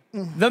died.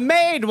 The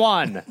maid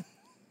won.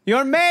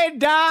 Your maid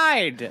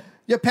died.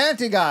 You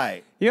panty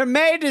guy. Your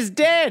maid is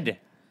dead.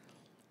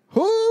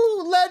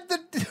 Who left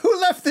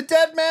the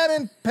dead man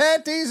in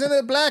panties and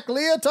a black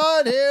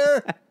leotard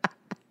here?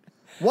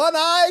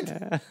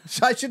 One-eyed?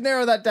 I should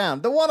narrow that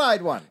down. The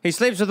one-eyed one. He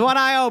sleeps with one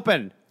eye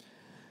open.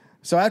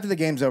 So after the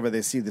game's over,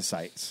 they see the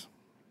sights.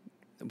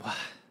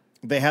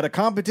 They had a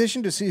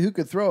competition to see who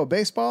could throw a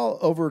baseball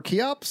over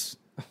Cheops.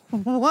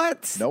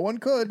 What? No one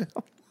could.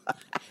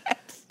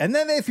 And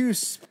then they threw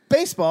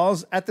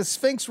baseballs at the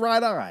Sphinx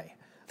right eye.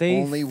 They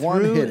Only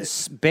one threw hit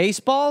it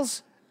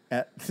baseballs?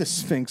 at the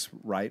Sphinx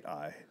right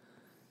eye.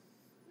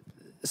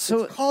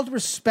 So It's called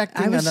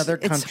respecting another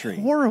country.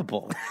 It's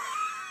horrible.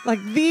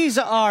 Like these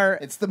are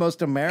It's the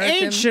most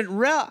American ancient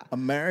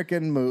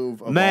American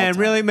move of all Man,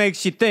 time. really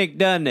makes you think,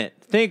 doesn't it?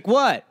 Think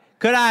what?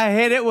 Could I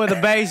hit it with a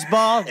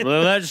baseball?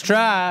 Well, let's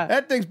try.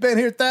 That thing's been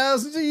here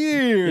thousands of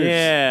years.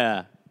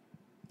 Yeah.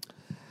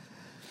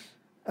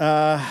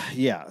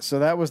 Yeah, so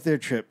that was their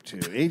trip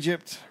to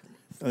Egypt.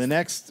 The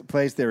next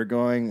place they were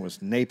going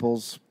was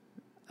Naples.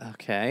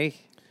 Okay.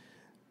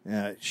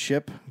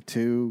 Ship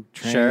to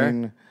train.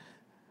 Sure.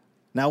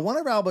 Now, one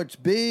of Albert's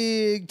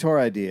big tour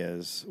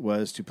ideas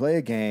was to play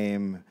a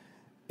game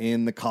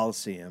in the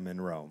Colosseum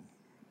in Rome.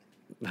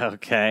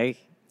 Okay.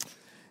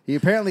 He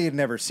apparently had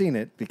never seen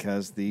it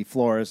because the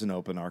floor is an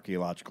open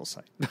archaeological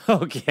site.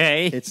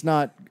 Okay. It's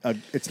not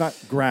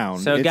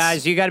ground. So, It's-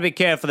 guys, you got to be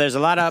careful. There's a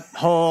lot of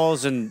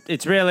holes, and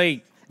it's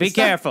really be It's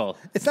not- careful.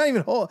 It's not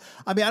even whole.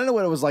 I mean, I don't know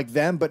what it was like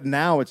then, but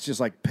now it's just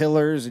like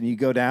pillars, and you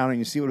go down and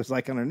you see what it's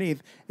like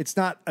underneath. It's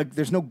not.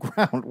 There's no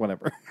ground.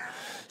 Whatever.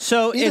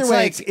 So Either it's way,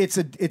 like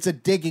it's a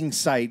digging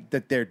site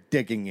that they're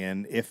digging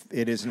in. If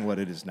it isn't what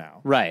it is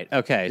now, right.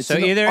 Okay. It's So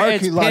an either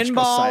it's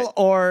archaeological pinball site.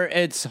 or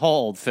it's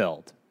hole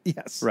filled.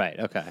 yes, Right.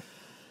 Okay.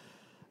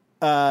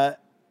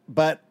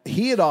 But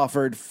he had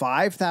offered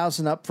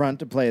 $5,000 up front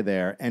to play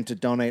there and to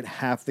donate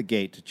half the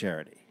gate to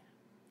charity.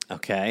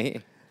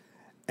 Okay.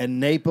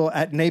 And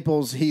at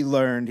Naples, he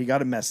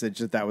got a message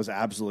that was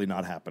absolutely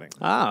not happening.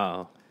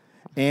 Oh.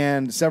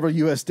 And several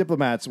U.S.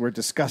 diplomats were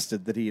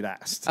disgusted that he had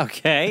asked.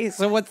 Okay.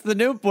 So what's the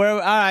new? All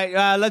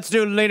right. Let's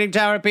do Leaning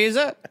Tower of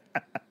Pisa.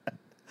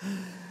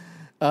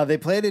 They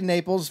played in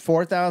Naples.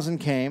 4,000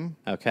 came,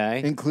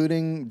 Okay.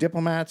 including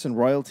diplomats and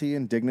royalty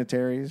and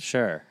dignitaries.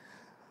 Sure.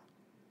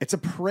 It's a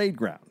parade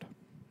ground.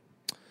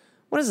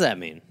 What does that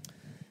mean?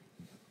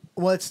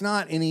 Well, it's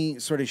not any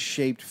sort of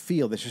shaped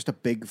field. It's just a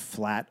big,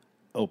 flat,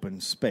 open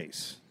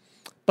space.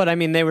 But I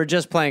mean, they were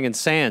just playing in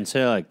sand, so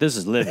you're like, this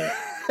is living.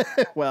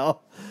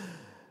 Well,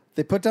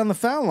 they put down the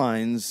foul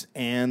lines,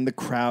 and the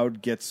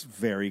crowd gets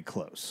very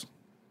close.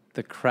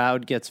 the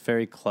crowd gets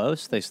very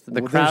close. The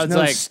Well, crowd's there's no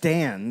like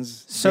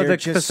stands. so They're the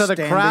just so the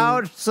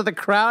standing-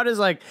 crowd is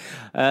like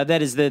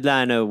that is the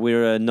line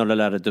we're not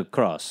allowed to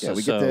cross. Yeah,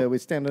 we so, we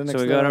stand next so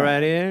we to go the line.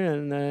 right here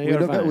and We you're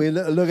look fine. we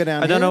look it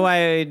down. I don't here. know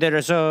why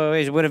they're so.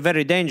 We're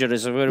very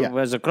dangerous. Yeah.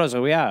 As close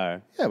as we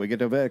are, Yeah, we get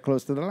very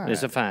close to the line.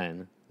 it's a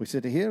fine. We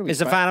sit here.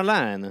 It's a final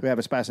line. We have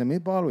a spicy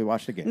meatball. We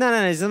watch the game. No,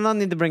 there's no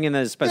need to bring in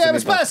a spicy we have a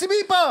meatball. spicy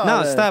meatball.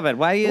 No, stop it.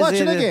 Why is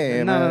watching it? the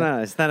game? No.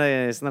 It's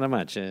not a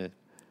much.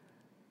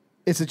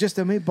 Is it just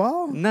a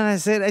meatball? No, I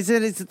said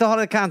it's the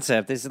whole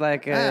concept. It's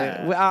like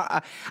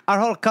our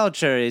whole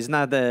culture is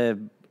not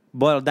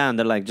boiled down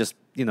to like just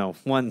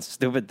one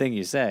stupid thing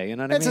you say. You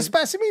know what I It's mean? a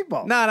spicy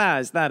meatball. No,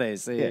 it's not a.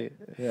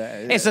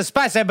 Yeah. It's a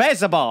spicy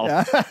baseball.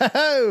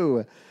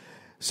 Oh.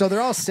 So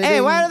they're all sitting.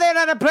 Hey, why are they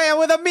not playing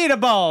with the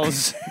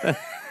meatballs?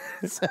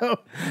 So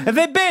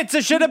The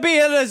pizza should have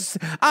been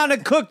on a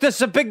cooked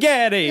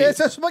spaghetti. it's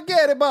a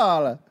spaghetti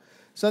ball.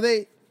 So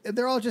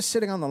they're all just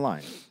sitting on the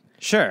line.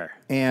 Sure.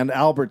 And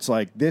Albert's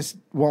like, this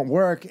won't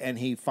work. And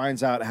he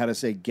finds out how to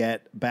say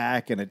get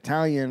back in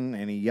Italian.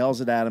 And he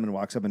yells it at him and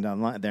walks up and down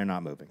the line. They're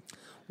not moving.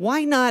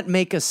 Why not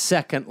make a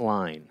second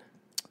line?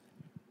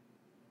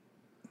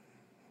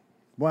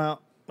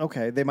 Well,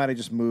 okay. They might have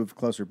just moved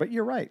closer. But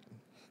you're right.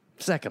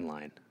 Second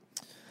line.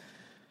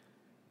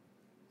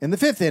 In the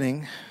fifth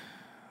inning,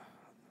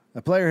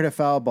 a player hit a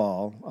foul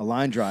ball, a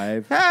line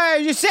drive,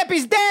 Hey,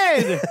 Giuseppe's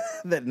dead.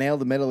 that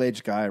nailed the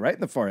middle-aged guy right in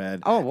the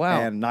forehead. Oh,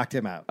 wow. And knocked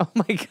him out. Oh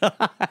my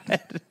God.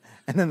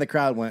 And then the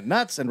crowd went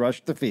nuts and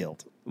rushed the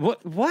field.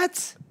 What?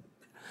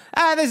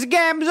 This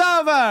game's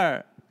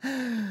over.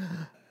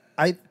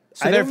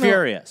 So they're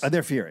furious.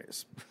 They're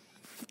furious.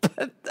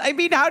 I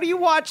mean, how do you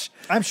watch?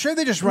 I'm sure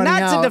they're just running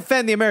Not out. to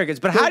defend the Americans,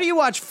 but how do you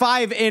watch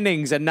 5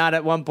 innings and not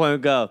at one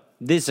point go,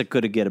 this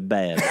could have get a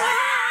bad.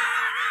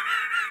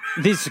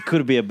 This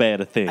could be a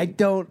bad thing. I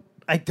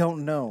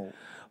don't know.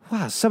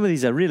 Wow, some of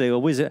these are really a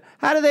wizard.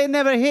 How do they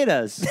never hit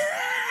us?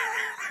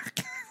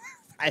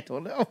 I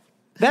don't know.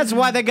 That's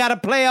why they got to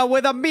play out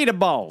with the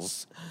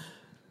meatballs.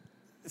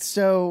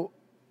 So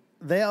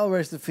they all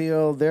rush the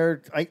field.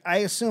 I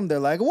assume they're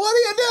like, what are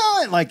you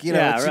doing? Like,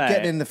 it's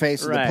getting in the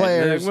face of the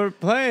players. We're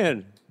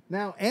playing.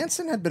 Now,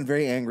 Anson had been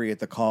very angry at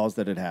the calls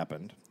that had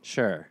happened.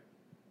 Sure.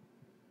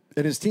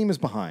 And his team is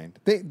behind.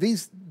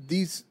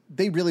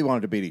 They really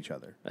wanted to beat each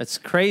other. It's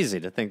crazy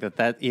to think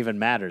that even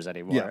matters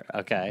anymore. Yeah.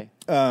 Okay.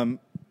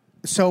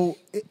 So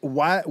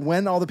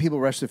when all the people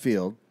rush the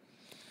field,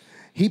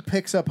 he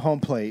picks up home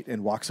plate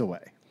and walks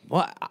away.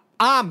 Well,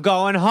 I'm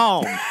going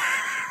home.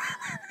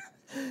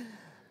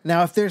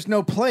 Now, if there's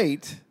no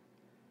plate,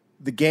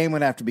 the game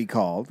would have to be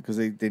called because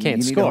you Can't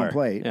need score. a home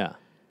plate. Yeah.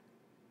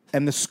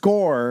 And the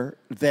score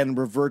then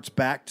reverts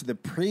back to the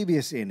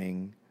previous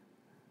inning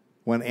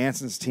when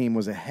Anson's team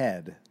was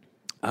ahead.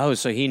 Oh,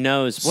 so he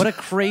knows. What a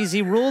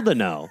crazy rule to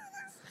know.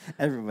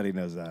 Everybody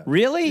knows that.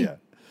 Really? Yeah.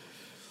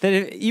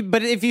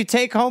 But if you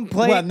take home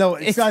plate... Well, no,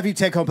 it's not if you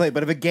take home plate,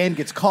 but if a game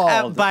gets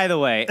called. by the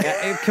way,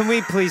 can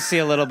we please see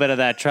a little bit of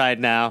that tried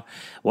now?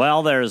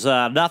 Well, there's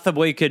nothing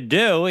we could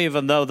do,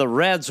 even though the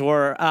Reds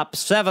were up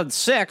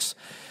 7-6.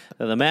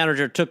 The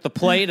manager took the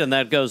plate, and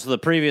that goes to the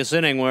previous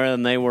inning where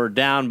they were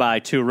down by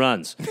 2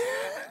 runs.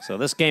 So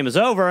this game is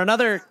over.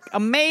 Another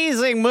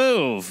amazing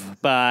move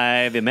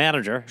by the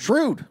manager.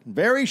 Shrewd.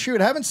 Very shrewd.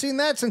 Haven't seen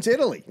that since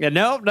Italy. Yeah,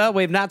 no,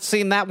 we've not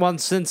seen that one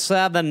since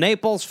the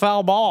Naples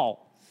foul ball.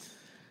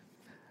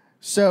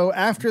 So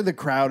after the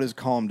crowd has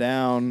calmed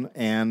down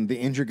and the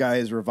injured guy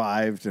is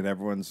revived and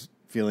everyone's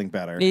feeling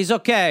better. He's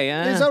okay.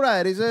 He's all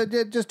right. He's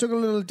just took a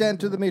little dent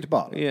to the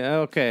meatball. Yeah,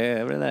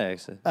 okay,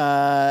 relax.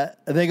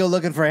 They go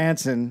looking for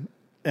Anson,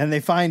 and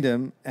they find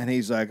him, and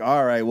he's like,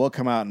 all right, we'll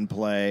come out and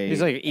play.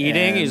 He's like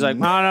eating. And- He's like,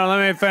 no,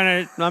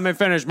 let me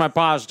finish my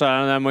pasta,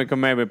 and then we can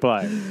maybe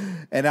play.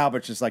 And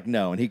Albert's just like,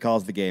 no. And he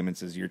calls the game and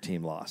says, your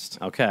team lost.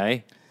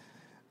 Okay.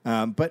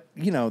 But,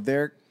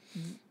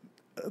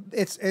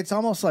 it's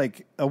almost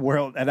like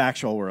an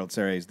actual World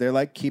Series. They're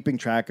like keeping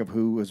track of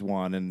who has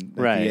won, and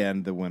at Right. the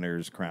end, the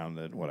winner's crowned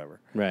and whatever.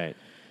 Right.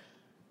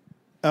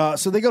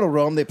 So they go to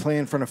Rome. They play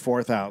in front of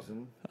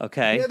 4,000.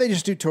 Okay. Yeah, they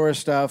just do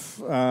tourist stuff.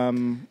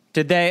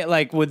 Did they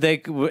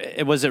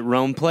was it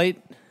Rome plate?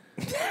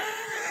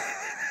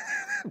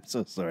 I'm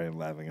so sorry. I'm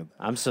laughing at that.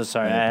 I'm so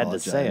sorry. I had to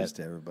say apologize it.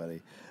 to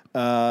everybody.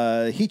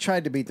 He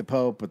tried to beat the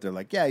Pope, but they're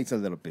like, yeah, he's a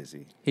little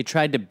busy. He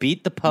tried to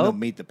beat the No, Pope?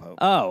 meet the Pope.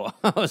 Oh,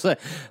 I was like,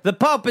 the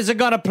Pope isn't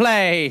going to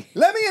play.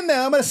 Let me in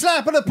there. I'm going to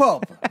slap at the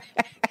Pope.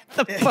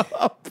 The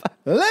Pope.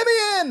 Let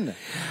me in.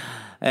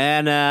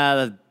 And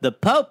the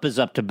Pope is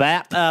up to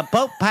bat.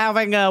 Pope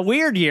having a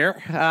weird year.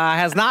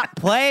 Has not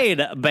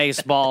played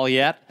baseball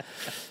yet.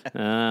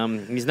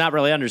 He's not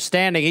really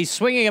understanding. He's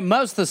swinging at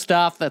most of the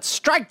stuff. That's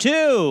strike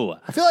 2.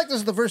 I feel like this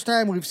is the first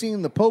time we've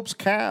seen the Pope's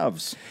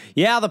calves.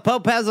 Yeah, the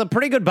Pope has a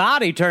pretty good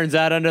body, turns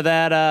out, under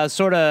that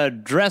sort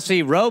of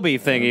dressy roby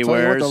thing he Tell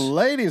you what, wears. the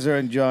ladies are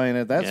enjoying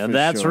it. That's Yeah, for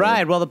that's sure.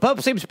 right. Well, the Pope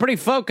seems pretty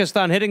focused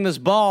on hitting this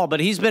ball, but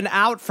he's been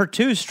out for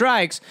 2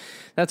 strikes.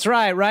 That's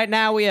right. Right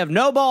now we have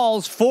no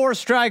balls, 4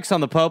 strikes on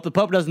the Pope. The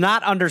Pope doesn't does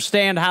not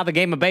understand how the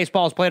game of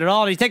baseball is played at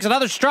all. And he takes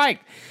another strike.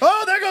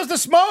 Oh, there goes the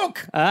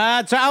smoke. We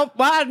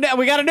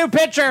got a new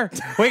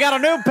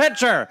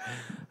pitcher.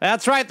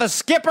 That's right. The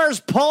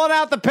skipper's pulling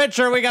out the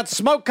pitcher. We got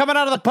smoke coming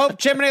out of the Pope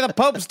chimney. The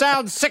Pope's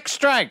down 6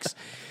 strikes.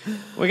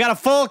 We got a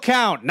full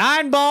count.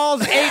 9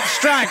 balls, 8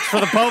 strikes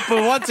for the Pope,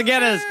 who once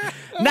again has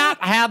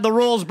not had the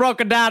rules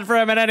broken down for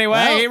him in any way.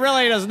 Well, he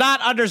really does not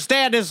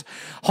understand. His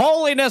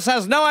holiness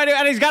has no idea,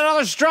 and he's got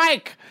another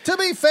strike. To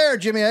be fair,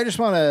 Jimmy, I just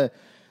want to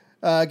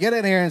get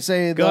in here and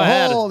say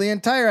the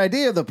entire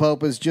idea of the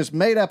Pope is just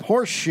made up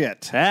horse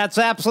shit. That's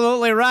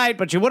absolutely right,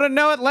 but you wouldn't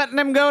know it letting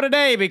him go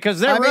today because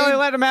they're really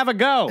letting him have a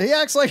go. He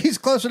acts like he's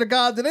closer to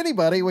God than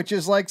anybody, which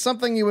is like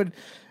something you would,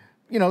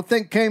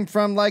 think came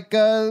from like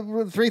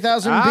 3000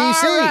 BC.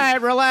 All right,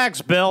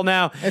 relax, Bill.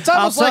 Now It's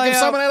almost like if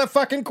someone had a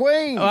fucking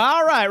queen.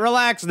 All right,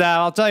 relax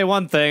now. I'll tell you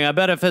one thing. I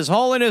bet if His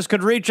Holiness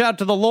could reach out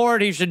to the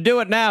Lord, he should do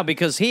it now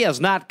because he has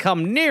not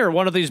come near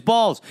one of these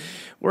balls.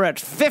 We're at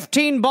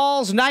 15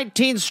 balls,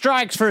 19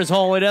 strikes for His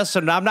Holiness,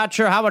 and I'm not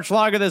sure how much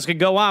longer this could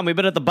go on. We've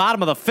been at the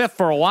bottom of the 5th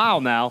for a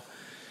while now.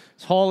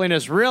 His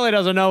Holiness really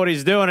doesn't know what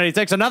he's doing, and he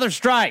takes another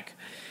strike.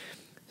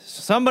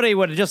 Somebody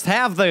would just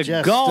have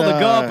the gall to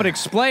go up and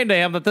explain to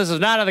him that this is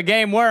not how the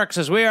game works,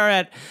 as we are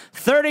at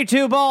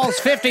 32 balls,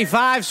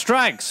 55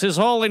 strikes. His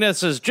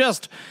Holiness is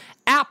just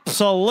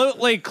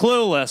absolutely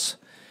clueless.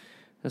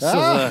 This is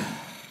a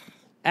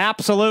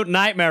absolute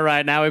nightmare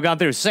right now. We've gone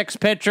through 6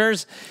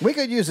 pitchers. We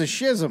could use a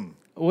schism.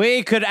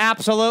 We could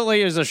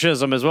absolutely use a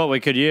schism is what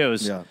we could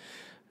use. Yeah.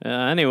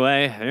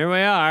 Anyway, here we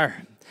are.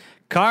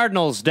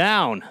 Cardinals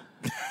down.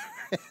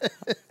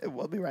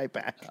 We'll be right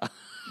back.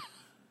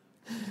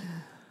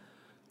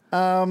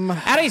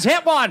 And he's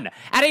hit one,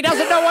 and he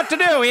doesn't know what to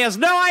do. He has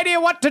no idea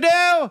what to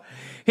do.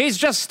 He's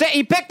just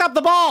he picked up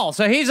the ball,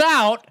 so he's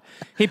out.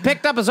 He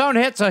picked up his own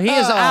hit, so he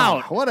is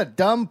out. What a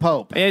dumb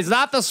Pope. He's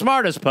not the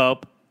smartest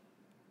Pope.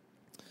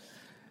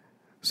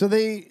 So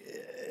they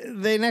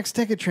next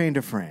take a train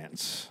to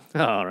France.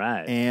 All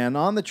right. And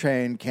on the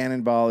train,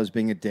 Cannonball is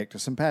being a dick to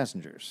some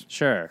passengers.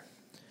 Sure.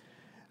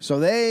 So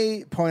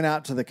they point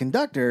out to the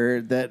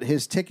conductor that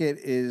his ticket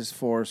is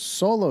for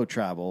solo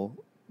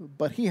travel,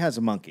 but he has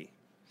a monkey.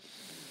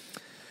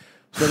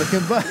 So the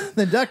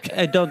conductor...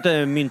 I don't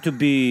mean to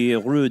be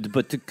rude,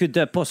 but could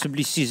I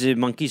possibly see the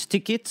monkey's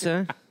ticket?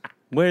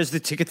 Where's the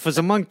ticket for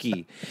the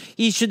monkey?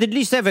 He should at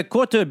least have a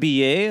quarter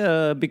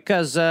billet,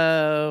 because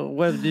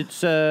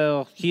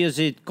he is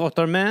a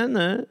quarter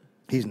man.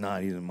 He's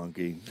not. He's a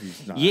monkey.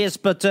 He's not. Yes,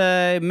 but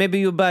maybe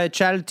you buy a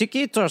child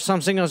ticket or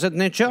something of that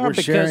nature. We're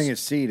sharing a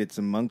seat. It's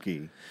a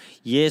monkey.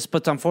 Yes,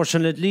 but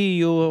unfortunately,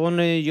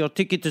 your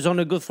ticket is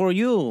only good for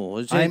you.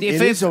 It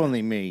is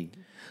only me.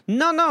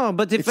 No,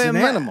 but if it's an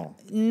animal.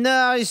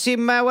 No, you see,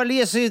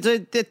 yes,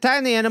 it's a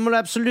tiny animal,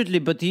 absolutely,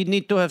 but you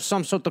need to have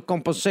some sort of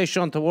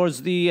compensation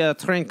towards the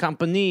train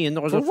company in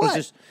order for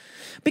this.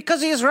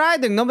 Because he's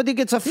riding, nobody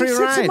gets a free ride. He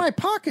sits ride. in my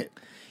pocket.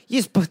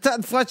 Yes, but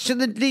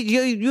unfortunately,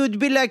 you'd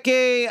be like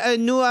a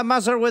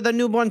mother with a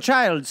newborn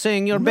child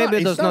saying your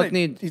baby does not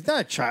need... He's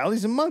not a child,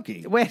 he's a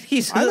monkey. Well,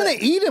 I'm going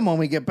to eat him when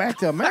we get back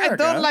to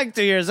America. I don't like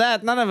to hear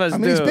that. None of us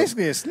do. He's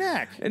basically a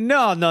snack.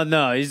 No.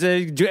 He's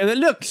a...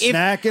 Look,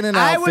 snack in an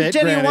outfit, I will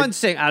tell granted. you one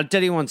thing. I'll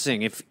tell you one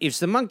thing. If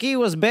the monkey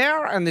was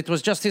bare and it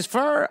was just his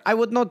fur, I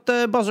would not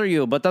bother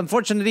you. But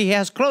unfortunately, he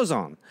has clothes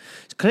on.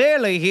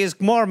 Clearly, he is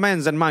more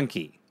man than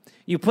monkey.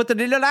 You put a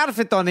little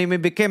outfit on him, he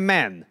became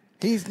man.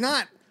 He's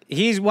not...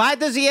 Why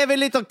does he have a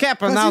little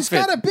cap and outfit? Because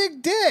he's got a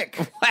big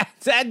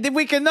dick.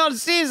 We cannot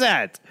see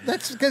that.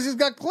 That's because he's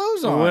got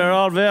clothes on. We're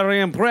all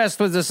very impressed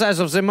with the size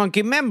of the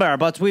monkey member,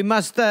 but we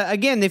must,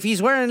 again, if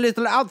he's wearing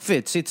little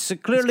outfits, it's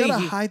clearly... He's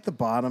got to hide the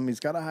bottom. He's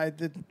got to hide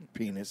the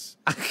penis.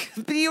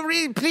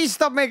 Please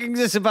stop making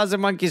this about the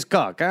monkey's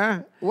cock,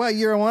 huh? Well,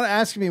 you're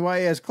asking me why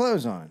he has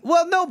clothes on.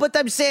 Well, no, but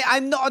I'm saying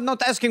I'm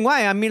not asking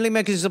why. I'm merely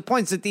making the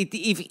point that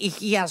if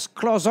he has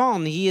clothes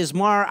on, he is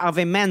more of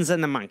a man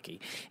than a monkey,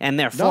 and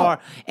therefore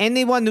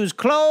anyone who's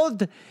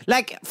clothed,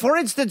 like for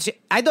instance,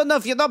 I don't know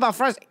if you know about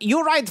France,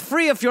 you ride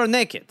free if you're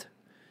naked.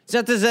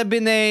 That has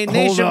been a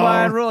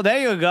nationwide rule. There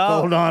you go.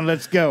 Hold on,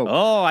 let's go.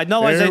 Oh, I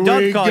know why they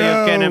don't call you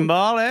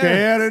Cannonball. Eh?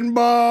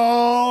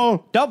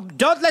 Cannonball. Don't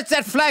let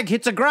that flag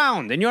hit the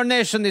ground. In your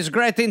nation, is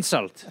great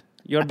insult.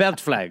 Your belt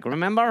flag,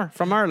 remember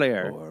from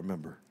earlier? Oh, I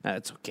remember.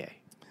 That's okay.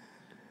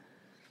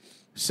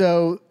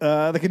 So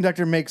the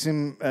conductor makes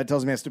him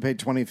tells him he has to pay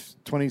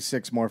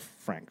 26 more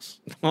francs.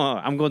 Oh,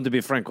 I'm going to be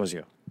frank with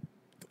you.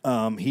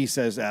 He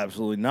says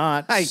absolutely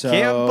not. I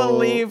can't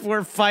believe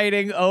we're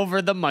fighting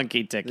over the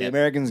monkey ticket. The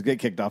Americans get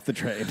kicked off the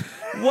train.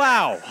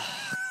 Wow.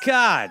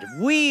 God,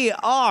 we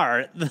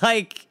are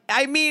like,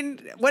 I mean,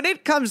 when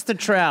it comes to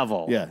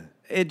travel,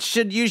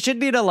 you should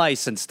need a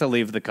license to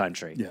leave the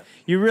country. Yeah.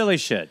 You really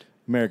should.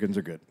 Americans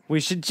are good. We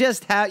should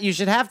just you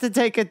should have to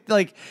take it,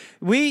 like,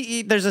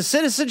 there's a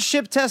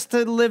citizenship test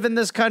to live in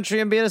this country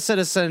and be a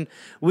citizen.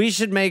 We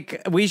should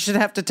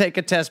have to take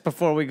a test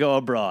before we go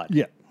abroad.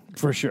 Yeah,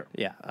 for sure.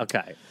 Yeah,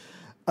 okay.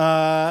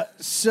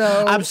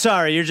 So I'm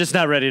sorry, you're just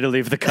not ready to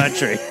leave the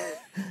country.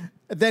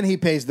 Then he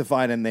pays the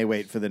fine and they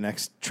wait for the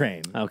next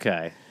train.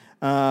 Okay.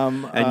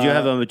 And you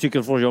have a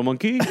ticket for your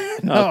monkey?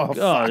 No,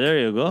 oh, there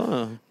you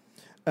go.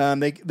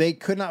 They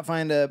could not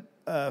find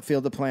a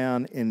field to play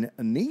on in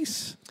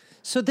Nice.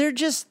 So they're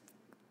just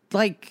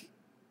like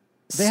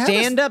They have a-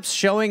 stand-ups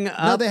showing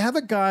up. No, they have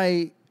a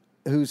guy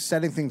who's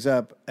setting things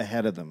up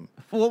ahead of them.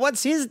 Well,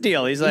 what's his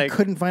deal? He's He like,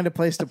 couldn't find a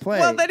place to play.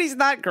 well, then he's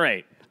not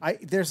great.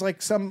 There's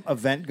like some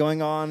event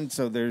going on,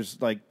 so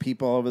there's like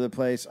people all over the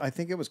place. I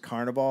think it was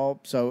Carnival,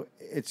 so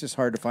it's just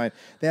hard to find.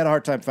 They had a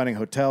hard time finding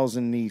hotels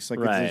in Nice. Like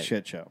Right. it's a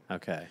shit show.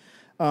 Okay.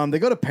 They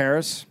go to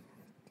Paris.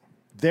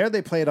 There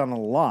they played on a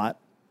lot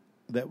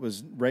that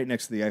was right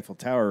next to the Eiffel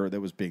Tower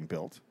that was being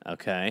built.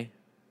 Okay.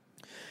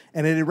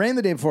 And it had rained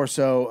the day before,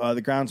 so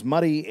the ground's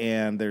muddy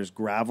and there's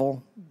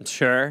gravel.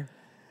 Sure.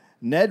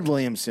 Ned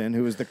Williamson,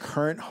 who is the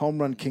current home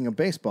run king of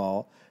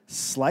baseball,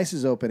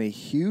 slices open a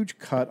huge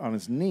cut on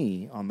his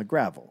knee on the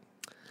gravel.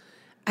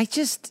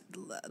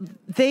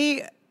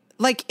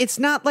 It's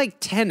not like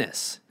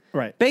tennis.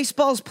 Right.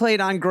 Baseball's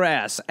played on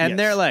grass, and Yes.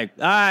 they're like,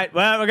 all right,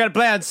 well, we're going to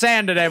play on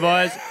sand today,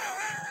 boys.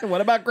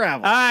 What about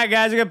gravel? All right,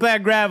 guys, we're going to play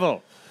on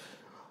gravel.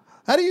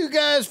 How do you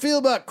guys feel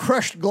about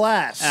crushed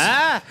glass?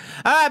 All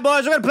right,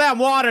 boys, we're going to play on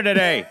water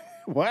today.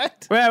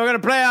 What? Well, we're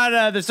going to play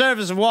on the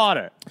surface of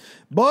water.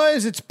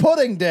 Boys, it's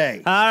pudding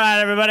day. All right,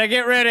 everybody,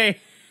 get ready.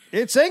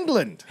 It's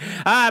England.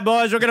 All right,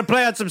 boys, we're going to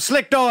play on some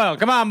slicked oil.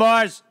 Come on,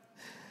 boys.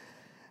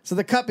 So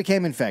the cut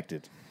became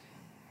infected.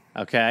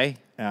 Okay.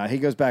 He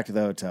goes back to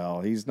the hotel.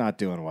 He's not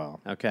doing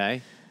well.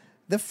 Okay.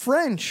 The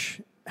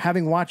French,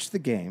 having watched the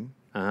game,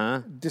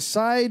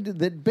 decide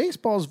that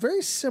baseball is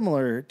very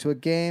similar to a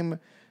game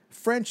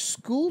French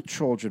school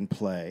children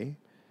play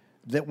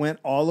that went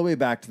all the way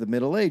back to the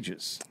Middle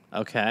Ages.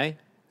 Okay.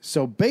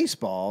 So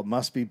baseball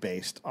must be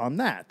based on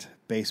that.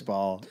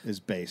 Baseball is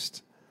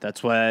based.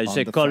 That's why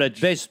they the call French.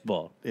 it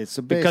baseball.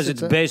 Because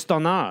it's based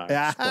on our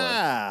sport.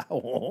 Ah.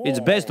 Oh. It's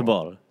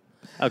baseball.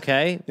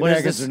 Okay. The What is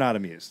Americans this? are not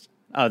amused.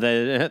 Oh,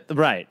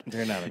 right.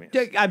 They're not amused.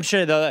 I'm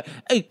sure they'll.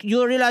 Hey,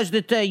 you realize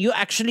that you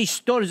actually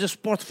stole the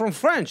sport from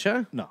French,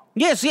 huh? No.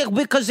 Yes, yeah,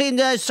 because in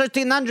the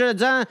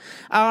 1300s,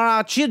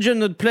 our children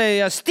would play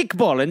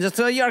stickball, and that's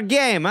your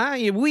game, huh?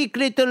 You weak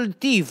little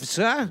thieves,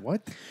 huh?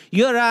 What?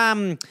 You're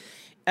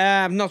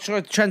I'm not sure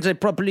to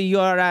translate properly.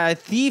 You're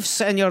thieves,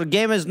 and your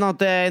game is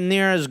not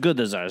near as good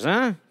as ours,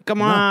 huh?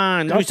 Come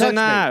on, don't loosen touch me.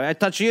 up. I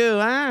touch you,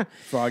 huh?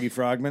 Froggy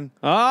Frogman.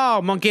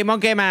 Oh, monkey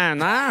man,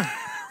 huh?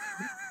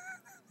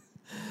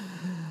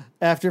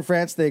 After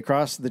France, they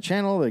cross the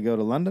channel. They go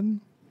to London.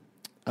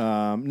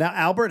 Now,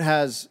 Albert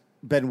has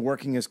been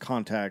working his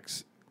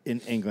contacts in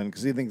England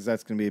because he thinks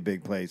that's going to be a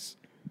big place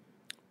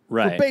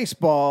Right. for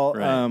baseball.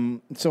 Right.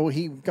 So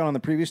he got on the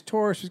previous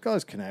tour, so he's got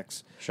his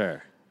connects.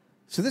 Sure.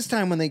 So this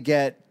time when they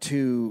get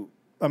to,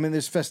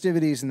 there's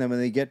festivities, and then when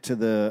they get to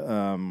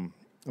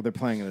they're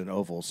playing at an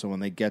oval. So when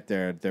they get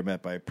there, they're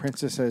met by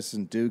princesses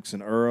and dukes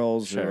and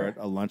earls. Sure. They're at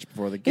a lunch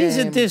before the game.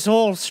 Isn't this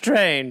all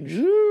strange?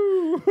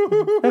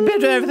 A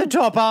bit over the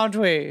top, aren't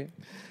we?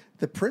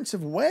 The Prince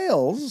of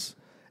Wales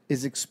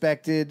is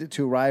expected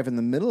to arrive in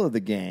the middle of the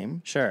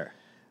game. Sure.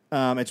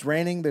 It's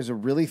raining. There's a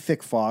really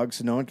thick fog,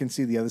 so no one can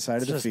see the other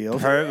side of the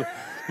field.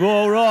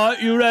 All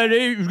right, you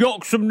ready? We've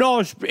got some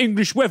nice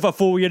English weather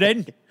for you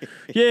then.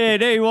 Yeah,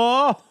 there you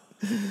are.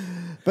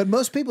 But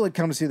most people had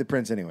come to see the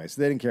Prince anyway,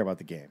 so they didn't care about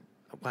the game.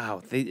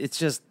 Wow, it's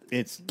just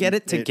It's get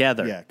it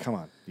together. Yeah, come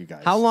on, you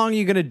guys. How long are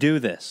you going to do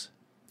this?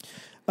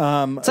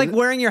 It's like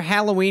wearing your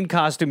Halloween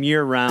costume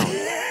year round.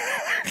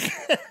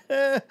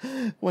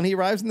 When he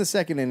arrives in the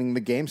second inning, the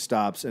game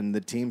stops, and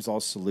the teams all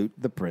salute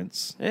the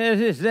Prince.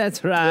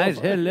 That's right.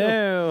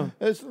 Hello.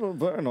 Yes.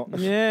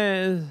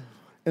 Yes.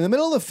 In the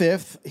middle of the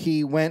fifth,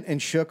 he went and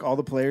shook all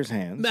the players'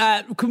 hands.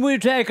 Can we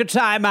take a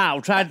time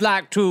out? I'd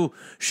like to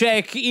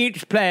shake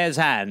each player's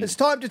hand. It's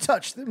time to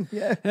touch them.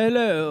 Yeah.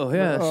 Hello,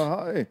 yes.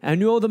 Hi.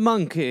 And you're the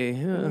monkey.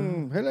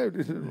 Hello.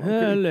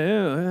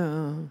 Hello,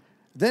 yeah.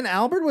 Then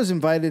Albert was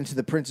invited into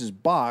the Prince's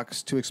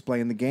box to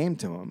explain the game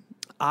to him.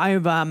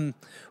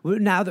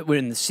 Now that we're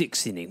in the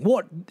sixth inning,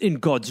 what in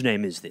God's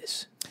name is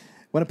this?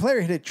 When a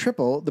player hit a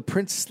triple, the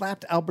Prince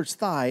slapped Albert's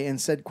thigh and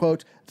said,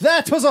 quote,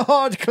 "That was a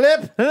hard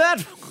clip."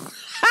 That.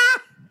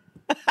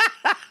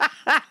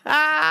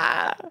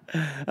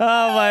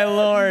 Oh, my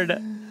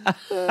Lord.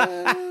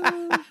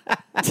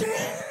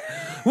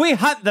 We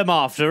hunt them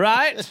after,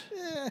 right?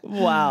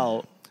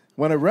 Wow.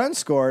 When a run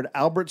scored,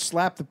 Albert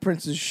slapped the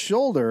Prince's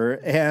shoulder,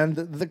 and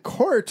the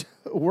court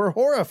were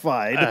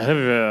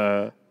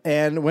horrified.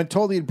 And when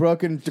told he'd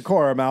broken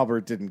decorum,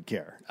 Albert didn't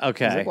care.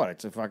 Okay. He's like, what?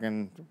 It's a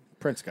fucking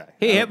Prince guy.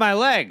 He hit my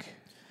leg.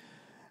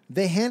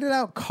 They handed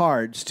out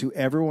cards to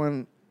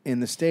everyone in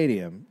the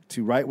stadium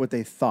to write what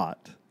they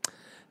thought.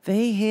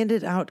 They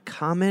handed out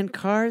comment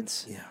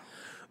cards? Yeah.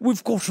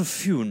 We've got a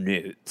few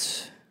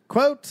notes.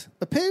 Quote,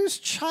 appears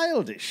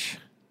childish.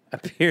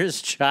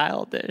 Appears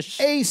childish.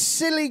 A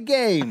silly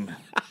game.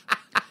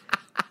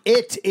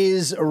 It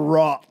is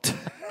rot.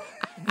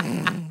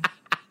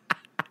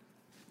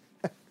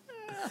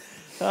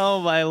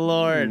 Oh, my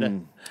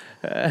Lord.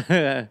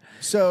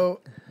 So,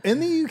 in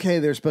the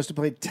UK, they're supposed to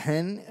play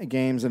 10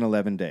 games in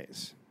 11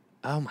 days.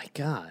 Oh, my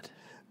God.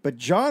 But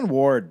John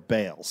Ward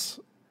bails.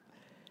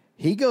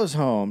 He goes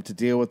home to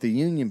deal with the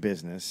union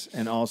business,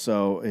 and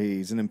also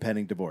he's an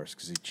impending divorce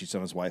because he cheats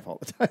on his wife all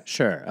the time.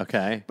 Sure.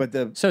 Okay.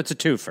 So it's a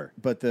twofer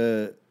But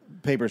the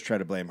papers try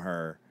to blame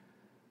her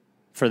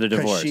for the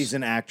because divorce. she's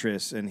an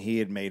actress, and he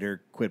had made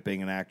her quit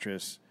being an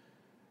actress.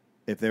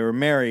 If they were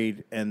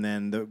married, and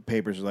then the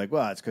papers are like,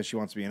 well, it's because she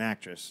wants to be an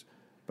actress.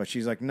 But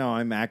she's like, no,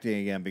 I'm acting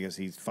again because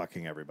he's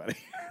fucking everybody.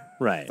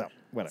 right. So,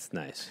 whatever. That's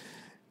nice.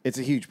 It's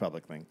a huge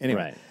public thing.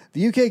 Anyway, Right.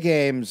 the UK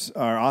games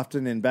are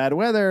often in bad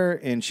weather.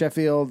 In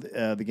Sheffield,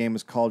 the game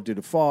was called due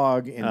to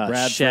fog. In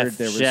Bradford,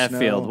 there was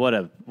Sheffield. snow. What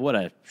a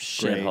Great,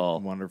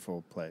 shithole.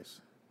 wonderful place.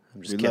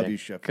 I'm just We kidding. love you,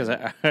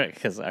 Sheffield.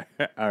 Because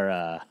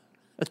our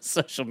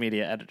social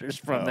media editor's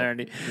from there,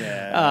 and he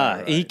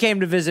right.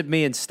 came to visit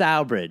me in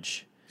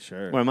Stowbridge,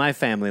 Sure. where my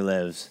family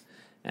lives,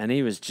 and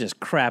he was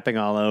just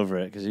crapping all over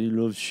it because he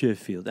loves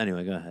Sheffield.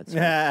 Anyway, go ahead.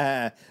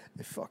 Sorry.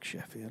 Fuck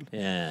Sheffield.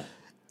 Yeah.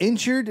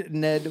 Injured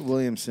Ned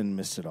Williamson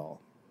missed it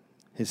all.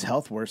 His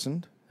health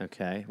worsened.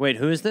 Okay. Wait,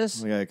 who is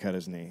this? The guy cut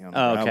his knee. On the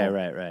Oh, okay.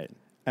 gravel. Right.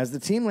 As the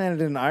team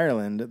landed in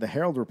Ireland, the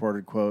Herald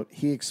reported, quote,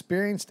 he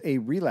experienced a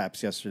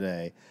relapse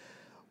yesterday,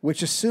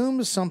 which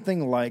assumes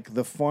something like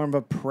the form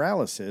of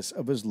paralysis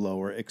of his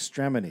lower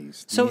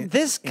extremities. So The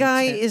this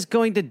guy is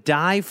going to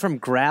die from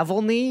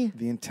gravel knee?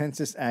 the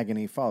intensest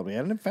agony followed. He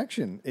had an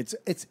infection. He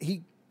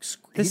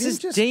This didn't is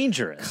just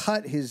dangerous.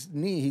 Cut his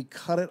knee. He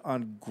cut it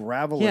on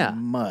gravel Yeah.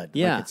 and mud.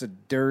 Yeah. Like it's a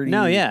dirty.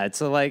 No, yeah. It's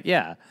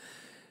yeah.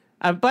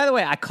 By the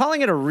way,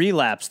 calling it a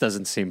relapse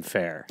doesn't seem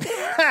fair.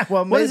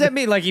 Well, What does that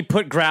mean? Like he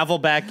put gravel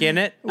back in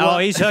it? Well- Oh,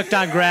 he's hooked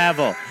on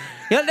gravel.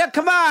 Yeah, now,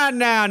 come on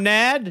now,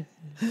 Ned.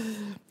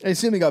 I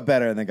assume he got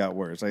better and then got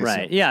worse. I Right.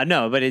 assume. Yeah,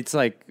 no, but it's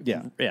like,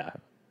 Yeah. Yeah.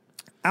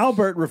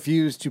 Albert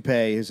refused to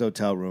pay his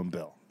hotel room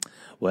bill.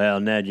 Well,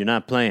 Ned, you're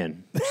not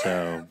playing.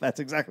 So, That's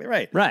exactly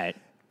right. right.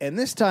 And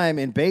this time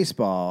in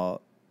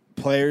baseball,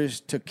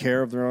 players took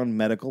care of their own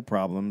medical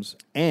problems,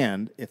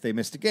 and if they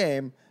missed a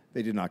game,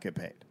 they did not get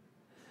paid.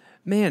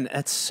 Man,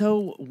 that's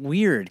so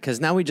weird because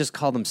now we just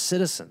call them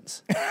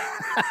citizens.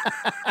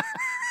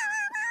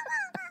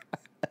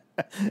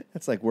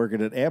 That's like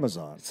working at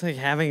Amazon. It's like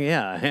having,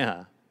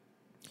 yeah.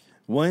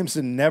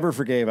 Williamson never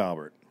forgave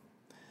Albert.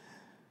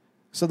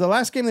 So the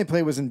last game they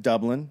played was in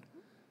Dublin.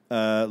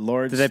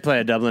 Lords. Did they play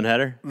a Dublin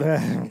header?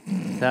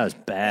 That was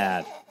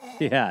bad.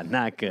 Yeah,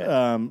 not good.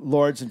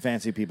 Lords and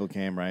fancy people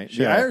came, right?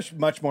 Sure. The Irish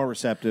much more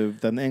receptive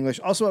than the English.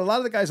 Also, a lot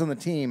of the guys on the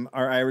team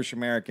are Irish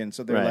American,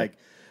 so they're Right. like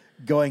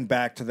going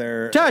back to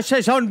their. Josh,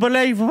 it's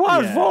unbelievable.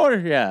 Yeah.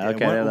 Yeah,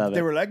 okay, I love they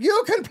it. were like,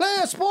 "You can play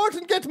a sport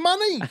and get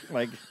money."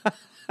 Like,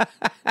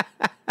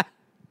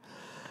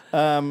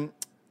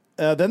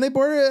 then they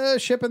boarded a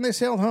ship and they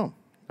sailed home.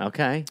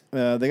 Okay.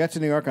 They got to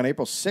New York on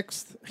April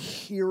 6th.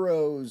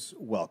 Heroes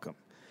welcome.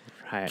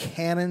 Right.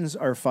 Cannons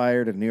are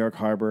fired at New York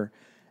Harbor.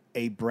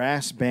 A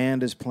brass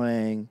band is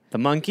playing. The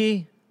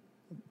monkey?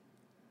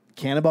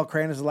 Cannonball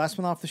Crane is the last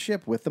one off the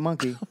ship with the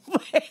monkey.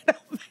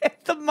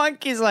 The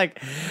monkey's like,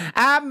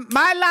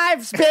 my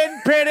life's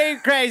been pretty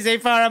crazy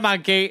for a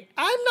monkey.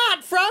 I'm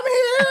not from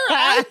here.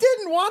 I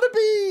didn't want to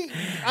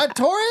be a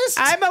tourist.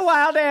 I'm a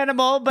wild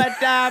animal, but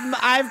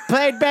I've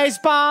played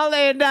baseball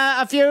in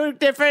a few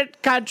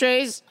different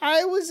countries.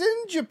 I was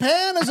in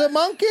Japan as a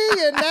monkey,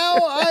 and now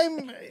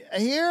I'm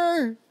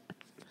here.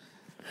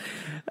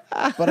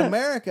 But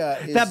America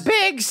is The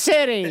big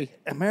city.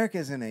 America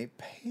is in a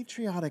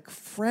patriotic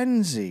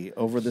frenzy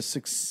over the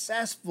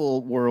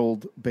successful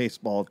World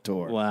Baseball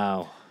Tour.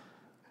 Wow.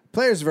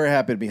 Players are very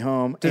happy to be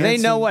home. Do they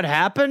know what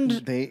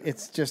happened?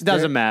 It's just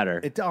Doesn't matter.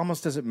 It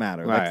almost doesn't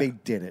matter. Right. Like they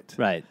did it.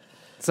 Right.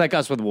 It's like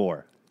us with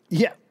war.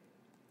 Yeah.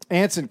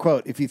 Anson,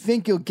 quote, if you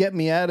think you'll get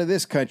me out of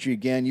this country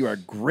again, you are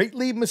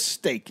greatly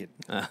mistaken.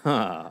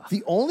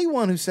 The only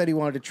one who said he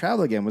wanted to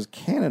travel again was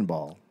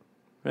Cannonball.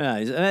 Yeah,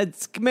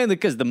 it's mainly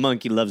because the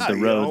monkey loves the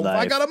You road know, life.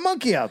 I got a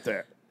monkey out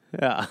there.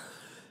 Yeah.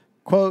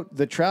 Quote,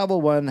 the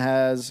travel one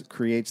has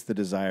creates the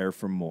desire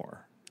for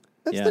more.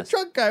 That's the Yes.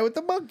 drunk guy with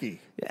the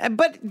monkey.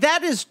 But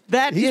that is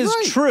He's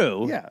right.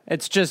 true. Yeah.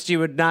 It's just you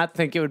would not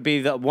think it would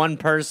be the one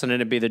person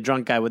and it'd be the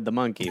drunk guy with the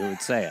monkey who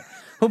would say it.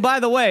 Who, by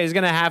the way, is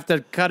going to have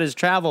to cut his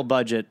travel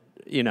budget,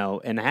 in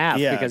half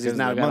Yeah, because he's 'cause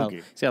now of the got monkey.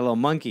 he's got a little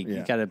monkey. Yeah.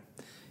 You got to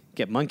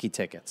get monkey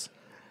tickets.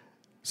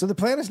 So the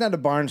plan is now to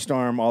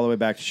barnstorm all the way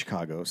back to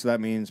Chicago. So that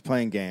means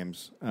playing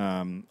games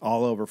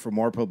all over for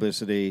more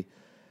publicity.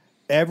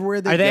 Everywhere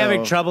they Are they go,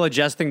 having trouble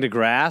adjusting to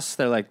grass?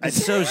 They're like,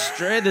 it's so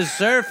straight, the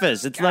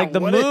surface. It's like the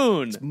what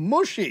moon. It's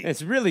mushy.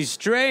 It's really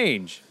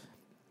strange.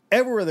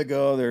 Everywhere they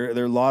go,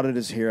 they're lauded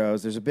as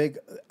heroes. There's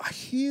a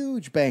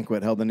huge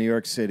banquet held in New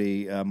York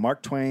City.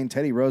 Mark Twain,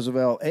 Teddy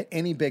Roosevelt,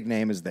 any big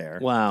name is there.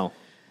 Wow.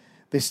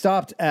 They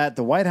stopped at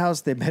the White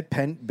House. They met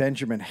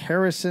Benjamin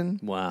Harrison.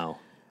 Wow.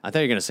 I thought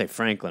you were going to say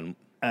Franklin.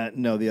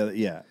 No, the other,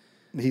 yeah.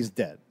 He's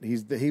dead. He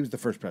was the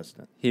first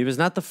president. He was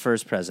not the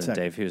first president,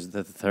 Second. Dave. He was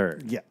the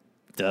third. Yeah.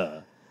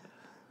 Duh.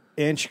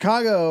 In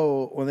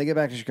Chicago, when they get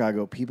back to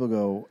Chicago, people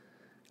go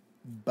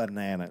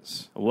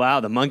bananas. Wow,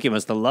 the monkey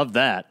must have loved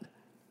that.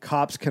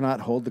 Cops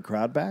cannot hold the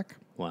crowd back.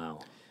 Wow.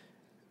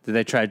 Did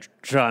they try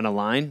drawing a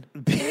line?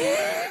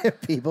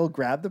 People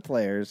grabbed the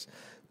players,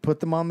 put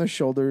them on their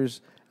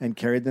shoulders, and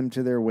carried them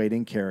to their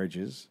waiting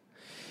carriages.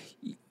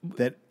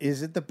 That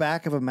is at the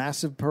back of a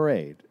massive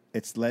parade.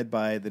 It's led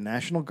by the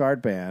National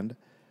Guard Band,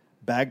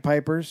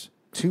 bagpipers,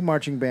 2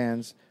 marching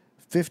bands,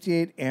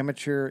 58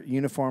 amateur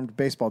uniformed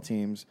baseball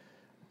teams,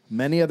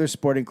 many other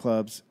sporting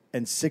clubs,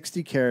 and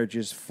 60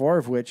 carriages, 4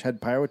 of which had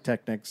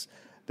pyrotechnics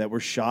that were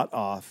shot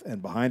off,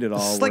 and behind it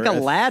all It's were like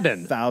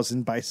Aladdin.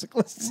 1,000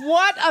 bicyclists.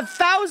 What?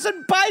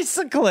 1,000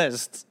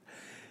 bicyclists?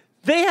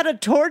 They had a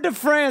Tour de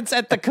France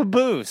at the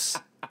caboose.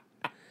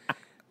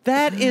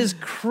 That is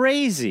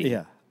crazy.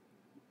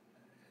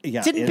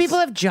 Yeah. Didn't people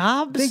have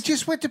jobs? They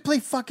just went to play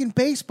fucking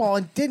baseball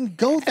and didn't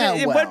go that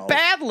it well. went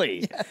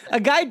badly. A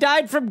guy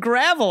died from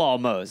gravel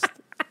almost.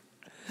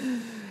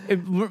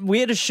 We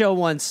had a show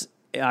once,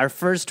 our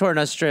first tour in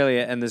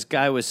Australia, and this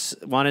guy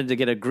wanted to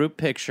get a group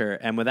picture,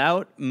 and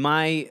without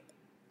my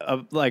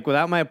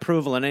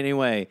approval in any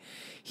way,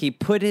 he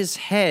put his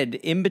head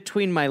in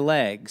between my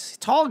legs,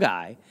 tall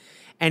guy,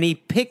 and he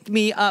picked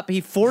me up. He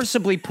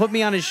forcibly put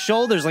me on his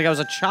shoulders like I was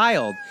a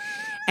child.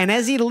 And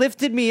as he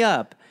lifted me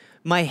up,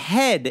 my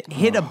head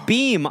hit a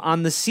beam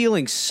on the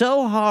ceiling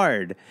so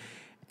hard.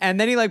 And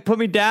then he put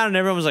me down and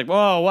everyone was like,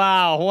 "Whoa,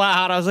 wow."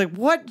 And I was like,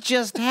 "What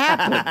just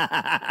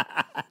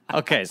happened?"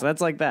 Okay, so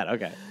that's like that.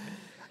 Okay.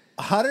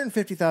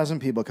 150,000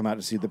 people come out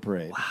to see the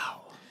parade.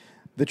 Wow.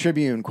 The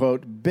Tribune,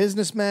 quote,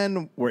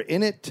 "Businessmen were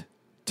in it,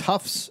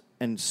 toughs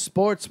and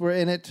sports were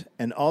in it,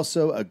 and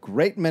also a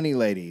great many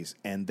ladies,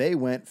 and they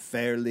went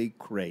fairly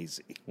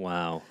crazy."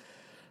 Wow.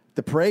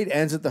 The parade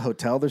ends at the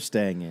hotel they're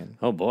staying in,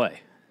 Oh, boy.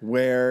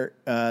 where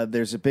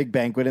there's a big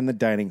banquet in the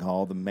dining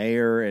hall. The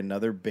mayor and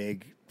other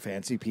big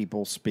fancy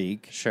people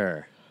speak.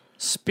 Sure.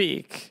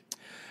 Speak.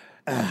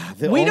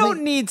 The We only-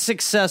 don't need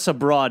success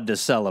abroad to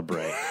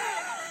celebrate.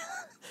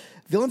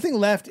 The only thing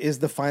left is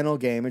the final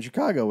game in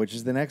Chicago, which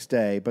is the next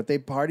day, but they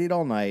partied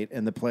all night,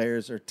 and the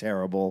players are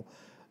terrible.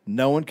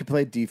 No one could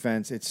play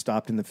defense. It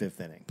stopped in the 5th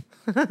inning.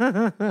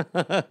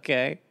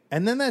 Okay.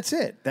 And then that's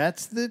it.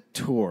 That's the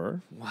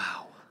tour.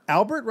 Wow.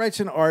 Albert writes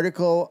an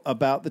article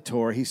about the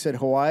tour. He said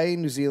Hawaii,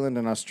 New Zealand,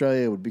 and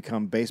Australia would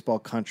become baseball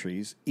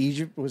countries.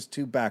 Egypt was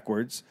too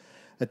backwards.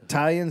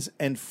 Italians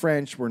and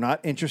French were not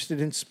interested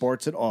in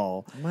sports at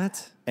all.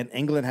 What? And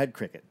England had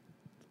cricket.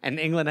 And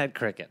England had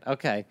cricket.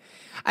 Okay.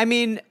 I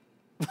mean,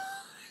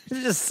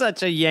 just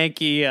such a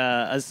Yankee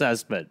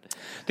assessment.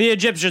 The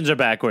Egyptians are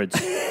backwards.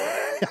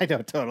 I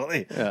know,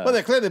 totally. Well,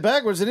 they're clearly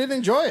backwards. They didn't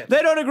enjoy it.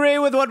 They don't agree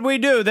with what we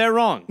do. They're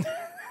wrong.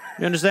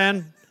 You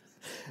understand?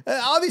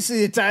 Obviously,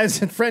 the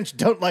Italians and French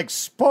don't like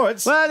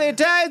sports. Well, the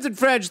Italians and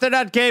French, they're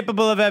not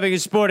capable of having a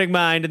sporting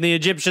mind, and the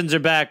Egyptians are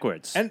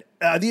backwards. And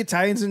the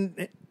Italians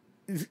and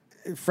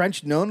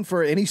French known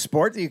for any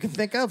sport that you can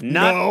think of?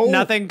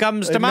 Nothing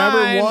comes to They've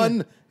mind. Never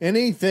won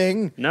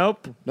anything.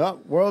 Nope.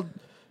 Not World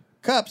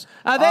Cups.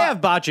 They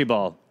have bocce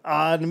ball.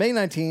 On May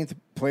 19th,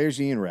 players'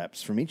 union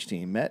reps from each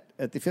team met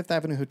at the Fifth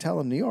Avenue Hotel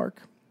in New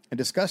York and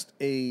discussed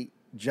a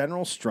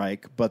general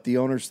strike, but the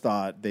owners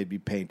thought they'd be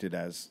painted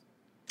as...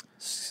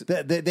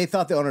 They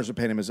thought the owners would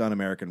paint them as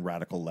un-American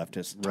radical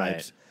leftist types.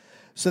 Right.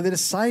 So they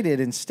decided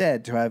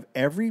instead to have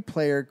every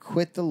player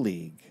quit the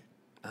league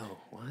Oh,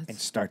 what? and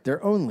start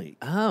their own league.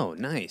 Oh,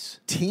 nice.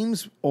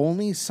 Teams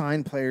only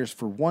sign players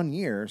for 1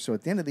 year, so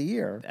at the end of the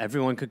year...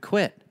 Everyone could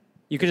quit.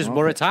 You could just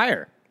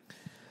retire.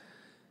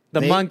 The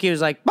They- monkey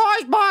was like,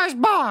 boys,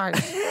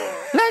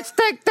 let's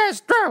take this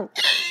through.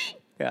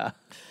 Yeah.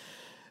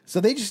 So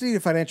they just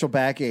needed financial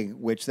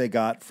backing, which they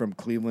got from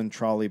Cleveland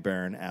trolley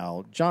baron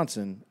Al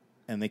Johnson,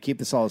 and they keep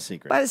this all a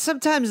secret. But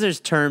sometimes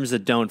there's terms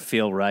that don't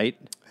feel right.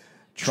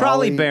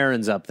 Trolley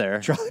Baron's up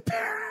there.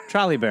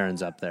 Trolley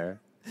Baron's up there.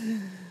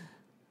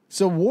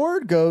 So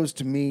Ward goes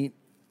to meet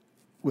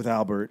with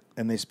Albert,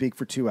 and they speak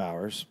for 2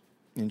 hours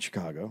in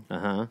Chicago.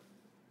 Uh-huh.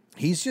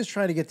 He's just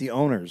trying to get the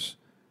owners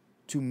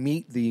to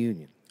meet the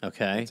union.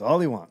 Okay. That's all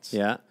he wants.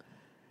 Yeah.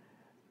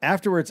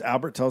 Afterwards,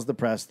 Albert tells the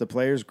press the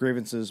players'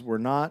 grievances were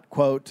not,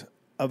 quote,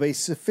 of a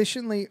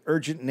sufficiently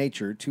urgent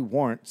nature to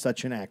warrant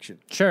such an action.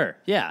 Sure.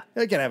 Yeah.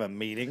 They can have a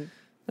meeting.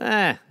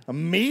 A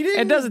meeting?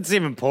 It doesn't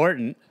seem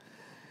important.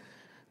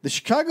 The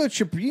Chicago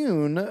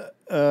Tribune,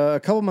 a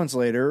couple months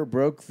later,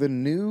 broke the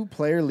new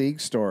Player League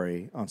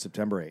story on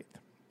September 8th.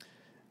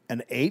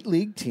 An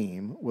 8-league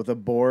team with a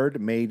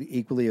board made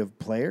equally of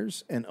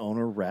players and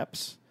owner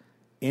reps.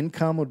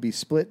 Income would be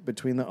split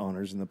between the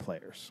owners and the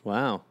players.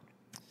 Wow.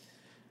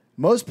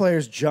 Most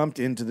players jumped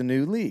into the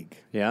new league.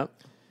 Yeah.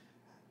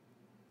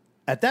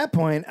 At that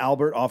point,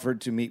 Albert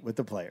offered to meet with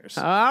the players.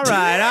 All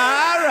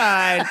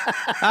right.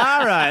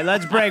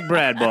 Let's break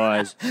bread,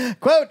 boys.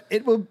 Quote,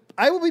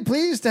 I will be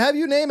pleased to have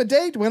you name a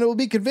date when it will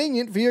be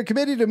convenient for your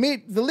committee to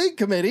meet the league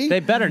committee. They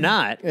better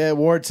not.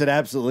 Ward said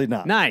absolutely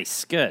not.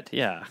 Nice. Good.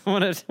 Yeah.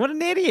 What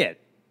an idiot.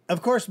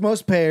 Of course,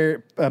 most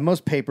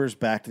papers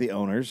backed the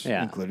owners,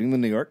 Yeah. including the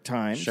New York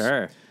Times.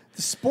 Sure.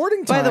 The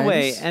Sporting Times. By the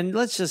way, and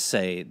let's just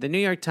say, the New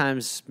York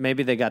Times,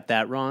 maybe they got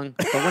that wrong,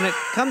 but when it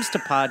comes to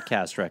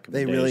podcast they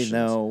recommendations... really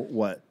know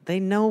what. They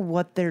know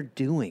what they're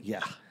doing.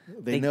 Yeah.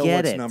 They know get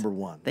what's it. number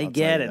one. They I'll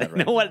get tell you it. that They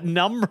right know what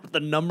number the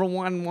number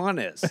one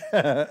is.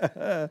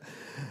 The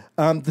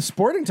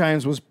Sporting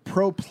Times was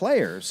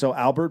pro-player, so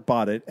Albert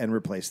bought it and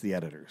replaced the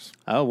editors.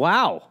 Oh,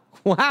 wow.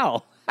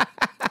 Wow.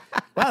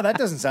 Wow, that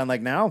doesn't sound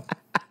like now.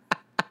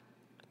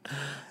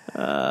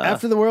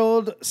 After the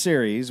World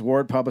Series,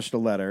 Ward published a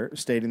letter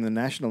stating the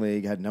National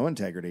League had no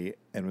integrity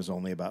and was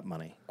only about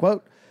money.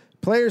 Quote,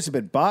 players have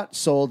been bought,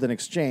 sold, and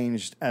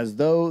exchanged as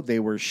though they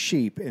were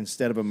sheep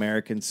instead of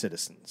American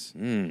citizens.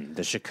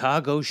 The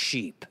Chicago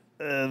Sheep.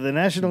 The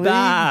National League...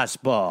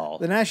 Basketball.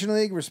 The National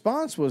League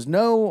response was,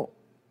 no,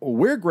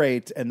 we're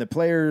great, and the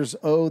players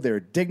owe their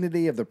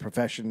dignity of the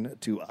profession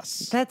to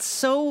us. That's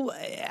so,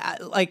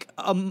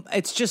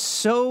 it's just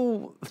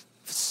so,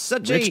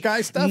 such Rich a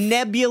guy stuff?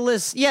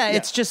 nebulous. Yeah,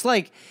 it's just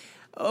like,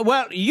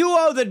 well, you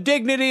owe the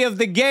dignity of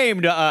the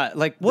game to us.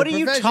 Like, what are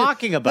you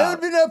talking There about?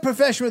 would be no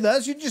profession with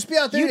us. You'd just be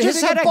out there You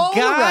just hitting had a ball a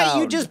guy, around.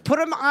 you just put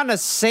him on a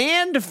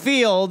sand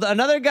field.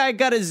 Another guy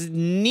got his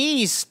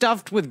knee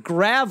stuffed with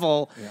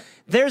gravel. Yeah.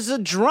 There's a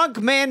drunk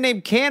man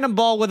named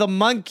Cannonball with a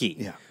monkey.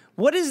 Yeah.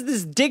 What is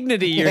this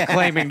dignity you're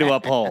claiming to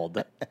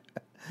uphold?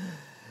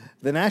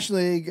 The National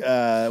League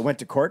went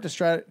to court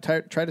to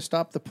try to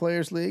stop the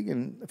Players League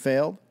and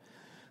failed.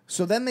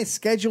 So then they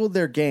scheduled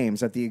their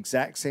games at the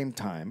exact same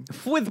time.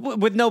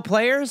 With no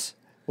players?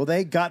 Well,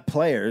 they got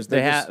players.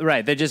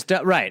 Right. They just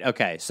right.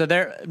 Okay. So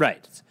they're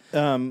right.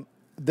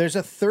 There's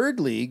a third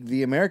league,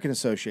 the American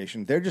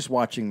Association. They're just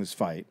watching this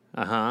fight.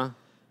 Uh-huh.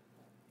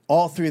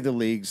 All three of the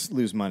leagues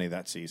lose money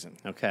that season.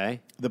 Okay.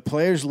 The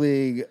Players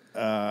League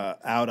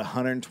out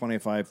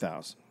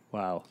 $125,000.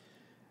 Wow.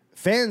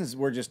 Fans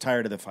were just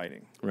tired of the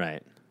fighting.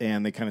 Right.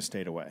 And they kind of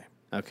stayed away.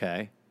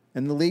 Okay.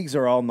 And the leagues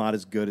are all not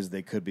as good as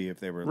they could be if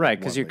they were Right,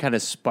 because you're kind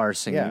of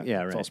sparsing. Yeah,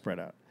 Yeah, it's right. all spread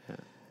out. Yeah.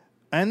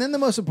 And then the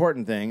most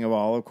important thing of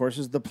all, of course,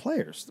 is the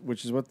players,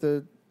 which is what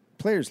the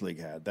Players League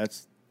had.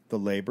 That's the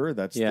labor.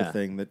 That's the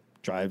thing that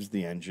drives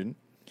the engine.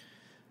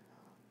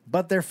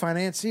 But their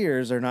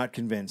financiers are not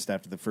convinced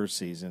after the first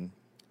season.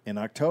 In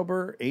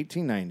October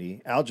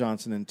 1890, Al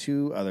Johnson and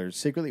two others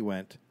secretly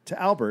went to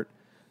Albert,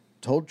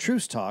 told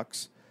truce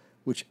talks,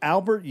 which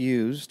Albert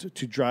used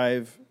to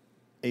drive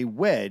a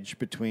wedge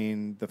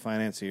between the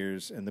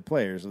financiers and the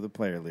players of the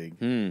Player League,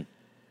 and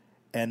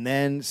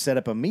then set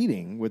up a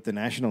meeting with the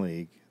National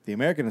League, the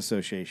American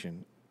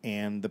Association,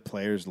 and the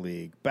Players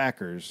League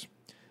backers.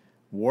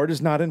 Ward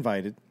is not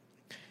invited.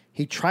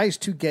 He tries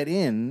to get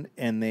in,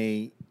 and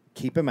they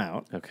keep him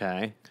out.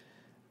 Okay.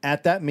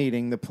 At that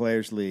meeting, the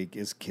Players League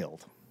is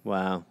killed.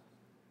 Wow.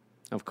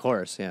 Of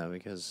course, yeah,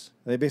 because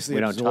They basically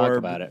we don't talk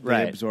about it. They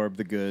Right. absorb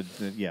the good.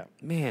 Yeah.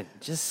 Man,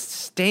 just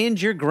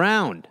stand your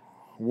ground.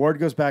 Ward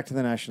goes back to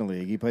the National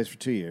League. He plays for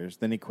 2 years.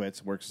 Then he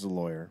quits, works as a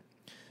lawyer.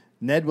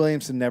 Ned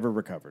Williamson never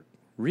recovered.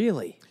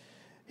 Really?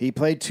 He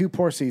played 2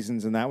 poor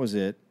seasons, and that was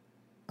it.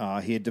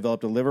 He had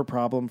developed a liver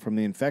problem from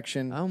the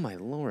infection. Oh, my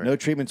Lord. No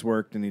treatments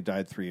worked, and he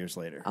died 3 years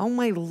later. Oh,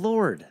 my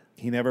Lord.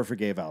 He never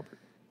forgave Albert.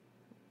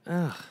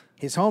 Ugh.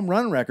 His home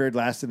run record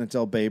lasted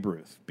until Babe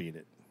Ruth beat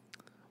it.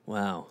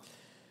 Wow.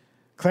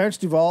 Clarence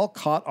Duvall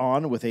caught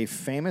on with a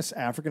famous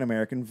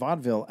African-American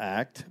vaudeville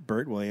act,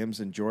 Burt Williams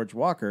and George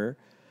Walker.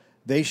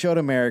 They showed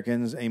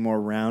Americans a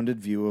more rounded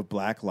view of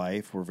black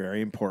life were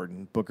very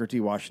important. Booker T.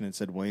 Washington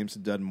said Williams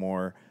had done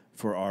more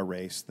for our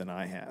race than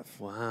I have.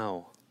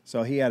 Wow.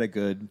 So he had a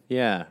good...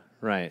 Yeah,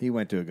 right. He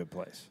went to a good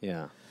place.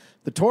 Yeah.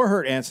 The tour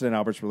hurt Anson and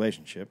Albert's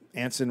relationship.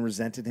 Anson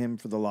resented him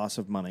for the loss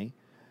of money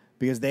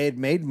because they had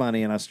made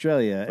money in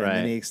Australia, and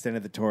then he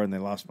extended the tour and they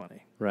lost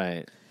money.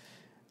 Right.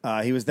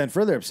 He was then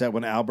further upset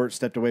when Albert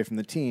stepped away from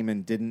the team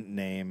and didn't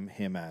name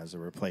him as a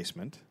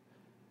replacement.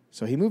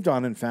 So he moved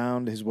on and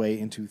found his way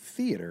into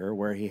theater,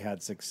 where he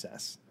had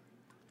success.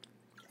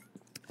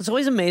 It's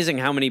always amazing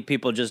how many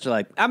people just are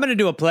like, I'm going to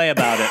do a play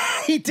about it.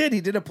 He did.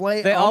 He did a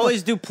play. They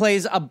always do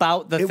plays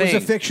about the It thing.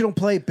 was a fictional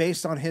play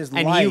based on his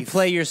life. And you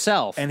play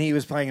yourself. And he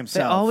was playing They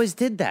himself. always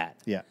did that.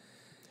 Yeah.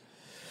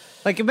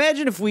 Like,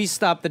 imagine if we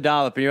stopped the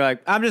Dollop and you're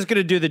like, I'm just going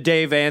to do the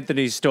Dave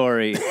Anthony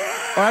story.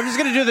 Or I'm just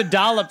going to do the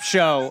Dollop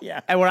show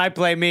and where I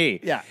play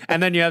me. Yeah.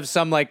 And then you have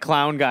some, like,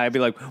 clown guy be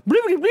like, bleep,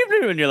 bleep, bleep,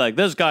 bleep, and you're like,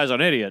 this guy's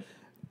an idiot.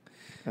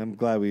 I'm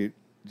glad we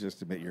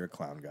just admit you're a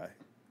clown guy.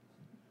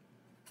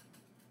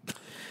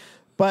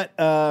 But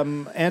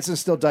Anson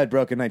still died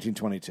broke in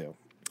 1922.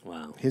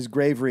 Wow. His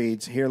grave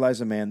reads, "Here lies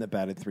a man that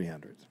batted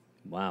 300.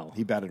 Wow.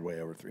 He batted way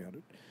over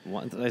 300.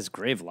 What, his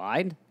grave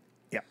lied?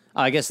 Yeah.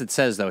 Oh, I guess it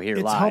says, though, here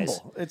It's lies.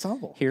 humble. It's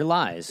humble. Here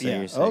lies. So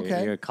Yeah, you're,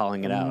 okay. you're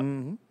calling it out.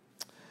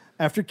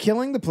 After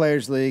killing the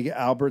Players League,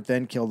 Albert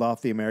then killed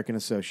off the American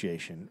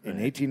Association.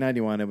 In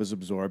 1891, it was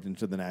absorbed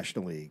into the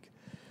National League.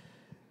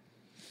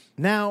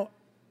 Now,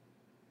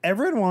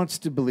 everyone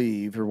wanted to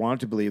believe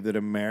that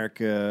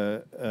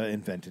America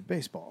invented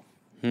baseball.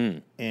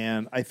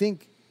 And I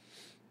think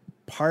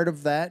part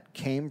of that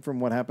came from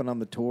what happened on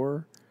the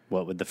tour.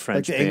 What with the Like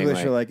French the being English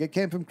like, are like, it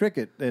came from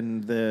cricket.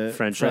 And the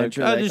French are like,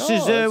 oh, this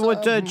is it's,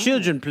 what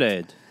children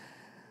played.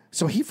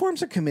 So he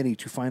forms a committee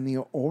to find the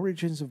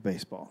origins of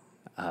baseball.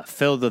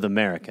 Filled with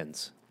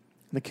Americans.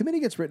 The committee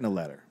gets written a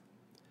letter.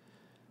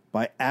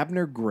 by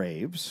Abner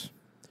Graves,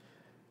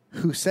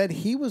 who said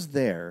he was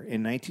there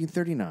in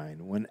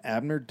 1939 when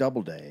Abner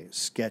Doubleday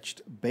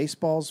sketched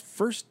baseball's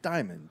first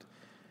diamond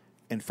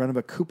in front of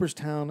a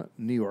Cooperstown,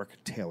 New York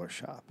tailor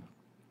shop.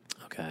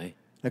 Okay.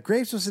 Now,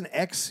 Graves was an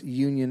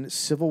ex-Union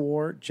Civil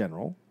War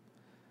general.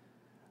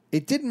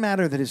 It didn't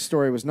matter that his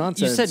story was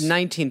nonsense. You said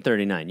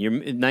 1939. You're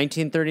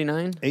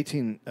 1939?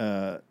 18.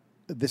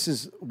 This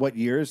is what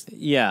years?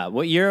 Yeah.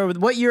 What year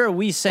are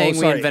we saying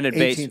we invented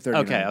baseball?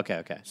 1839.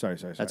 Okay. Sorry.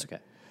 That's okay.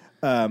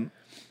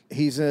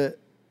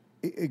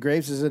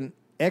 Graves is an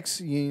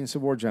ex-Union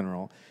Civil War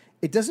general.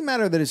 It doesn't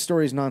matter that his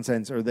story is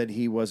nonsense or that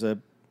he was a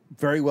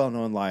very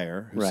well-known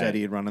liar who said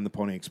he had run on the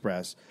Pony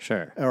Express.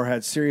 Sure. Or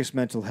had serious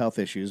mental health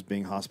issues,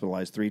 being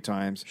hospitalized 3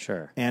 times.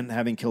 Sure. And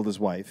having killed his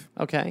wife.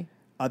 Okay.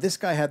 This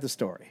guy had the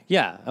story.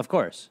 Yeah, of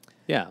course.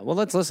 Yeah, well,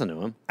 let's listen to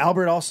him.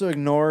 Albert also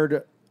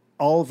ignored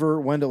Oliver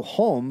Wendell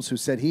Holmes, who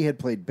said he had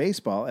played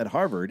baseball at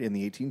Harvard in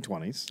the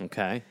 1820s.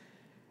 Okay.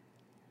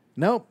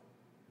 Nope.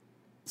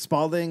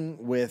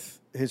 Spalding, with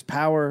his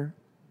power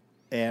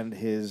and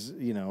his,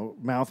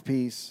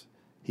 mouthpiece,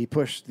 he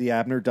pushed the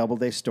Abner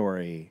Doubleday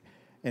story.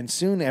 And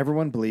soon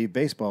everyone believed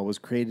baseball was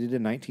created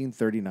in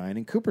 1939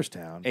 in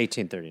Cooperstown.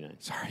 1839.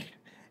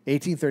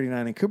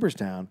 1839 in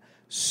Cooperstown.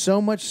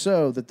 So much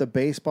so that the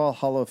Baseball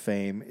Hall of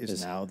Fame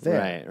is now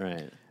there.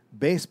 Right.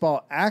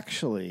 Baseball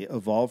actually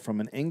evolved from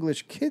an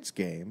English kids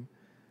game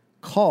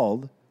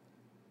called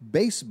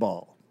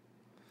baseball.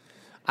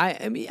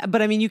 I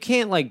mean, you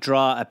can't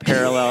draw a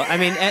parallel. I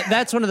mean,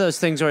 that's one of those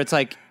things where it's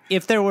like,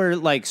 if there were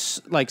like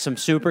some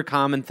super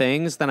common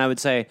things, then I would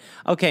say,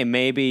 okay,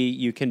 maybe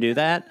you can do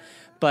that.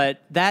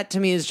 But that to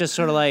me is just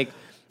sort of like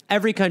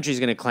every country's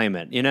going to claim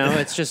it.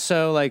 It's just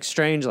so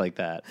strange like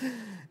that.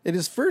 It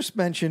is first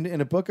mentioned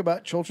in a book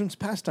about children's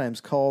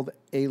pastimes called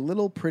A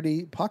Little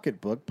Pretty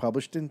Pocketbook,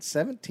 published in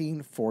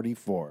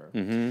 1744.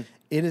 Mm-hmm.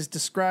 It is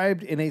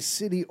described in a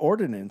city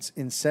ordinance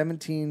in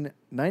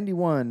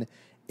 1791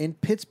 in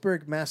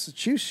Pittsburgh,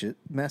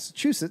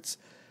 Massachusetts,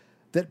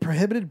 that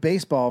prohibited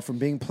baseball from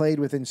being played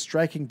within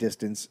striking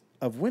distance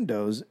of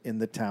windows in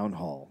the town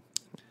hall.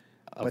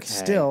 Okay. But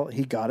still,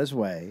 he got his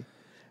way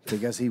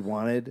because he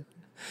wanted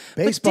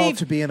baseball Dave,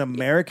 to be an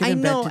American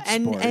invented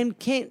sport. And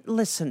can't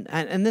listen,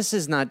 and this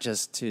is not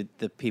just to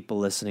the people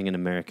listening in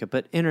America,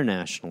 but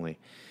internationally.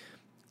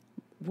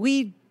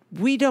 We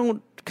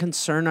don't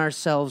concern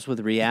ourselves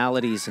with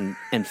realities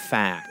and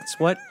facts.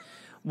 What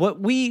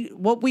we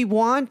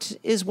want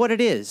is what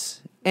it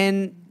is,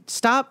 and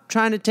stop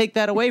trying to take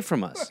that away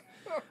from us.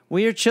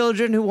 We are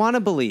children who want to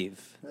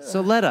believe,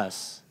 so let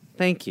us.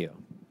 Thank you.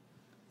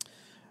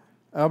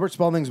 Albert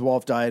Spalding's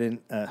wife died in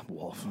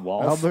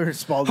Albert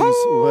Spalding's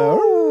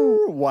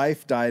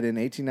wife died in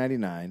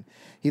 1899.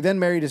 He then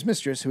married his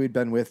mistress, who he'd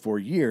been with for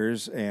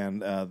years,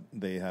 and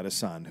they had a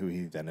son who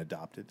he then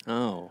adopted.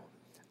 Oh,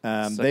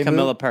 the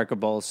Camilla Parker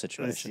Bowles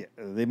situation.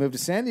 They moved to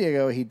San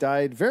Diego. He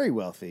died very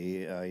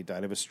wealthy. He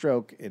died of a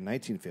stroke in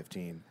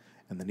 1915,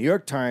 and the New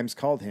York Times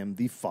called him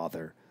the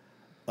father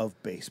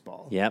of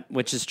baseball. Yep,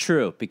 which is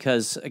true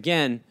because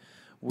again,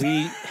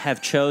 we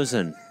have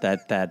chosen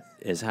that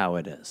is how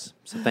it is.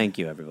 So thank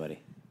you,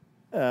 everybody.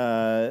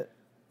 The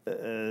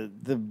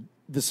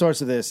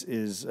source of this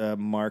is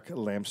Mark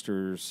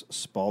Lamster's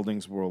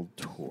Spalding's World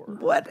Tour.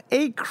 What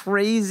a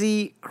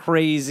crazy,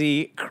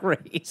 crazy,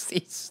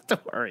 crazy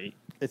story.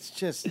 It's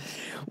just...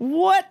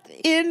 What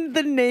in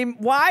the name...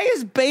 Why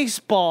is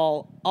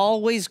baseball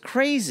always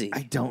crazy?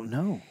 I don't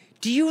know.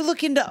 Do you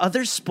look into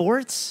other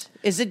sports?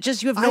 Is it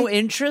just you have no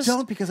interest? I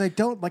don't, because I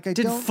don't.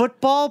 Did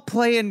football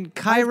play in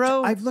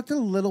Cairo? I've looked a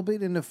little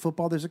bit into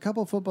football. There's a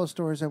couple of football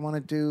stories I want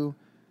to do,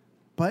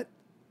 but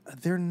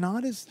they're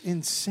not as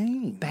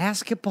insane.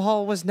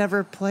 Basketball was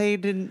never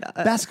played in...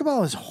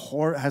 Basketball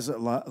has a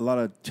lot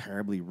of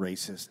terribly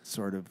racist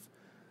sort of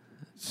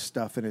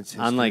stuff in its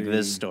history. Unlike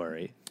this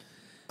story.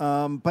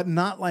 But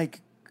not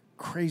like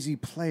crazy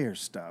player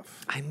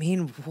stuff. I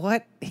mean,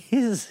 what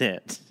is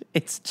it?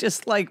 It's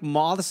just like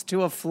moths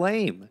to a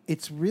flame.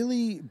 It's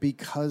really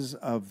because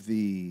of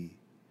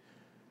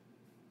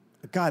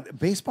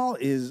baseball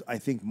is, I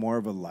think, more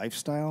of a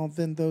lifestyle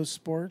than those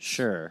sports.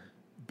 Sure.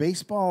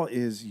 Baseball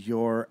is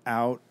you're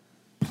out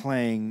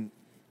playing,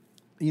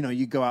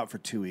 you go out for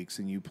 2 weeks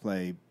and you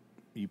play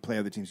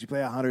other teams. You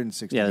play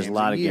 160 games a year. Yeah, there's a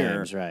lot of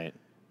games, right.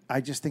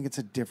 I just think it's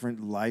a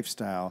different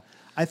lifestyle.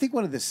 I think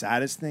one of the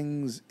saddest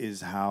things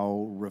is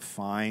how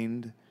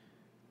refined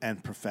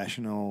and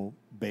professional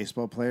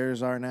baseball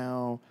players are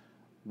now.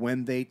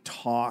 When they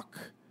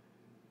talk,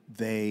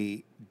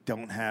 they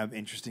don't have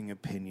interesting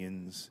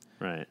opinions.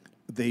 Right.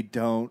 They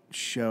don't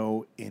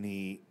show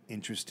any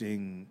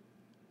interesting,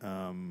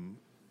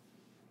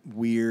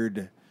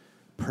 weird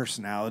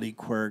personality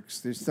quirks.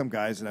 There's some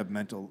guys that have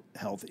mental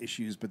health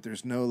issues, but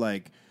there's no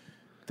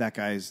that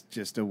guy's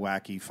just a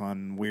wacky,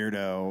 fun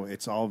weirdo.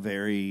 It's all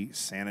very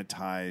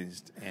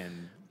sanitized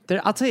and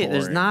I'll tell you, boring.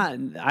 there's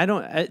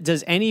not.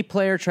 Does any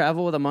player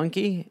travel with a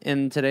monkey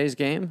in today's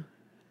game?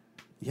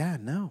 Yeah,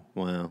 no.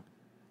 Wow.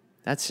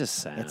 That's just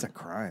sad. That's a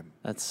crime.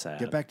 That's sad.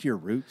 Get back to your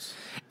roots.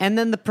 And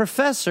then the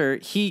professor,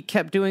 he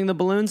kept doing the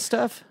balloon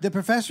stuff. The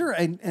professor,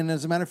 and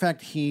as a matter of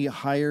fact, he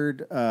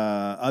hired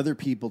other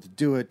people to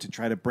do it to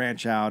try to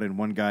branch out, and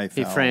one guy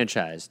He fell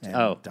franchised.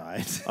 and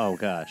died. Oh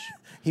gosh.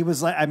 He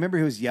was like, I remember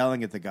he was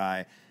yelling at the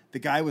guy. The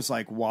guy was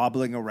like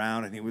wobbling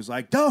around, and he was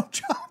like, "Don't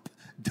jump,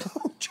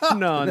 don't jump."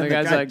 No, and then the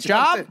guy's guy like,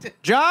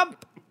 jumped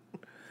jump.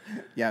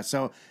 Yeah,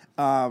 so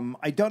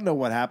I don't know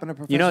what happened to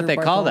Professor. You know what they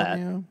call that?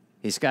 Bartholomew.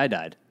 He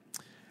skydived.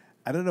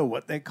 I don't know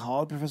what they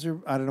called Professor.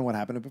 I don't know what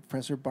happened to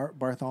Professor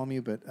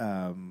Bartholomew, but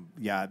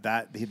yeah,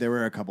 there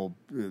were a couple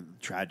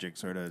tragic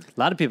sort of. A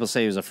lot of people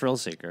say he was a frill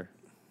seeker.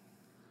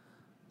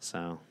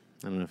 So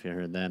I don't know if you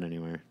heard that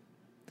anywhere.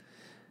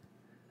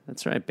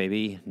 That's right,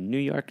 baby. New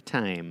York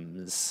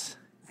Times.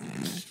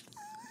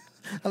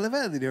 I love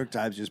how the New York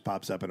Times just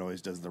pops up and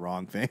always does the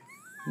wrong thing.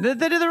 They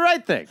did the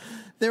right thing.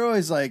 They're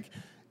always like,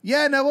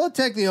 "Yeah, no, we'll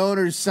take the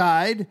owner's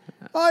side."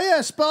 Oh yeah,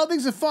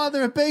 Spalding's the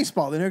father of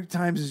baseball. The New York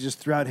Times is just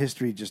throughout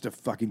history just a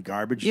fucking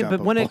garbage. Yeah, dump but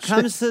of when it bullshit.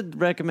 comes to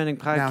recommending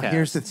podcasts, now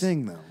here's the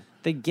thing though,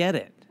 they get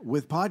it.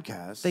 with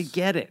podcasts, They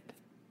get it.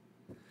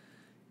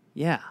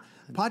 Yeah.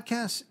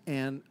 podcasts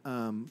and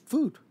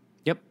food.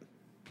 Yep.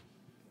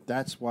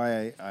 That's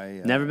why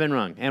I Never been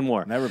wrong. And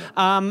war. Never been.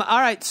 All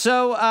right.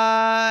 So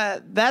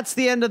that's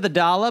the end of the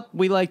dollop.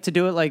 We like to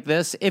do it like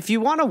this. If you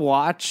want to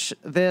watch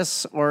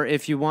this or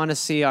if you want to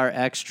see our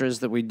extras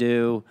that we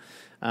do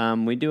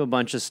a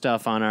bunch of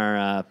stuff on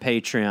our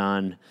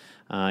Patreon.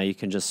 You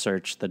can just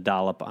search the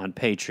dollop on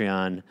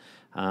Patreon.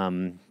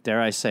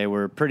 Dare I say,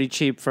 we're pretty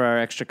cheap for our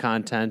extra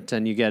content,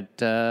 and you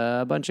get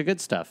a bunch of good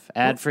stuff.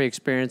 Ad-free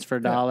experience for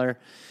 $1.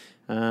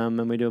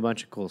 And we do a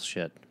bunch of cool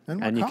shit.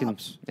 And we're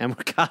cops. And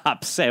we're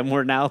cops, and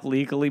we're now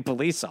legally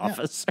police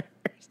officers.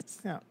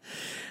 Yeah.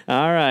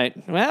 All right.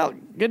 Well,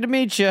 good to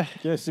meet you.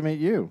 Nice to meet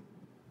you.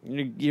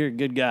 You're a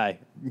good guy.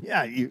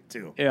 Yeah, you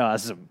too. You're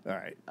awesome. All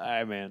right. All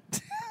right, man.